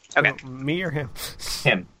 Okay. Me or him?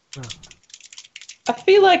 Him. Oh. I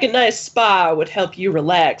feel like a nice spa would help you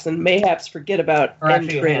relax and mayhaps forget about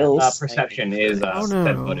entrails. Perception is Oh, sense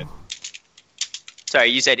no. motive. Sorry,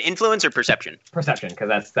 you said influence or perception? Perception,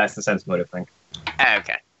 because that's the sense motive thing.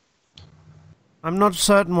 Okay. I'm not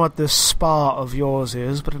certain what this spa of yours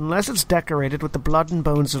is, but unless it's decorated with the blood and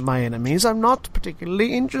bones of my enemies, I'm not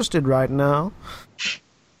particularly interested right now.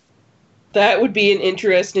 That would be an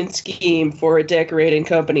interesting scheme for a decorating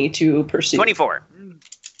company to pursue. 24.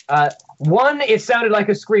 One, it sounded like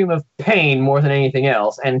a scream of pain more than anything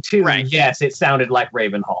else, and two, Right. yes, it sounded like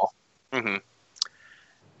Ravenhall. Mm-hmm.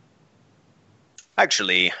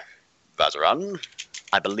 Actually, Vazeran,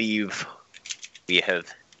 I believe we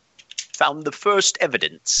have found the first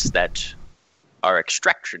evidence that our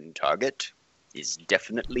extraction target is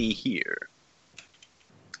definitely here.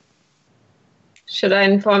 Should I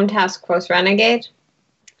inform Taskforce Renegade?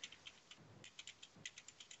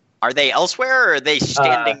 Are they elsewhere, or are they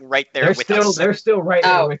standing right there with us? They're still right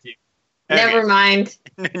there Oh. with you. Okay. Never mind.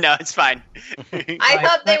 No, it's fine. I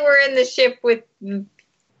thought they were in the ship with No,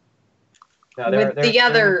 the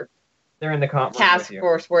other They're in the conference task with you.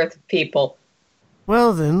 force worth of people.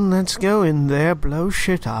 Well then, let's go in there, blow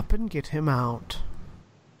shit up, and get him out.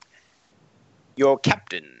 Your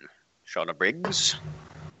captain, Shauna Briggs,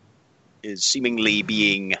 is seemingly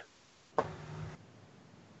being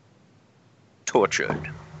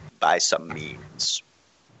tortured by some means.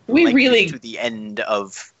 We Likely really, to the end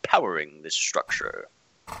of powering this structure.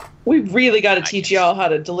 we really got to teach y'all how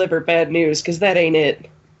to deliver bad news, because that ain't it.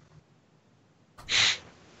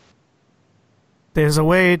 There's a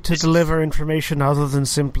way to deliver information other than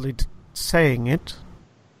simply saying it.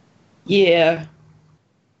 Yeah.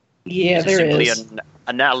 Yeah, This there simply is. an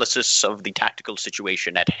analysis of the tactical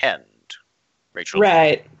situation at hand, Rachel.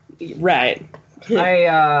 Right.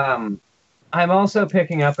 I'm also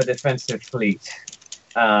picking up a defensive fleet.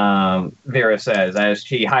 Vera says as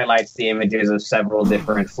she highlights the images of several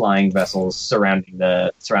different flying vessels surrounding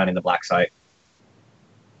the black site.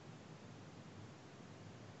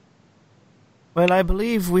 Well, I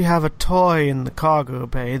believe we have a toy in the cargo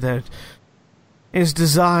bay that is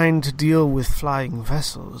designed to deal with flying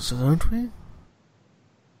vessels, don't we?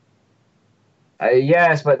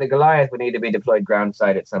 Yes, but the Goliath would need to be deployed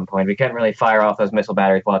groundside at some point. We can't really fire off those missile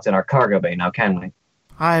batteries while it's in our cargo bay now, can we?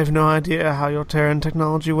 I have no idea how your Terran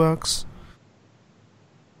technology works.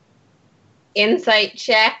 Insight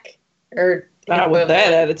check? Or Not with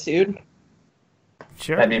that attitude.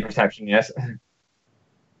 Sure. That'd be perception, yes.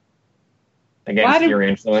 Against your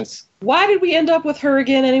influence. Why did we end up with her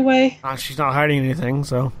again anyway? She's not hiding anything,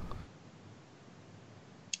 so...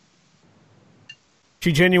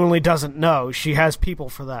 She genuinely doesn't know. She has people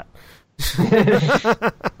for that.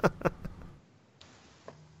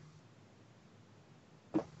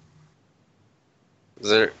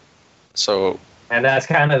 And that's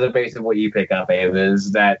kind of the base of what you pick up, Abe,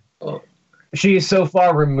 is that she is so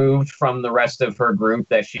far removed from the rest of her group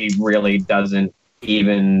that she really doesn't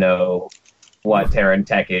even know what Terran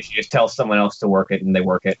tech is. She just tells someone else to work it, and they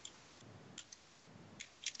work it.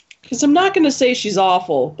 Because I'm not going to say she's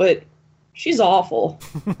awful, but she's awful.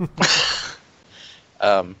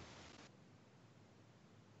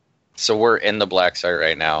 So we're in the black site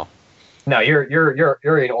right now. No, you're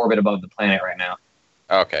in orbit above the planet right now.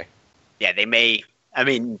 Okay. Yeah, they may... I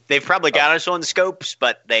mean, they've probably got us on scopes,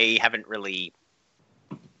 but they haven't really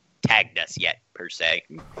tagged us yet, per se.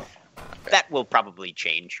 That will probably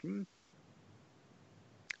change.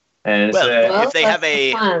 And Well, if they have that's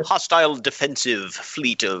a fun. hostile defensive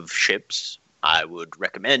fleet of ships, I would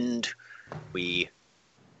recommend we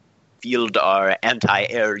field our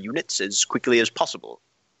anti-air units as quickly as possible.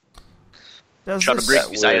 Does Shutter this,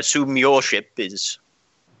 Briggs, I assume your ship is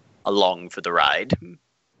along for the ride.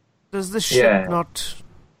 does this ship Yeah. not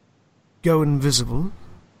go invisible?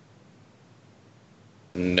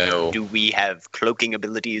 No. Do we have cloaking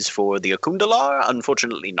abilities for the Akundalar?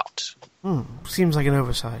 Unfortunately not. Seems like an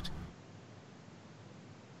oversight.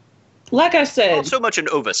 Like I said, Not so much an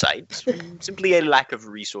oversight, simply a lack of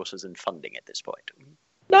resources and funding at this point.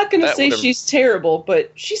 not going to That say would've- she's terrible,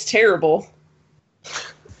 but she's terrible.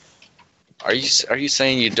 Are you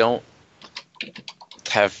saying you don't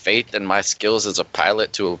have faith in my skills as a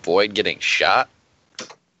pilot to avoid getting shot?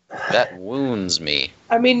 That wounds me.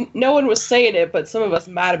 I mean, no one was saying it, but some of us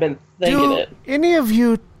might have been thinking Do it. any of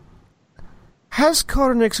you... Has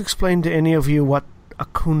Koranix explained to any of you what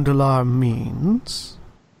Akundalar means?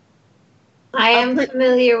 I am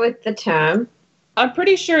familiar with the term. I'm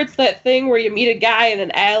pretty sure it's that thing where you meet a guy in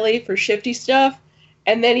an alley for shifty stuff,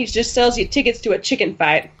 and then he just sells you tickets to a chicken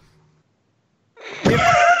fight.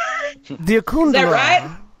 The Akundalar... Is that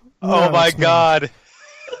right? Oh No, my it's not. god.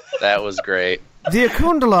 That was great. The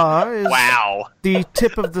Akundalar is Wow. the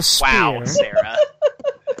tip of the spear. Wow, Sarah.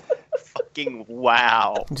 Fucking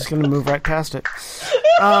wow. I'm just going to move right past it.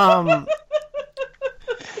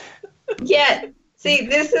 Yeah. See,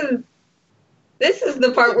 this is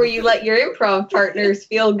the part where you let your improv partners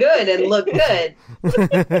feel good and look good.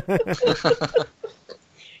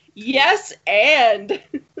 Yes, and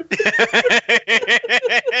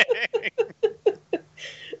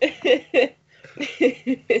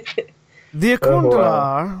The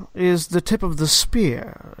Akundalar is the tip of the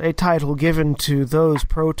spear, a title given to those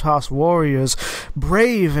Protoss warriors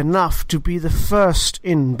brave enough to be the first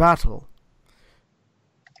in battle.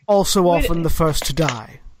 Also often the first to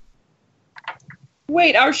die.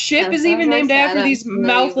 wait, our ship Yes, is even I named heard after that. these I'm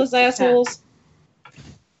familiar mouthless with that. assholes.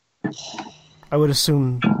 I would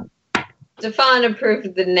assume. Stefan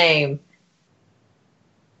approved the name.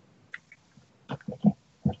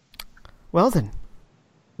 Well then,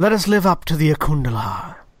 let us live up to the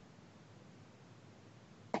Akundalar.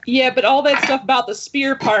 Yeah, but all that stuff about the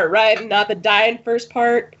spear part, right, and not the dying first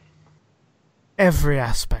part. Every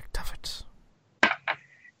aspect of it.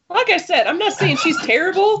 Like I said, I'm not saying she's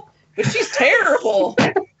terrible, but she's terrible.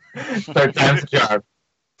 Third time's a charm.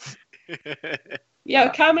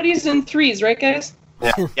 Yeah, comedies in threes, right, guys?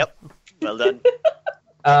 Yep. Well done.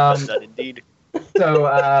 Well Um, done indeed.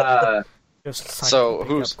 so, Just So, psychic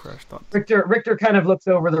who's- up crash thought. Richter kind of looks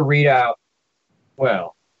over the readout.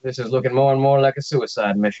 Well, this is looking more and more like a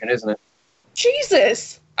suicide mission, isn't it?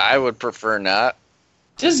 Jesus! I would prefer not.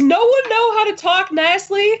 Does no one know how to talk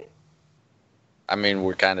nicely? I mean,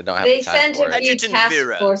 we kind of don't have They the time sent for a it. few Adjutant task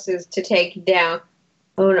Vera. forces to take down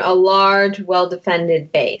a large,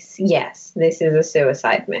 well-defended base. Yes, this is a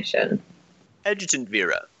suicide mission. Adjutant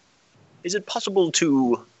Vera, is it possible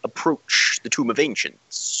to approach the Tomb of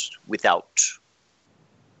Ancients without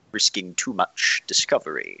risking too much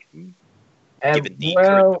discovery, given the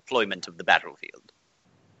current deployment of the battlefield?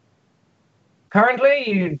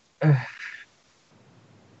 Currently,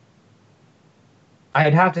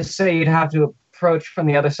 I'd have to say you'd have to approach from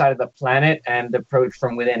the other side of the planet and approach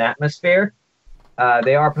from within atmosphere.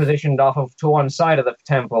 They are positioned to one side of the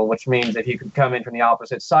temple, which means if you could come in from the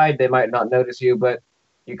opposite side, they might not notice you, but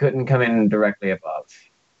you couldn't come in directly above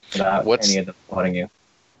without any of them spotting you.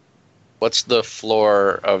 What's the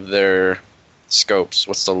floor of their scopes?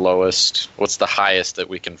 What's the lowest? What's the highest that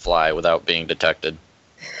we can fly without being detected?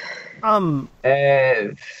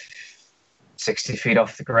 60 feet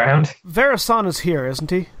off the ground. Vazeran is here,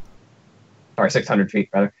 isn't he? Or 600 feet,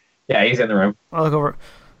 rather. Yeah, he's in the room. I'll look over.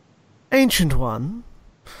 Ancient One,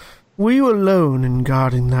 were you alone in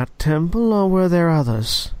guarding that temple, or were there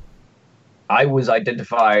others? I was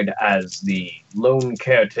identified as the lone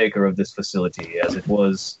caretaker of this facility, as it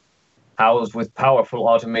was housed with powerful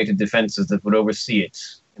automated defenses that would oversee it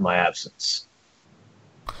in my absence.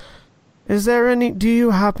 Is there any... Do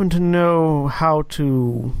you happen to know how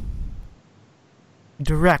to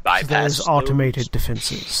direct Bypass those automated those?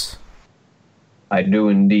 defenses? I do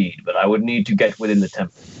indeed, but I would need to get within the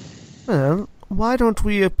temple. Well, why don't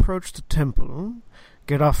we approach the temple,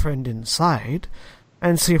 get our friend inside,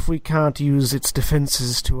 and see if we can't use its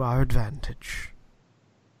defenses to our advantage?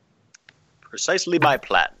 Precisely my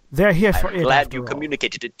plan. They're here for I'm it, glad after you all.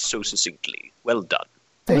 communicated it so succinctly. Well done.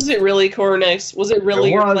 Was it really, Koranix? Was it really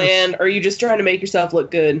It your was. plan, or are you just trying to make yourself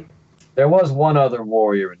look good? There was one other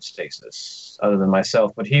warrior in stasis, other than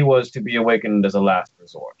myself, but he was to be awakened as a last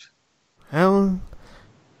resort. Well,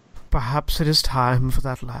 perhaps it is time for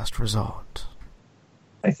that last resort.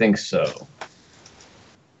 I think so.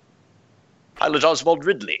 Pilot Osvald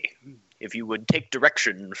Ridley, if you would take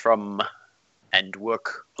direction from and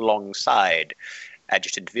work alongside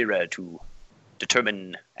Adjutant Vera to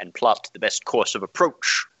determine and plot the best course of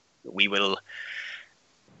approach, we will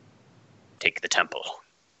take the temple.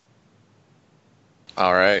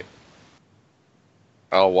 All right.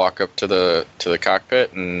 I'll walk up to the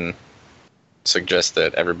cockpit and suggest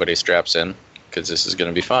that everybody straps in, because this is going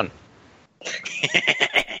to be fun.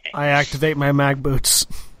 I activate my mag boots.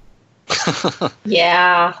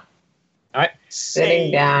 Yeah. All right.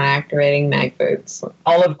 Sitting down, activating mag boots.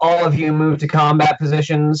 All of you move to combat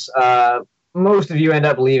positions. Most of you end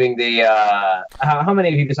up leaving the. How many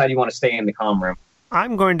of you decide you want to stay in the comm room?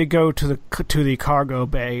 I'm going to go to the cargo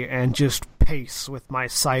bay and just pace with my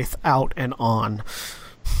scythe out and on.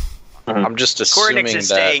 I'm just assuming Koranix is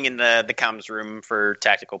that staying in the comms room for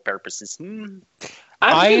tactical purposes. I'm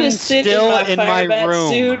I gonna am sit still in in my my firebat room.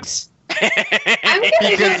 suit. I'm gonna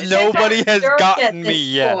Because check nobody out has Dirk gotten at me this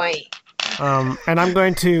yet. point. And I'm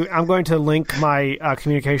going to link my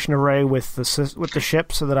communication array with the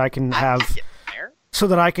ship so that I can have so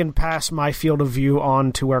that I can pass my field of view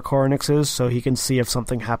on to where Koranix is, so he can see if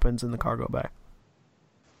something happens in the cargo bay.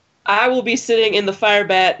 I will be sitting in the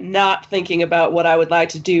firebat, not thinking about what I would like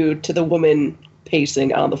to do to the woman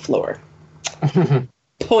pacing on the floor.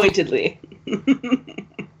 Pointedly.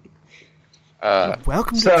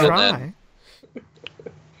 Welcome so to try. then-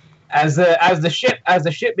 As the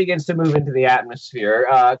ship begins to move into the atmosphere,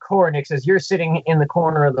 Koranix, as you're sitting in the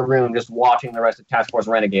corner of the room, just watching the rest of Task Force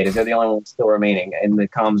Renegade, as they're the only ones still remaining in the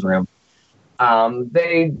comms room,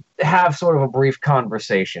 they have sort of a brief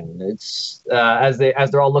conversation. It's as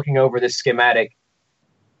they're all looking over this schematic.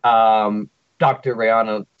 Dr.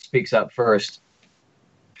 Rayana speaks up first.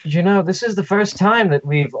 You know, this is the first time that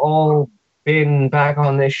we've all been back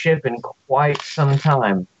on this ship in quite some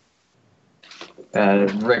time.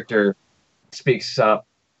 Richter speaks up.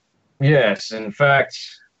 Yes, in fact,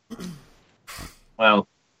 well,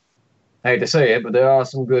 I hate to say it, but there are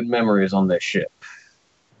some good memories on this ship.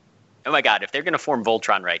 Oh my god, if they're going to form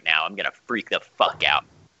Voltron right now, I'm going to freak the fuck out.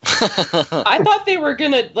 I thought they were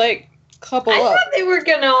gonna, couple I up. thought they were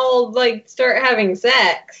gonna all, start having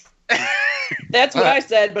sex. That's what I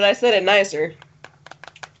said, but I said it nicer.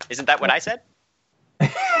 Isn't that what I said?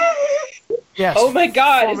 Yes. Oh my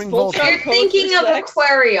god, is Forming Voltron Voltron. You're code thinking for of sex?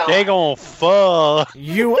 Aquarion. They gon' fuck.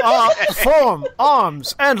 You are form,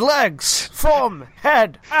 arms, and legs. Form,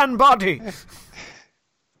 head, and body.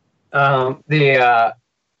 The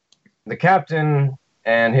captain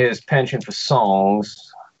and his penchant for songs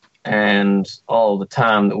and all the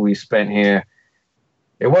time that we spent here,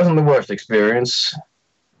 it wasn't the worst experience.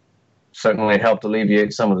 Certainly it helped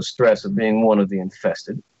alleviate some of the stress of being one of the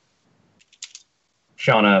infested.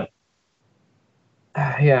 Shauna,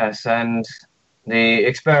 yes, and the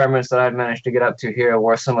experiments that I've managed to get up to here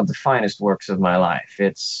were some of the finest works of my life.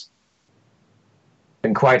 It's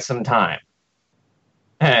been quite some time.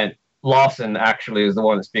 And Lawson actually is the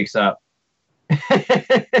one that speaks up.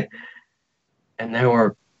 And there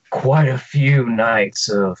were quite a few nights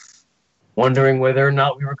of wondering whether or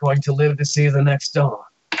not we were going to live to see the next dawn.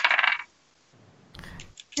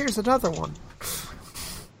 Here's another one.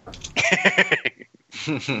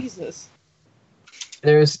 Jesus.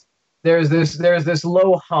 There's this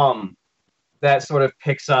low hum that sort of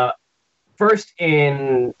picks up first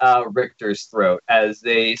in Richter's throat as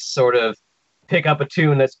they sort of pick up a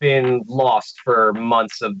tune that's been lost for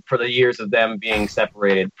the years of them being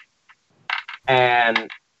separated, and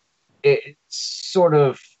it sort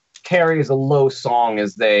of carries a low song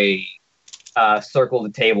as they circle the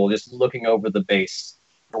table, just looking over the base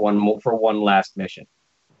for one last mission.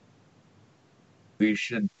 We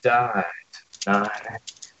should die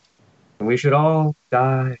tonight, and we should all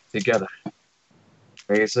die together.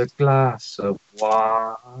 Raise a glass of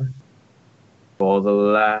wine for the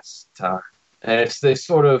last time. And they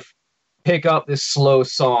sort of pick up this slow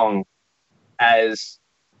song as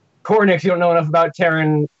Koranix, you don't know enough about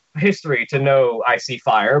Terran history to know I See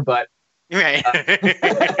Fire, but Right.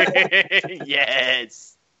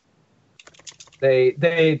 Yes.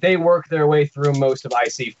 They work their way through most of I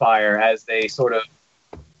See Fire as they sort of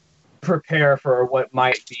prepare for what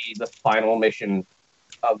might be the final mission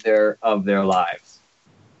of their lives.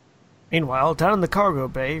 Meanwhile, down in the cargo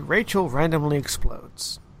bay, Rachel randomly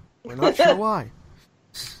explodes. We're not sure why.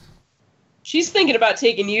 She's thinking about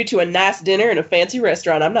taking you to a nice dinner in a fancy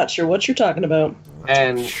restaurant. I'm not sure what you're talking about.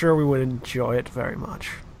 And I'm sure we would enjoy it very much.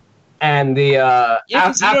 the Yeah,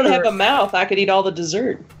 because you don't have a mouth. I could eat all the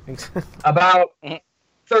dessert. about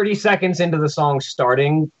 30 seconds into the song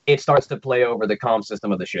starting, it starts to play over the comm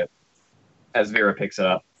system of the ship as Vera picks it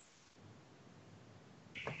up.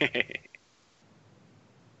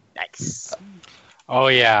 Nice. Oh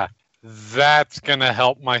yeah, that's gonna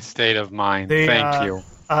help my state of mind. Thank you.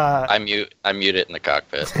 I mute it in the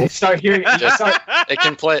cockpit. You start hearing.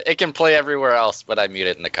 It can play everywhere else, but I mute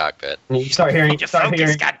it in the cockpit. You start hearing. Need to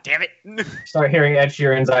focus, God damn it! Start hearing Ed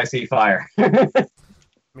Sheeran's "I See Fire."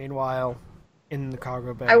 Meanwhile, in the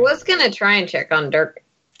cargo bay. I was gonna try and check on Dirk.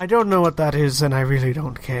 I don't know what that is, and I really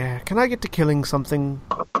don't care. Can I get to killing something?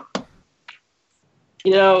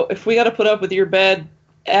 You know, if we got to put up with your bad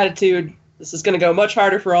attitude, this is going to go much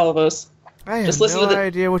harder for all of us. I have Just listen no to the-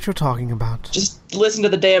 idea what you're talking about. Just listen to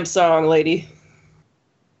the damn song, lady.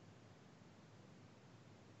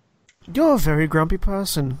 You're a very grumpy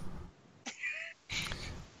person.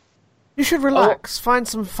 You should relax, find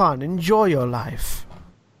some fun, enjoy your life.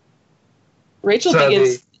 Rachel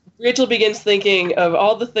begins thinking of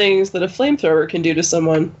all the things that a flamethrower can do to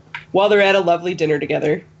someone while they're at a lovely dinner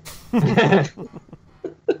together.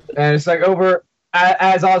 And it's like over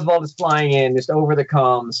as Osvald is flying in, just over the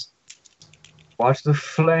comms. Watch the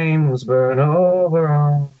flames burn over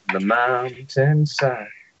on the mountainside.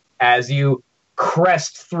 As you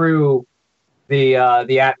crest through the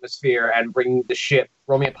atmosphere and bring the ship.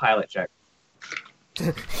 Roll me a pilot check.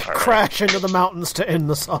 Crash into the mountains to end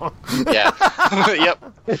the song. Yeah.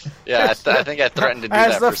 Yep. Yeah, I think I threatened to do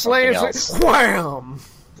As that the for something flames, else. wham!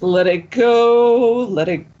 Let it go, let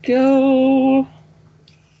it go.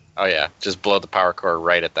 Oh yeah, just blow the power core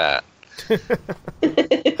right at that.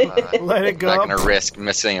 Let it go. Not gonna risk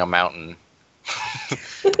missing a mountain.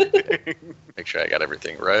 Make sure I got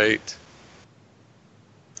everything right.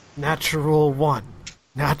 Natural one.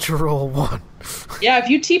 Yeah, if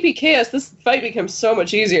you TPK us, this fight becomes so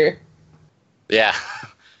much easier. Yeah.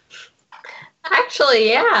 Actually,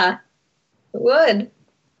 yeah, it would.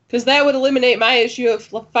 Because that would eliminate my issue of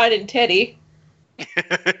finding Teddy.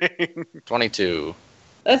 22.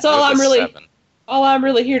 That's all With a 7. all I'm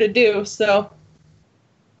really here to do, so.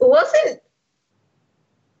 Wasn't.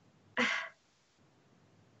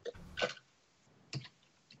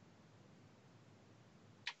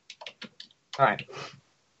 All right.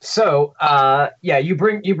 So, yeah, you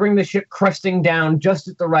bring the ship cresting down just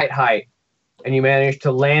at the right height, and you manage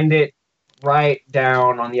to land it right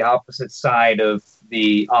down on the opposite side of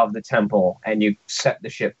the temple, and you set the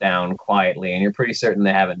ship down quietly, and you're pretty certain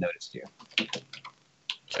they haven't noticed you.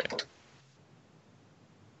 Okay.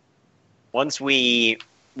 Once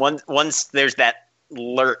there's that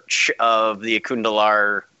lurch of the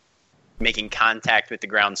Akundalar making contact with the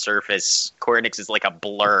ground surface, Koranix is like a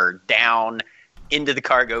blur down into the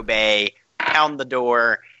cargo bay, pound the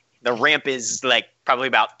door. The ramp is like probably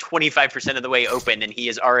about 25% of the way open, and he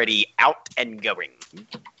is already out and going.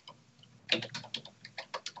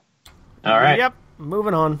 All right. Yep,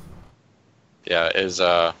 moving on.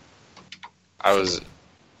 Yeah,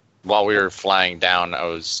 while we were flying down,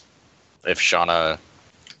 if Shauna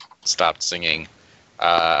stopped singing,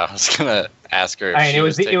 I was gonna ask her. If I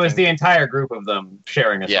mean, she it was the entire group of them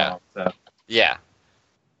sharing a song. So. Yeah.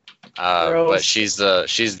 But she's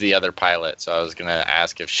the other pilot, so I was gonna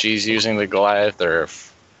ask if she's using the Goliath or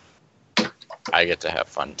if I get to have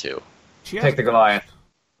fun too. Take the Goliath.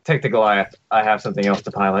 Take the Goliath. I have something else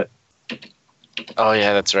to pilot. Oh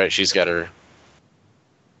yeah, that's right. She's got her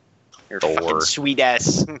Thor. Fucking sweet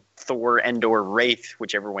ass Thor and/or Wraith,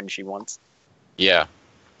 whichever one she wants. Yeah.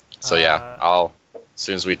 So yeah, as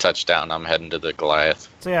soon as we touch down, I'm heading to the Goliath.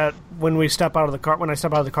 So yeah, when I step out of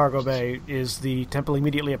the cargo bay, is the temple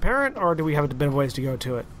immediately apparent, or do we have a bit of ways to go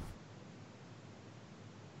to it?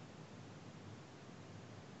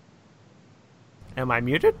 Am I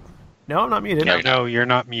muted? No, I'm not muted. No, you're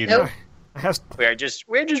not muted. Nope. We're just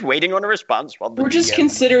waiting on a response. While We're just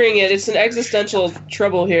considering it. It's an existential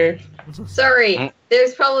trouble here. Sorry,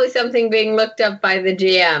 there's probably something being looked up by the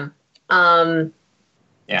GM.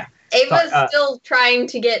 Yeah. Ava's still trying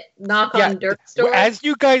to knock on Dirk's door. As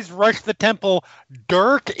you guys rush the temple,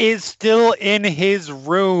 Dirk is still in his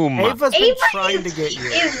room. Ava's been trying to get you.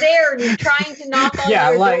 Is there trying to knock on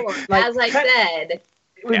your door, as I said.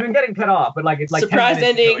 We've been getting cut off, but it's like Surprise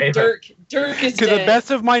 10 minutes ending. ago, Ava. Dirk is To dead. the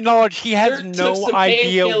best of my knowledge, he has Dirk took no some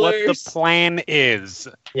idea what the painkillers. plan is.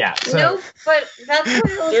 Yeah. So, Nope, but that's why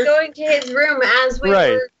I was Dirk- going to his room as we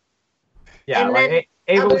Right. were. yeah, and like then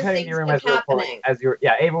Ava was other heading to your room things as you were kept pulling.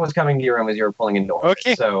 happening. Ava was coming to your room as you were pulling indoors.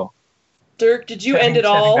 Okay. So Dirk, did you end it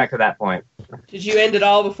stepping all? back to that point. Did you end it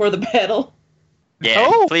all before the battle? Yeah,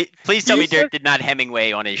 Oh, please tell me you Dirk said- did not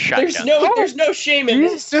Hemingway on his shotgun. There's no shame in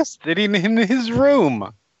He's this. just sitting in his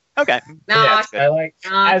room. Okay. Knock. I like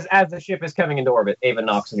Knock. as the ship is coming into orbit, Ava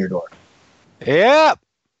knocks on your door. Yep.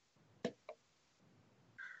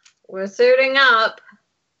 We're suiting up.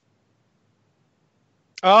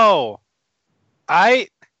 Oh.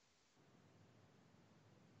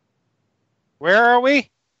 Where are we?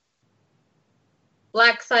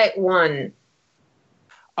 Black Site 1.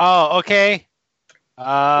 Oh, okay.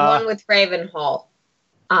 One with Ravenhall.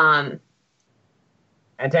 And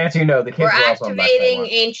to answer you, no, the kids We're are also on Black Site activating 1.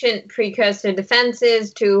 ancient precursor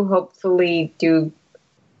defenses to hopefully do...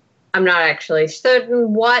 I'm not actually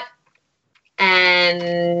certain what.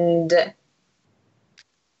 And...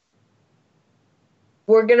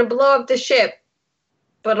 we're going to blow up the ship,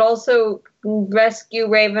 but also rescue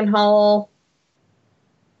Ravenhall.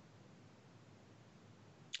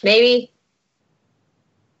 Maybe.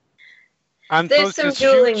 There's some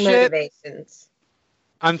dueling motivations.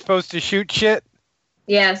 I'm supposed to shoot shit?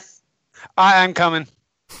 Yes. I'm coming.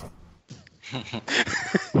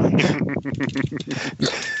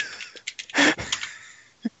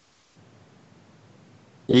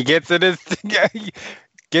 He gets in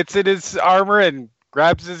his armor and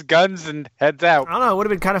grabs his guns and heads out. I don't know. It would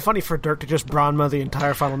have been kind of funny for Dirk to just Branma the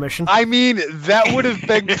entire final mission. I mean, that would have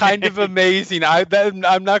been kind of amazing. I'm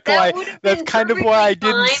not gonna lie. That's kind of why I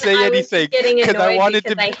didn't say anything, because I wanted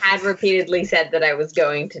to. I had repeatedly said that I was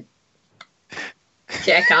going to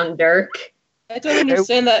check on Dirk. I don't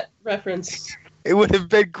understand that reference. It would have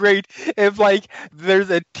been great if, like, there's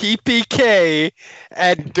a TPK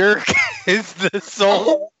and Dirk is the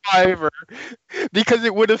sole survivor, because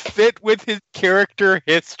it would have fit with his character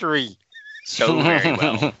history. So very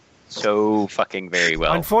well. So fucking very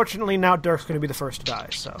well. Unfortunately, now Dirk's going to be the first to die,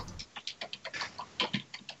 so...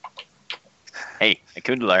 Hey,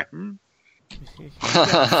 Akundlar.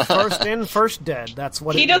 First in, first dead. That's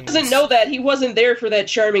what He doesn't know that. He wasn't there for that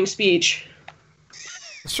charming speech.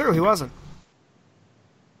 It's true, he wasn't.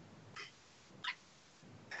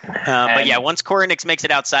 But yeah, once Koranix makes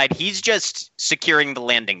it outside, he's just securing the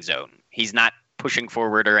landing zone. He's not pushing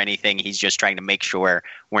forward or anything. He's just trying to make sure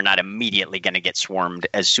we're not immediately going to get swarmed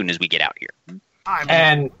as soon as we get out here.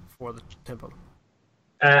 I'm for the temple.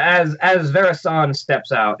 As Vazeran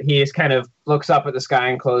steps out, he just kind of looks up at the sky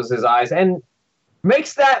and closes his eyes and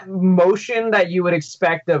makes that motion that you would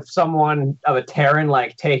expect of someone, of a Terran,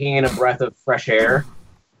 like taking in a breath of fresh air.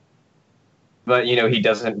 But, you know, he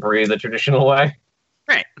doesn't breathe the traditional way.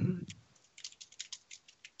 Right.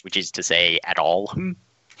 Which is to say, at all.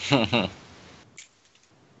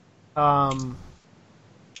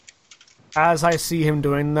 As I see him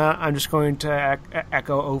doing that, I'm just going to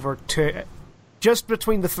echo over to just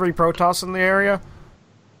between the three Protoss in the area.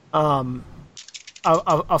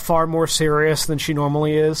 A far more serious than she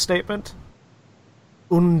normally is statement.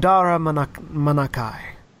 Undara Manakai.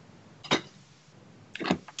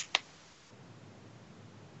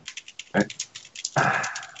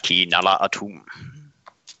 Ki Nala Atum.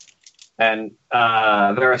 And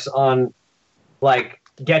Vazeran, like,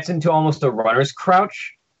 gets into almost a runner's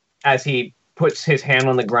crouch as he puts his hand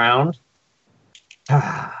on the ground.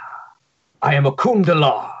 I am a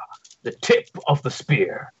Kundala, the tip of the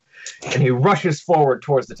spear. And he rushes forward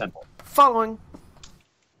towards the temple. Following.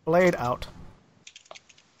 Blade out.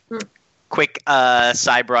 Quick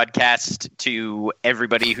side broadcast to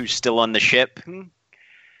everybody who's still on the ship.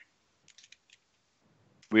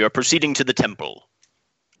 We are proceeding to the temple.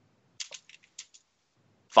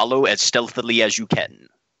 Follow as stealthily as you can.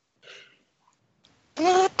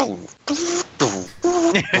 Yep.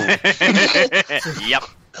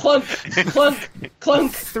 Clunk, clunk,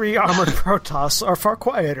 clunk. 3 armored Protoss are far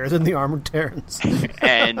quieter than the armored Terrans.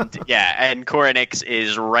 And Koranix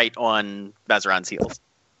is right on Vazeran's heels.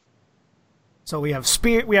 So we have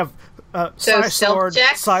spear, we have So Psy sword,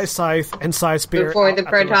 stealth Psy scythe, and Psy spear. before the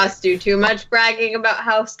out at Protoss do too much bragging about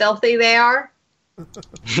how stealthy they are.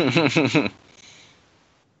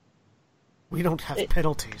 We don't have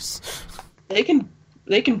penalties. They can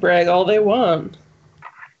brag all they want.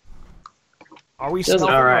 Are we Doesn't-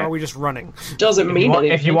 stealthing All right. or are we just running? Doesn't mean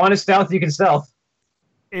anything. If you want to stealth, you can stealth.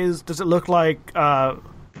 Does it look like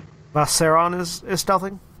Vazeran is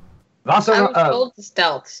stealthing? I was Vazeran, told to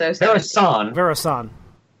stealth, so Vazeran.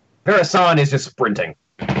 Vazeran is just sprinting.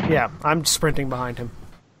 Yeah, I'm sprinting behind him.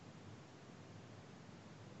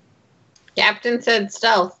 Captain said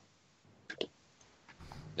stealth.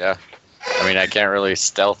 Yeah. I mean, I can't really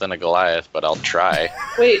stealth in a Goliath, but I'll try.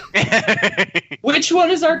 Wait, which one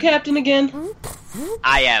is our captain again?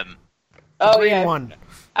 I am. Oh, Green yeah. one.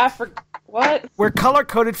 I forgot. What? We're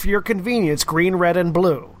color-coded for your convenience, green, red, and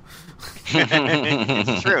blue.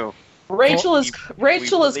 It's true. Rachel is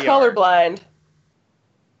really are. colorblind.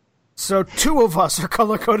 So 2 of us are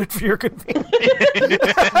color-coded for your convenience.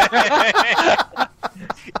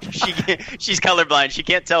 She's colorblind. She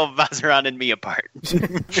can't tell Vazeran and me apart.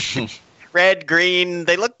 Red, green,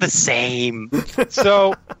 they look the same.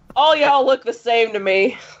 So All y'all look the same to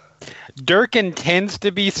me. Dirk intends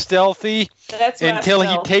to be stealthy That's my until he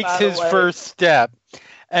stealth, takes by the his way. first step.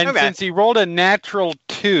 And Okay. since he rolled a natural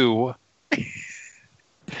 2,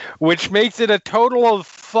 which makes it a total of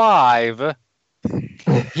 5,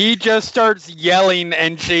 he just starts yelling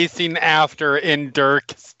and chasing after in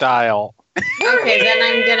Dirk style. Okay, then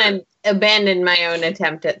I'm gonna abandon my own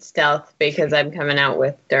attempt at stealth because I'm coming out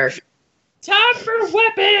with Dirk. Time for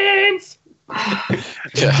weapons! What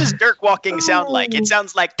does Dirk walking sound like? It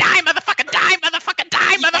sounds like, die, motherfucker, die, motherfucker,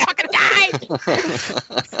 die, motherfucker,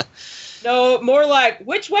 die! No, more like,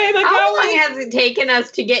 which way am I How long going? has it taken us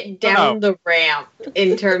to get down the ramp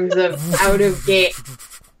in terms of out of game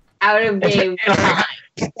time?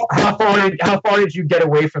 How far did you get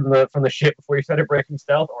away from the ship before you started breaking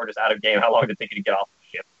stealth, or just out of game? How long did it take you to get off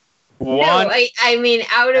the ship? No, I mean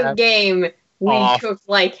out of game. We Off took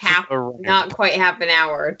like the ramp. not quite half an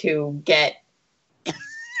hour to get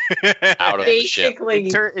Out of the ship. basically.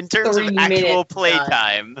 In terms of 3 actual minutes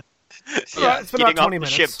playtime, It's been about getting 20 off the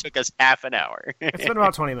ship minutes. took us half an hour. It's been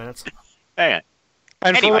about 20 minutes. Okay.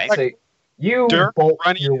 And for Anyway. the So you Dirk bolt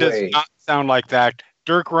running your does way. not sound like that.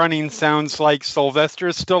 Dirk running sounds like Sylvester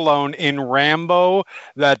Stallone in Rambo,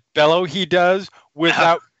 that bellow he does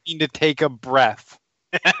without needing to take a breath.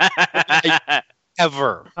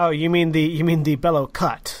 Ever. Oh, you mean the bellow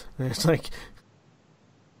cut? It's like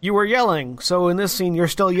you were yelling, so in this scene you're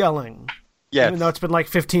still yelling, Yes. even though it's been like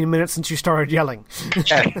 15 minutes since you started yelling.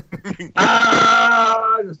 Yes.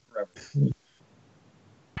 Just forever.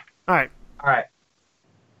 All right. All right.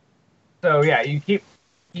 So yeah,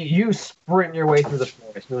 you sprint your way through the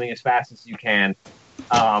forest, moving as fast as you can.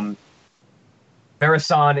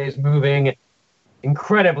 Vazeran is moving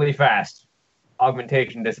incredibly fast.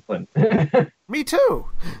 Augmentation discipline. Me too.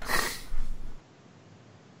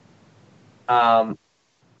 And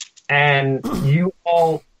you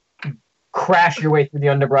all crash your way through the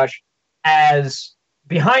underbrush as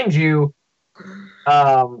behind you,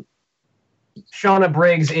 Shauna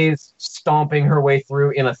Briggs is stomping her way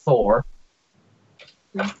through in a Thor.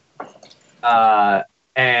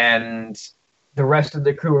 And the rest of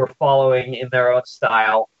the crew are following in their own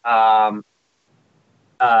style.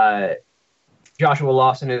 Joshua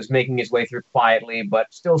Lawson is making his way through quietly, but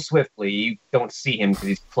still swiftly. You don't see him because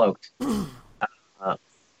he's cloaked.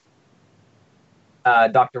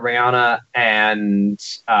 Dr. Rihanna and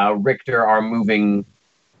Richter are moving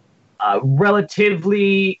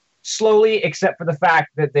relatively slowly, except for the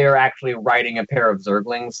fact that they're actually riding a pair of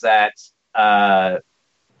Zerglings that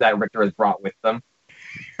Richter has brought with them.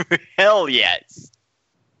 Hell yes.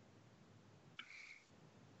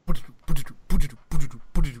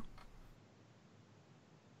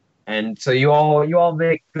 And so you all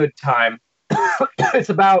make good time. It's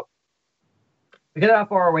about, because of how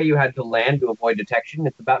far away you had to land to avoid detection,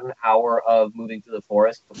 it's about an hour of moving through the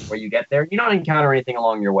forest before you get there. You don't encounter anything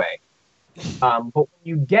along your way. But when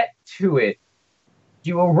you get to it,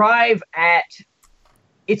 you arrive at,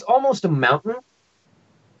 it's almost a mountain,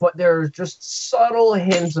 but there's just subtle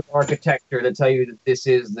hints of architecture that tell you that this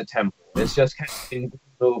is the temple. It's just kind of been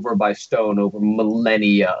over by stone over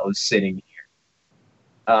millennia of sitting here.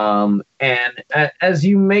 And as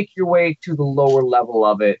you make your way to the lower level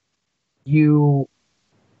of it, you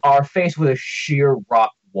are faced with a sheer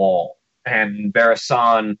rock wall. And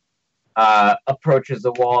Vazeran approaches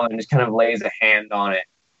the wall and just kind of lays a hand on it.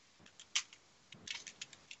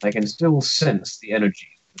 I can still sense the energy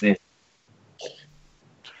within.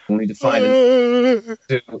 Only to find it,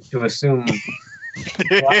 to assume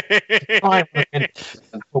time and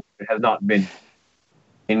hope it has not been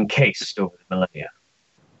encased over the millennia.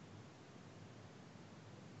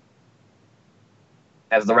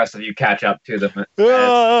 As the rest of you catch up to them.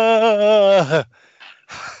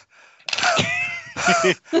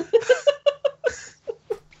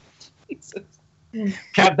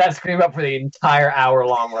 Kept that scream up for the entire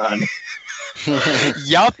hour-long run.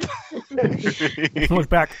 Yup. Look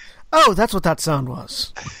back. Oh, that's what that sound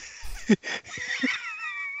was.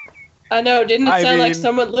 I know, didn't it I sound like mean-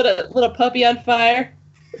 someone lit a puppy on fire?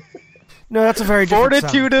 No, that's a very different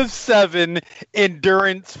Fortitude of 7,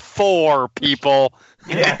 endurance 4, people.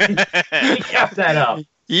 Yeah, he kept that up.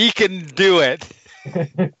 He can do it.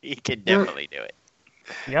 He can definitely do it.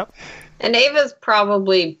 sound. Yep. And Ava's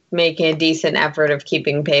probably making a decent effort of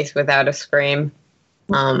keeping pace without a scream.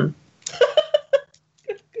 Good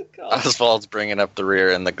call. Osvald's bringing up the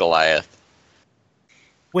rear and the Goliath.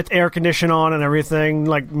 with air condition on and everything,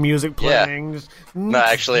 like music playing. Yeah. No,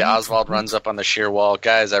 actually, Oswald runs up on the sheer wall.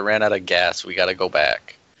 Guys, I ran out of gas. We got to go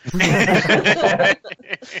back.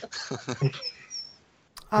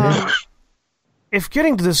 If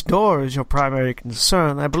getting to this door is your primary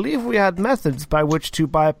concern, I believe we had methods by which to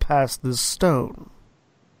bypass this stone.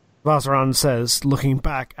 Vazeran says, looking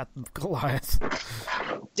back at Goliath.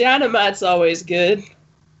 Dynamite's always good.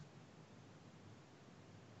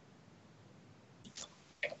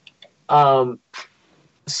 So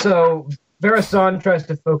Vazeran tries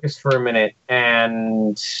to focus for a minute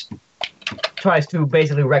and tries to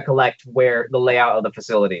basically recollect where the layout of the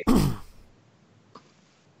facility.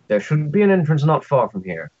 There should be an entrance not far from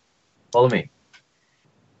here. Follow me.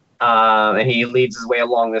 And he leads his way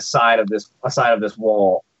along this side of this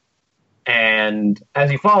wall. And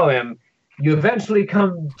as you follow him, you eventually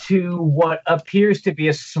come to what appears to be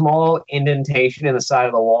a small indentation in the side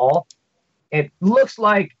of the wall. It looks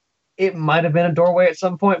like it might have been a doorway at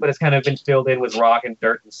some point, but it's kind of been filled in with rock and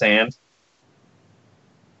dirt and sand.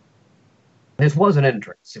 This was an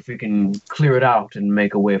entrance, if we can clear it out and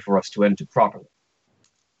make a way for us to enter properly.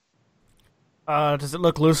 Does it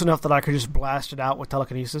look loose enough that I could just blast it out with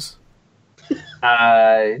telekinesis?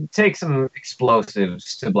 Take some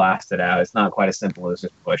explosives to blast it out. It's not quite as simple as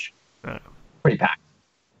just push. Pretty packed.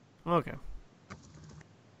 Okay.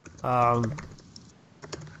 I'll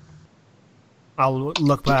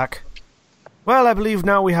look back. Well, I believe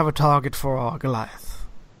now we have a target for our Goliath.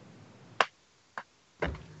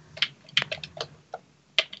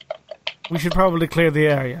 We should probably clear the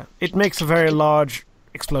area. It makes a very large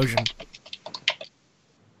explosion.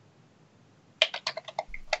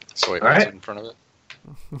 So wait, what's in front of it?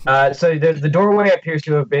 So the doorway appears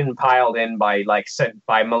to have been piled in by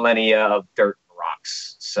millennia of dirt and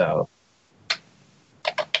rocks. So.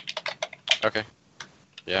 Okay.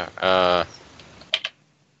 Yeah.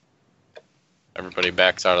 Everybody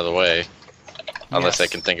backs out of the way, unless they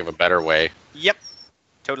can think of a better way. Yep.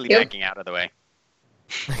 Totally backing out of the way.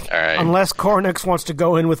 All right. Unless Koranix wants to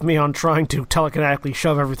go in with me on trying to telekinetically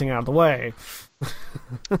shove everything out of the way.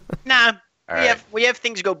 Nah. Right. We have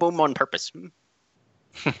things go boom on purpose.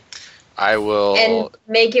 I will... And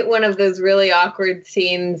make it one of those really awkward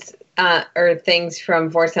scenes or things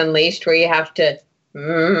from Force Unleashed where you have to...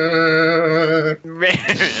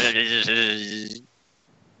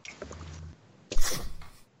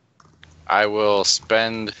 I will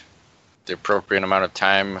spend the appropriate amount of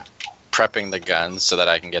time prepping the guns so that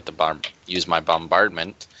I can get use my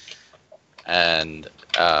bombardment and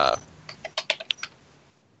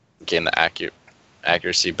gain the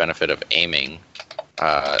accuracy benefit of aiming.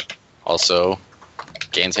 Also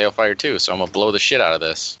gains hailfire too, so I'm gonna blow the shit out of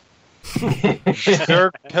this.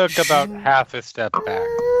 Dirk took about half a step back.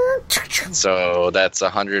 So that's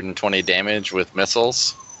 120 damage with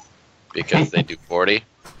missiles because they do 40.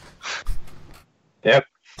 Yep.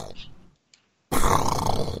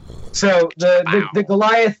 So the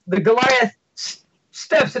Goliath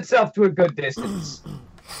steps itself to a good distance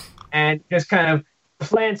and just kind of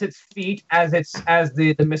plants its feet as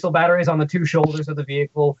the missile batteries on the two shoulders of the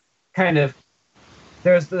vehicle kind of.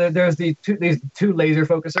 There's these two laser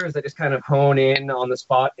focusers that just kind of hone in on the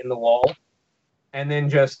spot in the wall, and then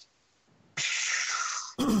just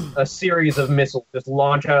a series of missiles just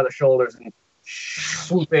launch out of the shoulders and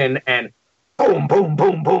swoop in and boom, boom,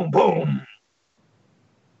 boom, boom, boom.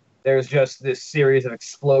 There's just this series of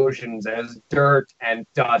explosions as dirt and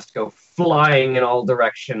dust go flying in all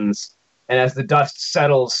directions, and as the dust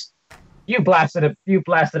settles, you blasted a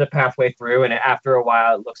pathway through, and after a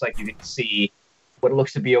while, it looks like you can see what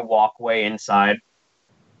looks to be a walkway inside.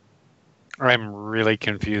 I'm really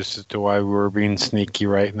confused as to why we're being sneaky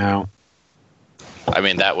right now. I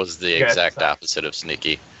mean, that was the exact opposite of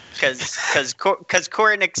sneaky. Because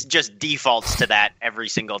Koranix just defaults to that every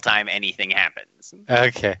single time anything happens.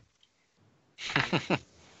 Okay.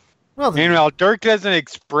 Well, Meanwhile, Dirk doesn't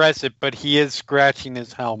express it, but he is scratching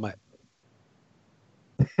his helmet.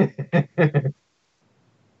 I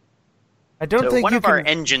don't think one you of our can...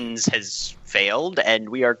 engines has failed, and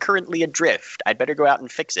we are currently adrift. I'd better go out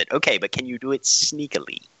and fix it. Okay, but can you do it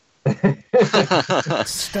sneakily?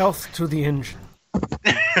 Stealth to the engine.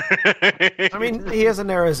 I mean, he is a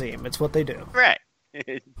Nerazim. It's what they do. Right.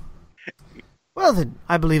 Well then,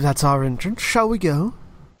 I believe that's our entrance. Shall we go?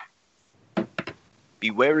 Be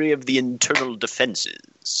wary of the internal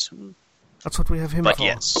defenses. That's what we have him But for.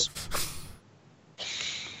 yes.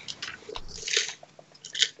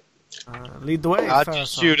 Lead the way. I'll Farrah.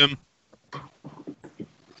 just shoot him.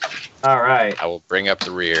 All right. I will bring up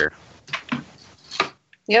the rear.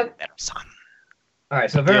 Yep. Better son. All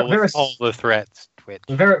right. So Deal with Varys, all the threats.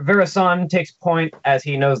 Twitch. Vazeran takes point as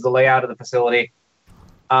he knows the layout of the facility,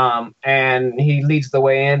 and he leads the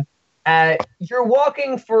way in. You're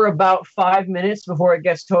walking for about 5 minutes before it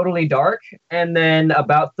gets totally dark, and then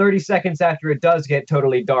about 30 seconds after it does get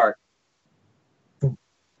totally dark,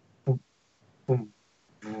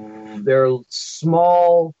 there are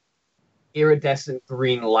small iridescent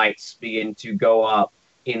green lights begin to go up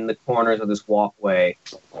in the corners of this walkway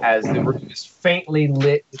as the room is faintly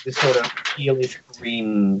lit with this sort of peelish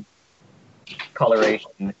green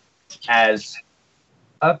coloration, as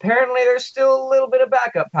apparently there's still a little bit of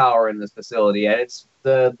backup power in this facility, and it's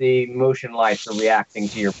the motion lights are reacting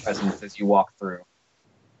to your presence as you walk through.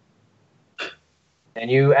 And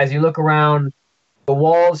as you look around, the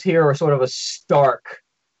walls here are sort of a stark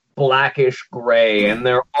blackish gray, and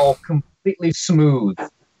they're all completely smooth.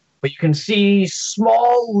 But you can see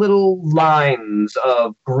small little lines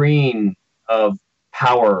of green, of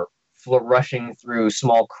power rushing through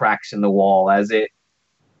small cracks in the wall as this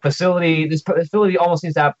facility almost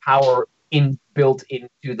seems to have power built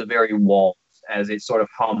into the very walls as it sort of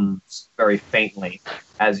hums very faintly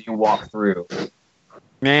as you walk through.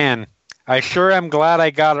 Man, I sure am glad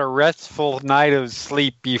I got a restful night of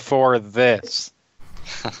sleep before this.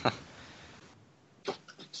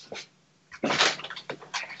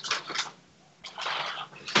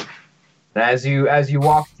 As you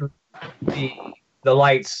walk through, the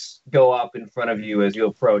lights go up in front of you as you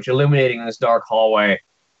approach, illuminating this dark hallway,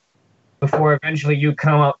 before eventually you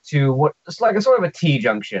come up to what's like a sort of a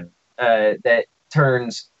T-junction that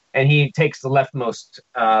turns, and he takes the leftmost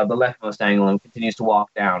angle and continues to walk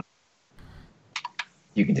down.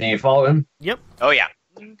 You continue to follow him? Yep. Oh, yeah.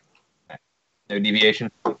 No deviation?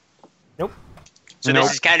 Nope. So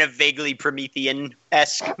this is kind of vaguely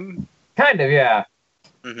Promethean-esque? Kind of, yeah.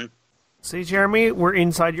 Mm-hmm. See, Jeremy, we're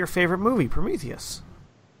inside your favorite movie, Prometheus.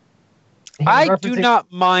 I do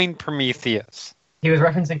not mind Prometheus. He was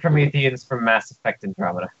referencing Prometheans from Mass Effect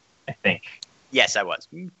Andromeda, I think. Yes, I was.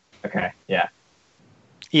 Okay, yeah.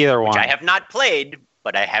 Either one. Which I have not played,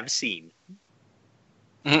 but I have seen.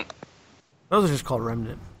 Those are just called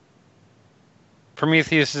Remnant.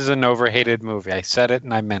 Prometheus is an overhated movie. I said it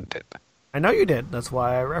and I meant it. I know you did. That's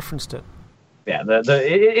why I referenced it. Yeah,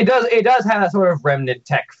 it does have that sort of Remnant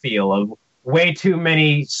tech feel of way too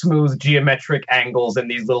many smooth geometric angles and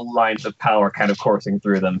these little lines of power kind of coursing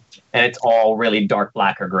through them, and it's all really dark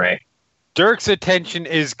black or gray. Dirk's attention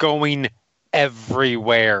is going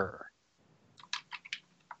everywhere.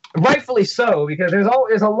 Rightfully so, because there's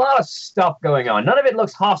a lot of stuff going on. None of it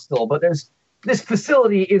looks hostile, but this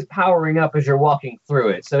facility is powering up as you're walking through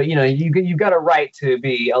it. So you've got a right to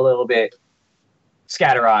be a little bit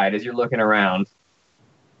scatter-eyed as you're looking around.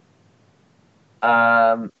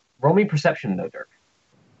 Roll me perception, though, Dirk.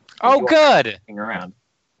 Oh, good! Looking around.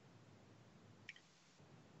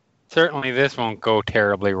 Certainly this won't go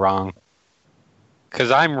terribly wrong.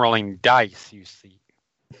 Because I'm rolling dice, you see.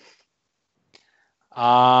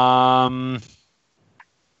 I've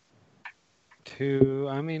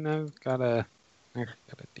got a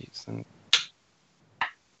decent...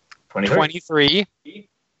 23.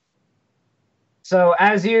 So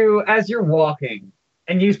as you're walking,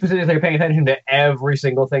 and you specifically are paying attention to every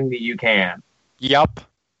single thing that you can. Yup.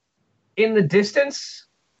 In the distance,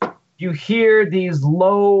 you hear these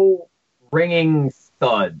low ringing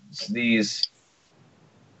thuds. These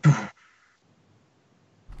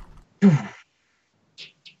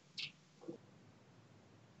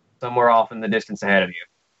somewhere off in the distance ahead of you.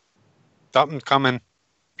 Something's coming.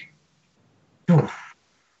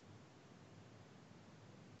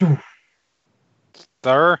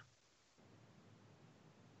 Sir?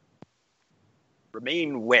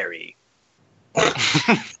 Remain wary.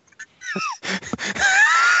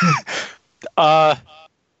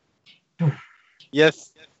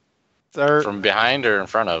 Yes, sir. From behind or in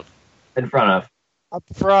front of? In front of. Up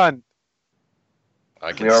front.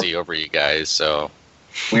 I can see over you guys, so...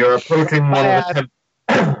 We are approaching one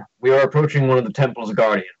of the temple's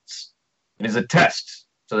guardians. It is a test,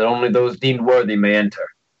 so that only those deemed worthy may enter.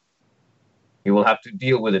 You will have to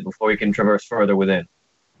deal with it before you can traverse further within.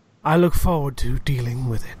 I look forward to dealing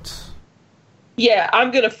with it. Yeah,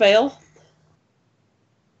 I'm gonna fail.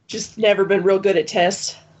 Just never been real good at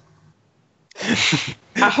tests.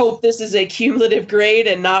 I hope this is a cumulative grade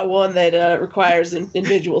and not one that requires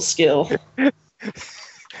individual skill.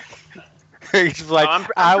 He's like, I'm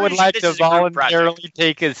I would pretty like sure to this is a group voluntarily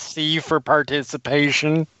take a C for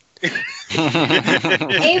participation.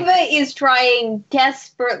 Ava is trying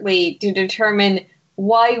desperately to determine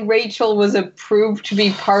why Rachel was approved to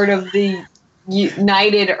be part of the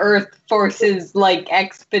United Earth Forces,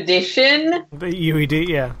 expedition. The UED,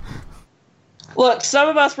 yeah. Look, some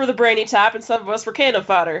of us were the brainy type, and some of us were cannon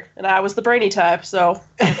fodder, and I was the brainy type, so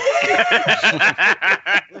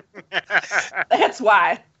that's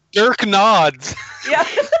why. Dirk nods. Yeah.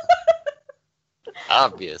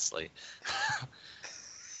 Obviously.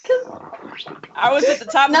 I was at the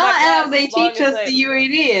top of my Not class. how they teach us the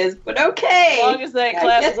UADs, but okay. As long as that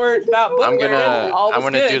class weren't about book I'm learning, all was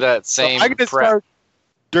gonna good. do that same I'm gonna prep. start.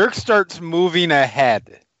 Dirk starts moving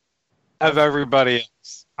ahead of everybody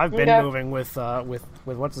else. I've been Okay. moving with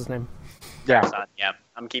what's his name? Yeah, So, yeah,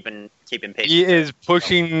 I'm keeping pace. he is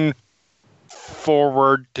pushing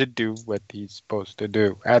forward to do what he's supposed to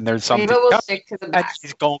do, and there's something Eva will coming, stick to the and back.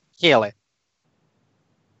 he's gonna kill it.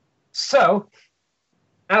 So,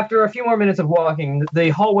 after a few more minutes of walking, the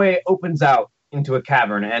hallway opens out into a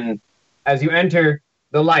cavern, and as you enter,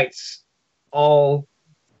 the lights all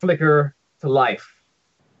flicker to life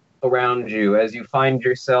around you as you find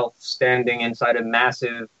yourself standing inside a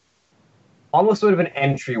massive, almost sort of an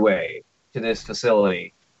entryway to this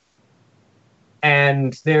facility.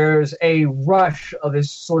 And there's a rush of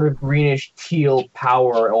this sort of greenish teal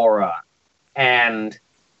power aura, and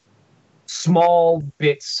small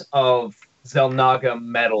bits of Zelnaga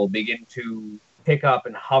metal begin to pick up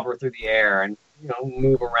and hover through the air and,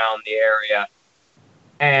 move around the area.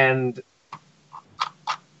 And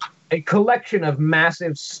a collection of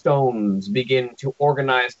massive stones begin to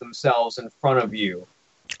organize themselves in front of you.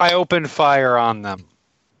 I opened fire on them.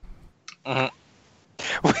 Mhm.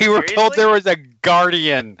 We were told there was a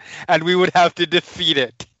guardian, and we would have to defeat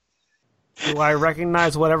it. Do I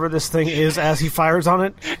recognize whatever this thing is as he fires on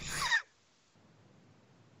it?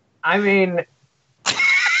 I mean,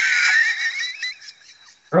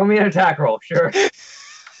 throw me an attack roll, sure.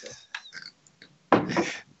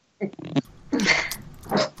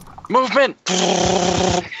 Movement.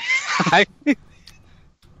 You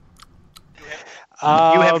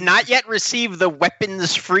You have not yet received the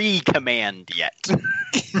weapons-free command yet.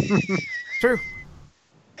 True.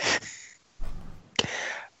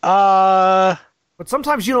 Uh, But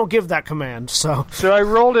sometimes you don't give that command, so... so I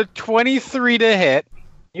rolled a 23 to hit.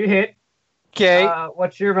 You hit. Okay.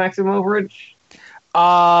 What's your maximum overage?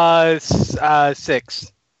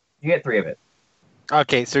 6. You get 3 of it.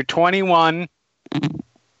 Okay, so 21.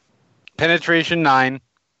 Penetration 9.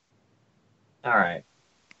 All right.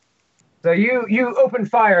 So you open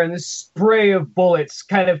fire, and this spray of bullets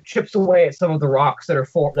kind of chips away at some of the rocks that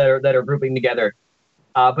are grouping together.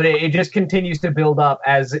 But it just continues to build up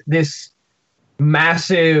as this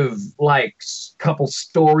massive, couple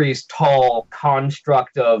stories tall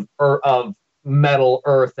construct of metal,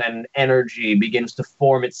 earth, and energy begins to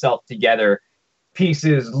form itself together,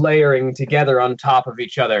 pieces layering together on top of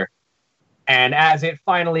each other. And as it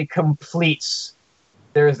finally completes,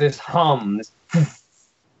 there's this hum, this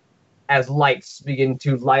as lights begin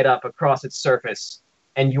to light up across its surface,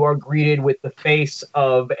 and you are greeted with the face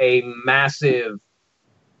of a massive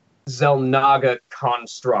Zelnaga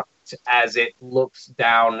construct as it looks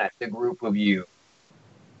down at the group of you.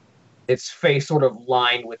 Its face sort of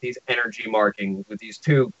lined with these energy markings, with these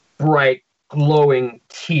two bright, glowing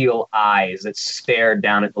teal eyes that stare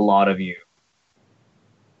down at the lot of you.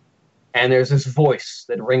 And there's this voice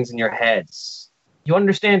that rings in your heads. You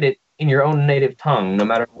understand it in your own native tongue, no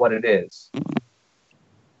matter what it is.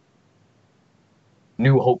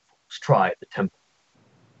 New hopefuls try the temple.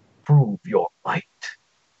 Prove your might.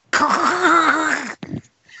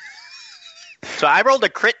 So I rolled a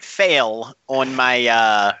crit fail on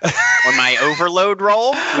my overload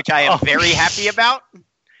roll, which I am very happy about,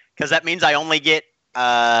 because that means I only get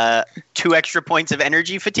 2 extra points of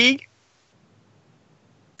energy fatigue.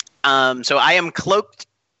 So I am cloaked,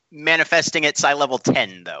 manifesting at psi level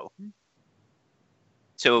 10, though.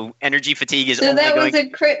 So energy fatigue is So only that going... was a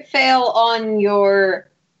crit fail on your...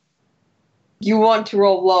 You want to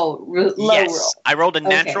roll low Yes, roll. I rolled a Okay,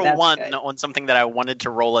 natural that's 1 good. on something that I wanted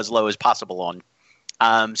to roll as low as possible on.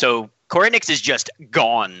 So Koranix is just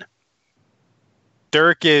gone.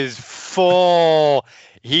 Dirk is full.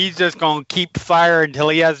 He's just going to keep fire until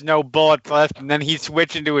he has no bullets left, and then he's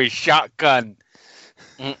switching to his shotgun.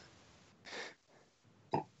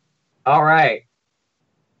 All right.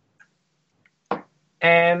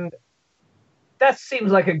 And that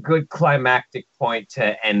seems like a good climactic point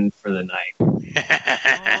to end for the night.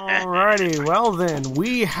 Alrighty, well then,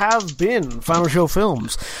 we have been Final Show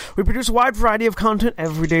Films. We produce a wide variety of content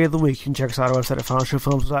every day of the week. You can check us out on our website at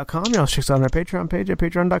finalshowfilms.com. You can also check us out on our Patreon page at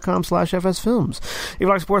patreon.com/fsfilms. If you'd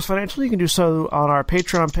like to support us financially, you can do so on our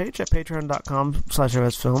Patreon page at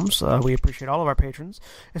patreon.com/fsfilms. We appreciate all of our patrons,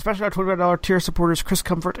 especially our $25 tier supporters Chris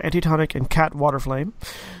Comfort, Antitonic, and Cat Waterflame.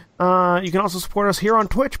 You can also support us here on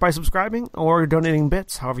Twitch by subscribing or donating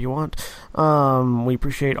bits, however you want. We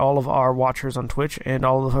appreciate all of our watchers on Twitch and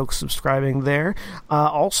all of the folks subscribing there.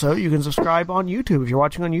 Also, you can subscribe on YouTube if you're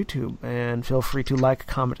watching on YouTube, and feel free to like,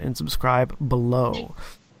 comment, and subscribe below.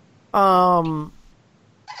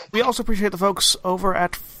 We also appreciate the folks over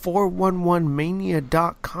at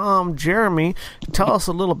 411mania.com. Jeremy, tell us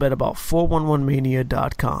a little bit about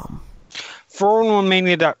 411mania.com.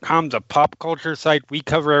 411mania.com is a pop culture site. We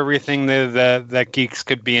cover everything that geeks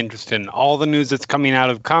could be interested in. All the news that's coming out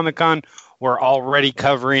of Comic-Con, we're already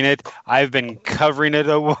covering it. I've been covering it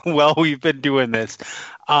while we've been doing this.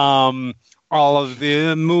 All of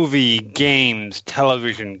the movie, games,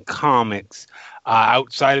 television, comics,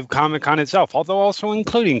 outside of Comic-Con itself, although also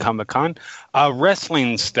including Comic-Con,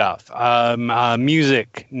 wrestling stuff,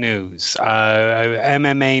 music news,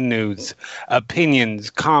 MMA news, opinions,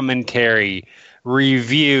 commentary,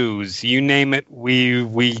 reviews, you name it,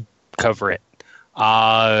 we cover it.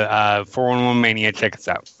 411 Mania, check us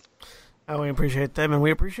out. We appreciate them, and we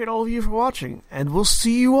appreciate all of you for watching, and we'll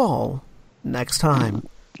see you all next time.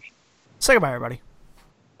 Say goodbye, everybody.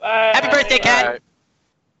 Bye. Happy birthday, Cat!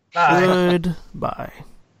 Bye. Goodbye.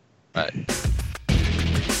 Bye.